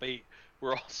of the top 8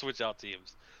 were all switch out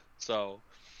teams. So,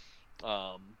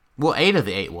 Well, 8 of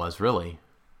the 8 was really.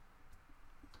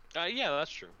 yeah,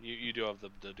 that's true. You do have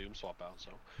the Doom swap out.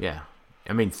 So Yeah,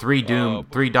 I mean 3 Doom,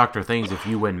 3 Doctor Things. If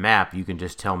you win map, you can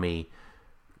just tell me.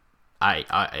 I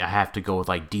have to go with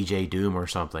like DJ Doom or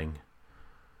something.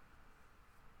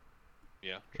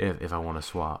 yeah, If I want to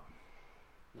swap.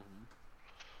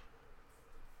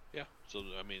 yeah. So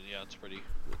I mean, yeah, it's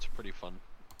a pretty fun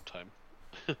time.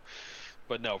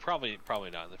 But no, probably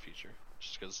not in the future,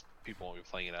 just because people won't be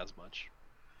playing it as much.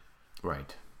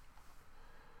 Right.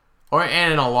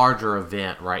 And in a larger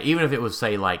event, right? Even if it was,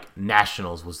 say, like,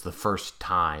 Nationals was the first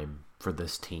time for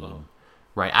this team,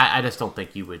 right? I just don't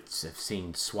think you would have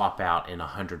seen swap out in a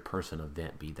 100-person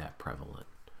event be that prevalent.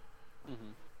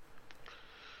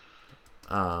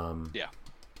 Yeah.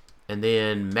 And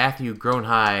then Matthew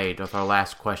Gronheid with our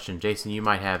last question. Jason, you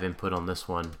might have input on this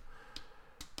one.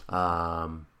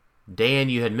 Dan,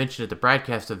 you had mentioned at the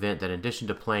broadcast event that in addition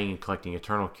to playing and collecting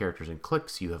Eternal characters and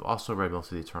clicks, you have also read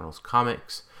most of the Eternals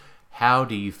comics. how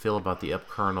do you feel about the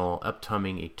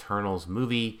upcoming Eternals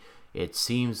movie? It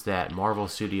seems that Marvel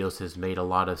Studios has made a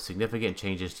lot of significant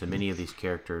changes to many of these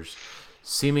characters,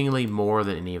 seemingly more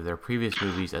than any of their previous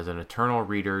movies. As an Eternal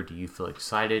reader, do you feel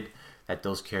excited that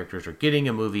those characters are getting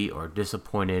a movie, or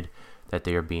disappointed that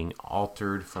they are being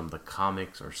altered from the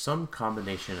comics, or some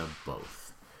combination of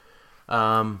both?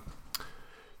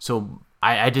 So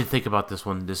I did think about this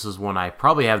one. This is one I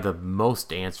probably have the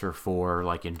most answer for,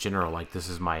 like, in general. Like, this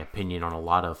is my opinion on a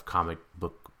lot of comic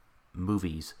book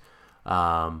movies.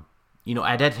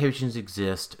 Adaptations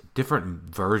exist. Different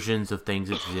versions of things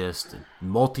exist.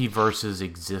 Multiverses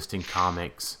exist in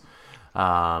comics.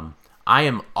 I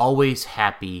am always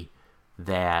happy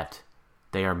that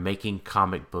they are making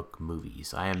comic book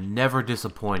movies. I am never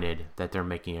disappointed that they're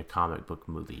making a comic book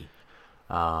movie.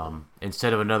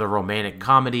 Instead of another romantic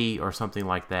comedy or something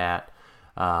like that.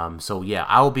 So yeah,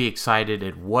 I will be excited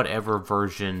at whatever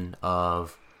version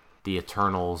of the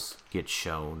Eternals gets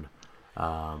shown.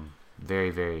 Very,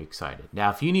 very excited. Now,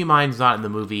 if Unimind's not in the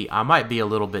movie, I might be a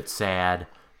little bit sad,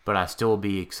 but I still will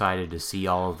be excited to see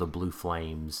all of the Blue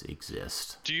Flames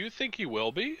exist. Do you think he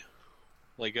will be?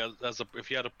 Like, if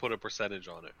you had to put a percentage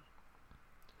on it.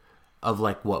 Of,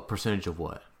 like, what? Percentage of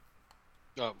what?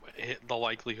 The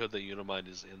likelihood that Unimind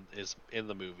is in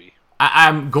the movie.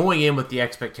 I'm going in with the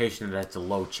expectation that it's a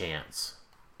low chance.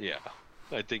 Yeah,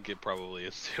 I think it probably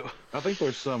is too. I think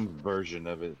there's some version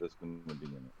of it that's going to be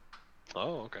in it.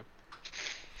 Oh, okay.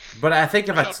 But I think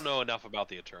if I don't know enough about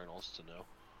the Eternals to know.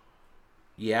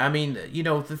 Yeah, I mean,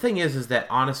 the thing is that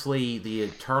honestly, the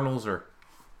Eternals are,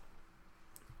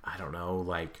 I don't know,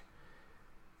 like,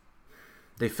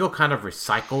 they feel kind of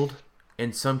recycled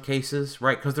in some cases,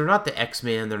 right? Because they're not the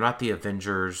X-Men, they're not the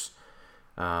Avengers,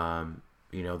 they're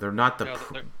not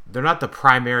the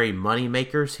primary money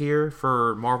makers here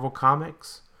for Marvel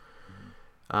Comics.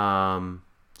 So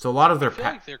a lot of their I feel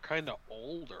like they're kind of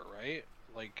older, right?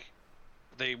 Like,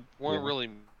 they weren't really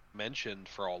mentioned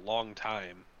for a long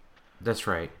time. That's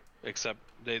right. Except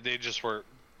they just were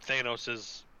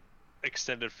Thanos'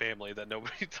 extended family that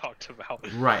nobody talked about.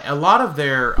 Right. A lot of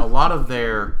their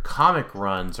comic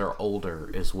runs are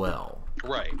older as well.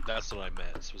 Right. That's what I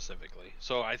meant specifically.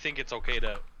 So I think it's okay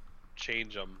to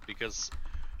change them, because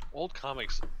old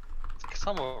comics,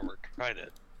 some of them are kind of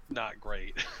not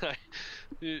great.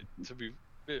 To be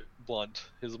blunt,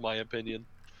 is my opinion.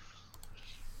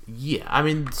 Yeah, I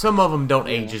mean, some of them don't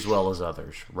age as well as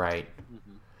others, right?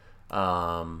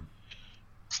 Mm-hmm.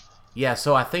 Yeah,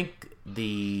 so I think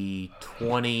the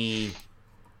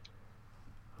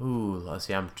let's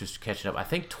see, I'm just catching up. I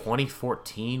think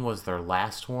 2014 was their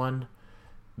last one,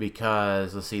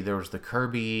 because, let's see, there was the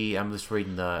Kirby, I'm just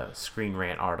reading the Screen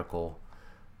Rant article.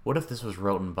 What if this was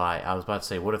written by, I was about to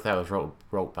say, what if that was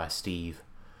wrote by Steve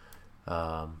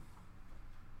DiCarlo?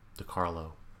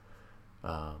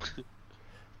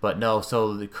 But no,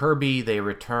 so the Kirby, they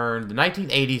returned. The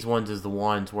 1980s ones is the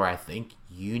ones where I think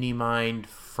Unimind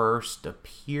first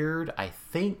appeared. I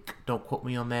think, don't quote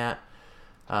me on that.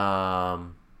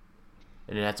 And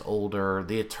that's older.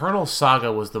 The Eternal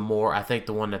Saga was I think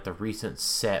the one that the recent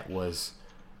set was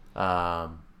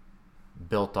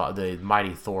built on, the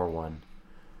Mighty Thor one.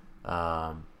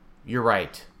 You're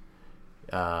right.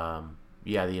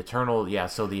 The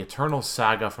Eternal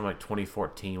Saga from like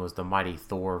 2014 was the Mighty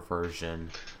Thor version.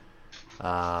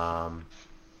 The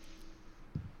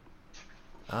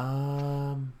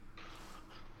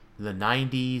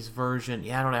 90s version,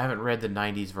 I haven't read the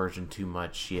 90s version too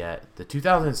much yet. The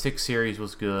 2006 series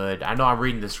was good. I know I'm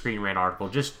reading the Screen Rant article.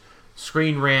 Just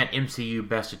Screen Rant MCU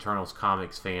Best Eternals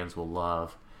comics fans will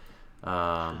love.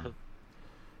 Now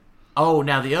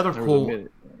the other cool.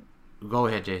 Go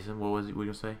ahead, Jason. What was you going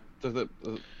to say? There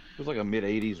was like a mid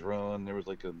 '80s run. There was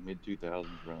like a mid 2000s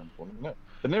run. But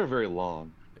never very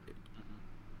long.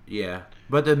 Yeah,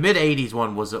 but the mid '80s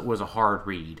one was a hard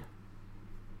read.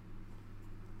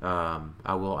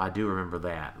 I do remember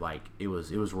that. Like, it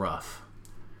was rough.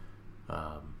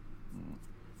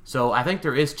 So I think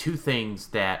there is two things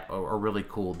that are really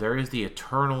cool. There is the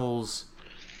Eternals.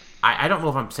 I don't know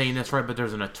if I'm saying this right, but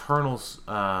there's an Eternals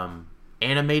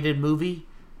animated movie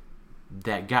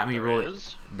that got me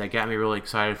really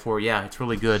excited for. Yeah, it's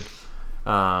really good.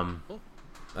 Iron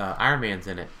Man's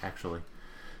in it, actually.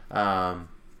 And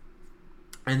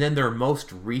then their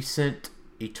most recent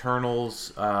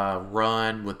Eternals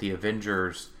run with the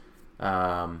Avengers,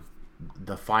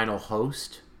 the Final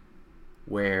Host,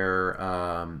 where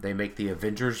they make the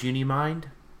Avengers Unimind,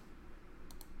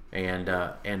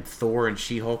 and Thor and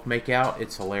She-Hulk make out.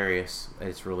 It's hilarious.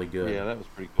 It's really good. Yeah, that was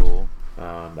pretty cool.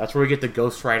 That's where we get the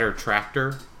Ghost Rider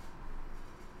tractor.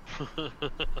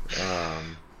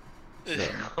 So,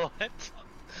 What?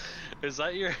 Is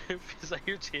that your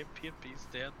champion piece,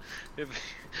 Dan? If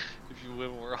you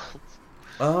win Worlds,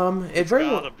 it it's very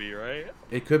gotta well, be, right?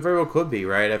 it could be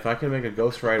right. If I can make a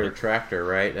Ghost Rider tractor,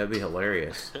 right, that'd be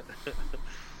hilarious. That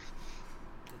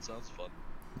sounds fun.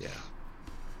 Yeah.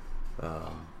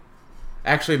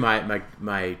 Actually,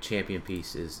 my champion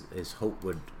piece is hope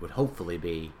would hopefully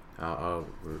be. I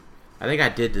think I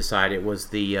did decide it was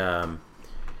the.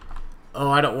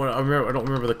 I don't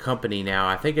remember the company now.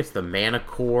 I think it's the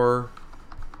Manticore.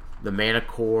 The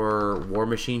Manticore War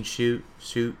Machine suit.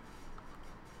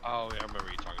 Oh, yeah, I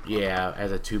remember you talking about Yeah,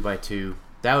 as a 2x2.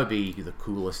 That would be the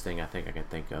coolest thing I think I could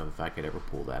think of if I could ever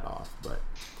pull that off. But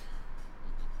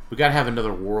we gotta have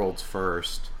another Worlds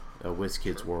first.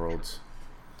 WizKids Worlds.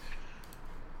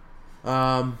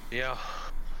 Yeah.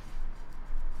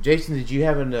 Jason, did you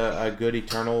have a good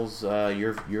Eternals?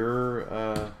 Your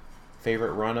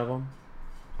favorite run of them?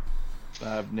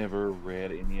 I've never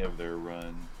read any of their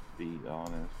runs, to be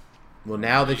honest. Well,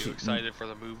 now Are that you excited for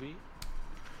the movie?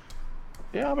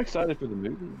 Yeah, I'm excited for the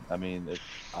movie. I mean,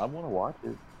 I want to watch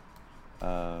it.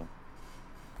 I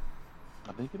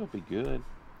think it'll be good.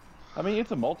 I mean,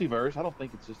 it's a multiverse. I don't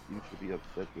think it's just you should be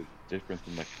upset with difference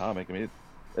in the comic. I mean,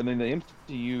 and then the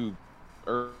MCU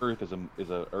Earth is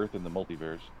a Earth in the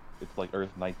multiverse. It's like Earth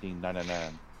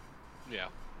 1999. Yeah.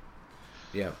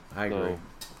 Yeah, I agree. So,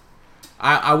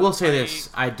 I will say this: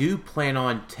 I do plan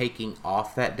on taking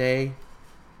off that day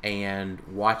and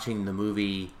watching the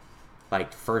movie,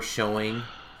 like first showing.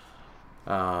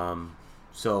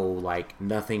 So like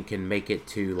nothing can make it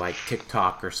to like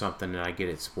TikTok or something, and I get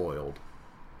it spoiled.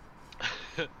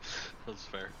 That's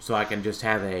fair. So I can just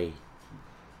have a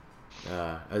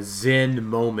zen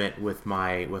moment with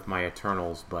my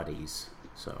Eternals buddies.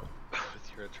 So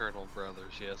With your Eternal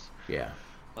brothers, yes. yeah,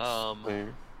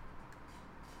 fair.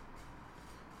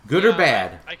 good or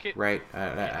bad, I can't... right?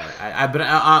 But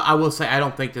I will say I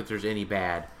don't think that there's any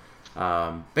bad.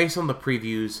 Based on the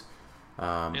previews,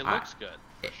 It looks good,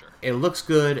 for sure. it looks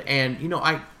good, and you know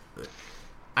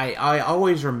I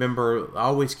always remember, I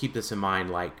always keep this in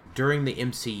mind. Like during the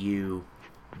MCU,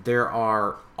 there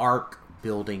are arc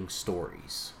building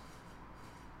stories.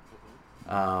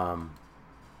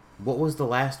 What was the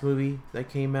last movie that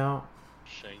came out?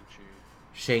 Shang-Chi.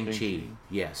 Shang-Chi.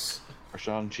 Yes. Or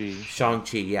Shang-Chi.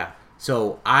 Shang-Chi, yeah.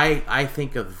 So I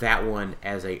think of that one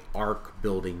as a arc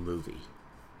building movie.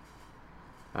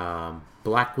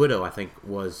 Black Widow, I think,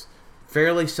 was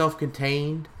fairly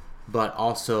self-contained, but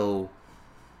also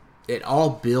it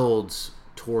all builds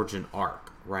towards an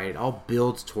arc, right? It all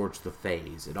builds towards the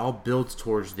phase. It all builds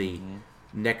towards the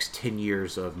next 10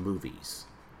 years of movies.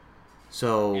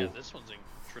 So Yeah, this one's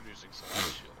introducing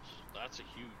Celestials. That's a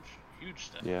huge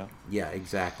step. Yeah. yeah,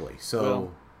 exactly. So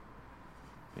Well,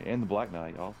 and the Black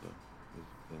Knight also is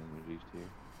introduced here.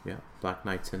 yeah, Black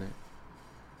Knight's in it.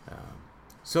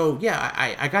 So yeah,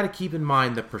 I got to keep in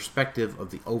mind the perspective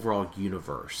of the overall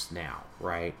universe now,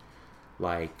 right?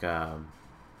 Like,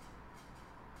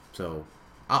 so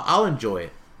I'll enjoy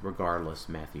it regardless,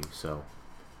 Matthew. So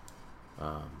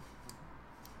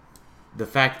the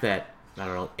fact that I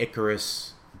don't know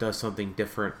Icarus does something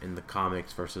different in the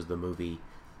comics versus the movie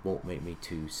won't make me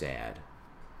too sad.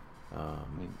 I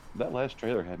mean, that last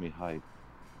trailer had me hyped.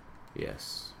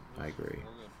 Yes, I agree.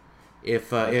 Real good.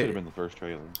 If That should have been the first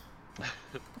trailer.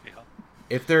 Yeah.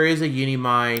 if there is a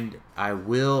Unimind,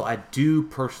 I do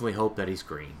personally hope that he's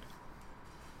green.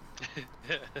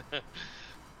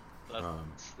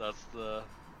 That's the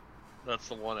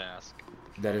one ask.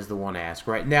 That is the one ask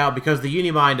right now, because the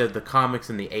Unimind of the comics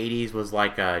in the 80s was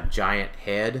like a giant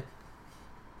head.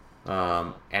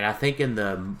 And I think in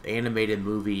the animated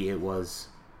movie it was,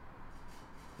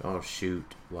 oh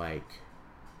shoot, like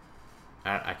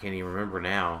I can't even remember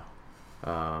now.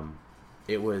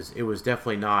 It was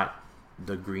definitely not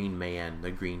the Green Man,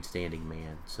 the Green Standing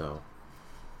Man. So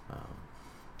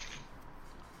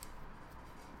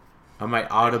I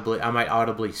might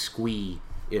audibly squee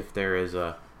if there is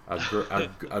a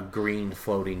green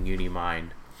floating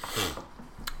Unimind.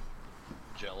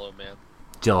 Jello Man.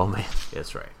 Jello Man.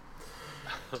 That's right.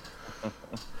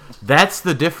 That's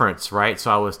the difference, right?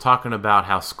 So I was talking about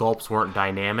how sculpts weren't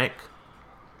dynamic.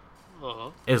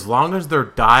 Uh-huh. As long as their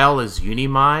dial is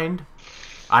Unimind,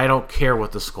 I don't care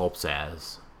what the sculpt's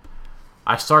as.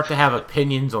 I start to have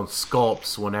opinions on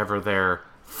sculpts whenever they're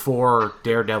 4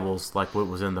 Daredevils, like what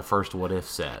was in the first What If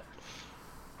set.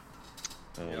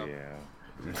 Oh Yep. yeah.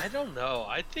 I don't know.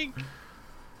 I think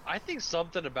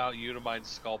something about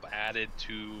Unimind's sculpt added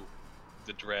to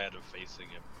the dread of facing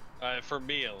him. For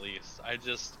me, at least,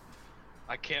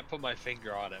 I can't put my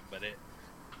finger on it, but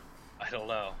I don't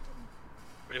know.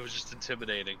 It was just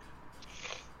intimidating.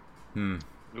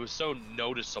 It was so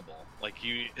noticeable. Like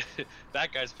you,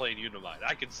 that guy's playing Unimind.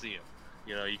 I can see him.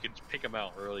 You know, you can pick him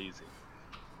out real easy.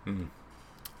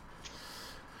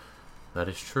 That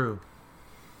is true.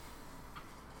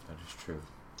 That is true.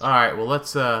 All right, well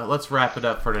let's wrap it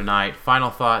up for tonight.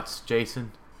 Final thoughts,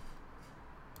 Jason.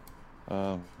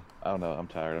 I don't know. I'm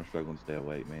tired. I'm struggling to stay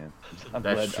awake, man.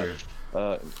 That's true.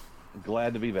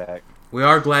 Glad to be back. We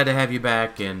are glad to have you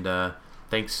back, and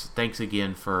thanks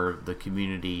again for the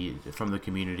community,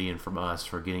 and from us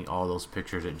for getting all those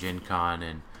pictures at Gen Con,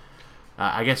 and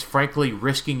I guess frankly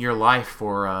risking your life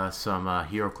for some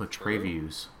HeroClix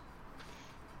previews.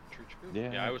 True.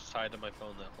 Yeah. I was tied to my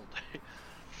phone that whole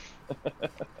day.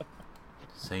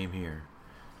 Same here.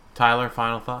 Tyler,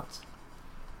 final thoughts?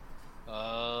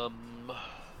 I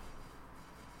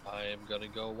am gonna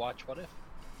go watch What If.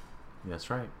 That's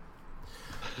right.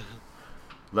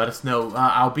 Let us know.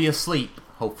 I'll be asleep,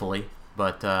 hopefully,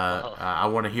 but I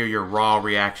want to hear your raw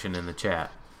reaction in the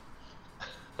chat.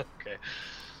 Okay.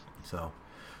 So,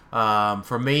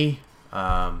 for me,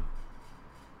 go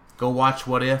watch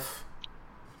What If.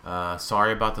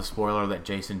 Sorry about the spoiler that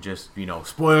Jason just,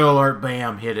 spoiler alert,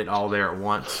 bam, hit it all there at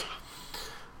once.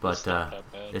 But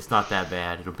it's not that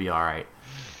bad. It'll be all right.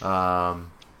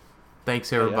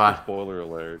 Thanks, everybody. Spoiler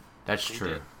alert. That's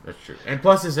true. That's true. And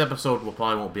plus, this episode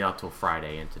probably won't be out till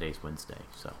Friday, and today's Wednesday.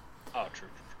 So. Oh, true.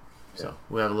 So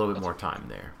we have a little bit more time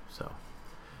there. So,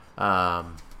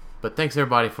 but thanks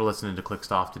everybody for listening to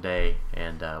Clickstuff today,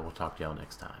 and we'll talk to y'all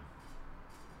next time.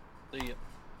 See ya.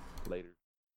 Later.